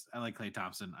 I like Klay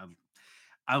Thompson.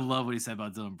 I love what he said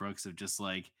about Dylan Brooks of just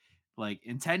like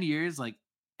in 10 years, like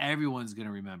everyone's going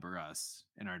to remember us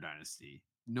in our dynasty.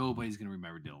 Nobody's going to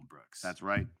remember Dylan Brooks. That's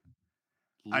right.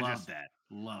 Love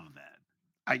that.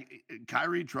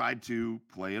 Kyrie tried to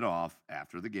play it off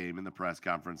after the game in the press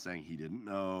conference saying he didn't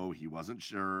know, he wasn't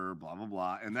sure, blah, blah,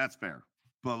 blah. And that's fair.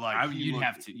 But like you'd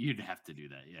have to do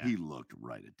that. Yeah. He looked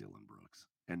right at Dylan Brooks.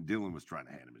 And Dylan was trying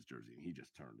to hand him his jersey, and he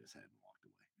just turned his head and walked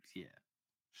away. Yeah.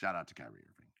 Shout out to Kyrie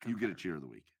Irving. You get a cheer of the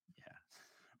week. Yeah.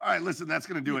 All right, listen, that's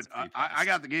going to do it. I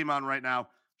got the game on right now.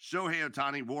 Shohei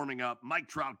Ohtani warming up. Mike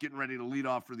Trout getting ready to lead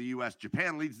off for the U.S.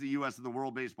 Japan leads the U.S. in the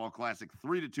World Baseball Classic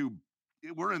 3-2.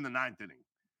 We're in the 9th inning.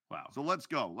 Wow. So let's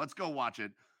go. Let's go watch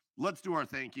it. Let's do our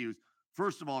thank yous.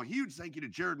 First of all, huge thank you to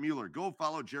Jared Mueller. Go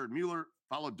follow Jared Mueller.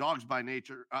 Follow Dogs by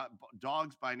Nature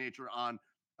on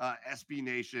SB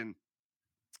Nation.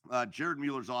 Jared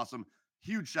Mueller's awesome.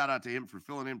 Huge shout out to him for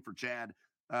filling in for Chad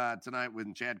tonight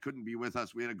when Chad couldn't be with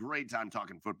us. We had a great time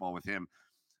talking football with him.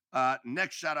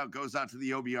 Next shout out goes out to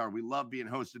the OBR. We love being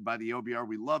hosted by the OBR.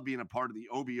 We love being a part of the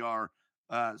OBR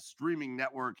streaming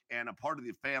network and a part of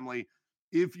the family.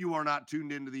 If you are not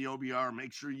tuned into the OBR,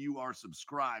 make sure you are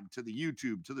subscribed to the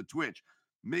YouTube, to the Twitch.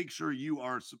 Make sure you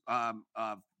are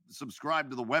subscribed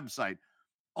to the website.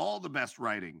 All the best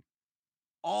writing,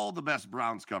 all the best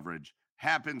Browns coverage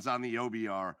happens on the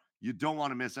OBR. You don't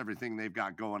want to miss everything they've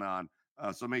got going on.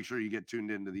 So make sure you get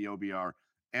tuned into the OBR.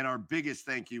 And our biggest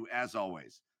thank you, as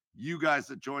always, you guys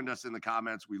that joined us in the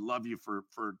comments. We love you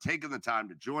for taking the time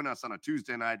to join us on a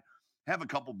Tuesday night, have a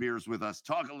couple beers with us,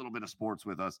 talk a little bit of sports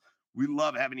with us. We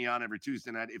love having you on every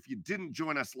Tuesday night. If you didn't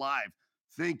join us live,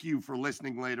 thank you for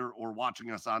listening later or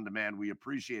watching us on demand. We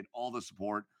appreciate all the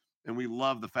support, and we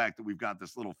love the fact that we've got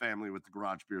this little family with the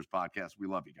Garage Beers podcast. We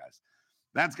love you guys.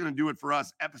 That's going to do it for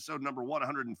us. Episode number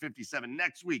 157.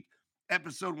 Next week,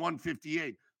 episode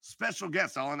 158. Special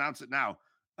guest, I'll announce it now,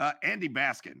 Andy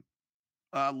Baskin,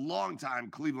 a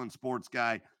longtime Cleveland sports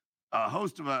guy,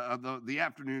 host of the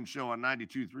afternoon show on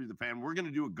 92.3 The Fan. We're going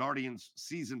to do a Guardians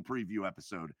season preview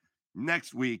episode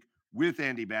next week with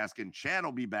Andy Baskin. Chad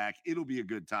will be back. It'll be a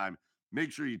good time.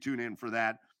 Make sure you tune in for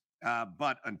that.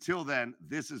 But until then,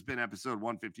 this has been episode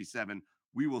 157.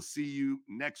 We will see you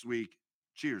next week.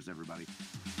 Cheers, everybody.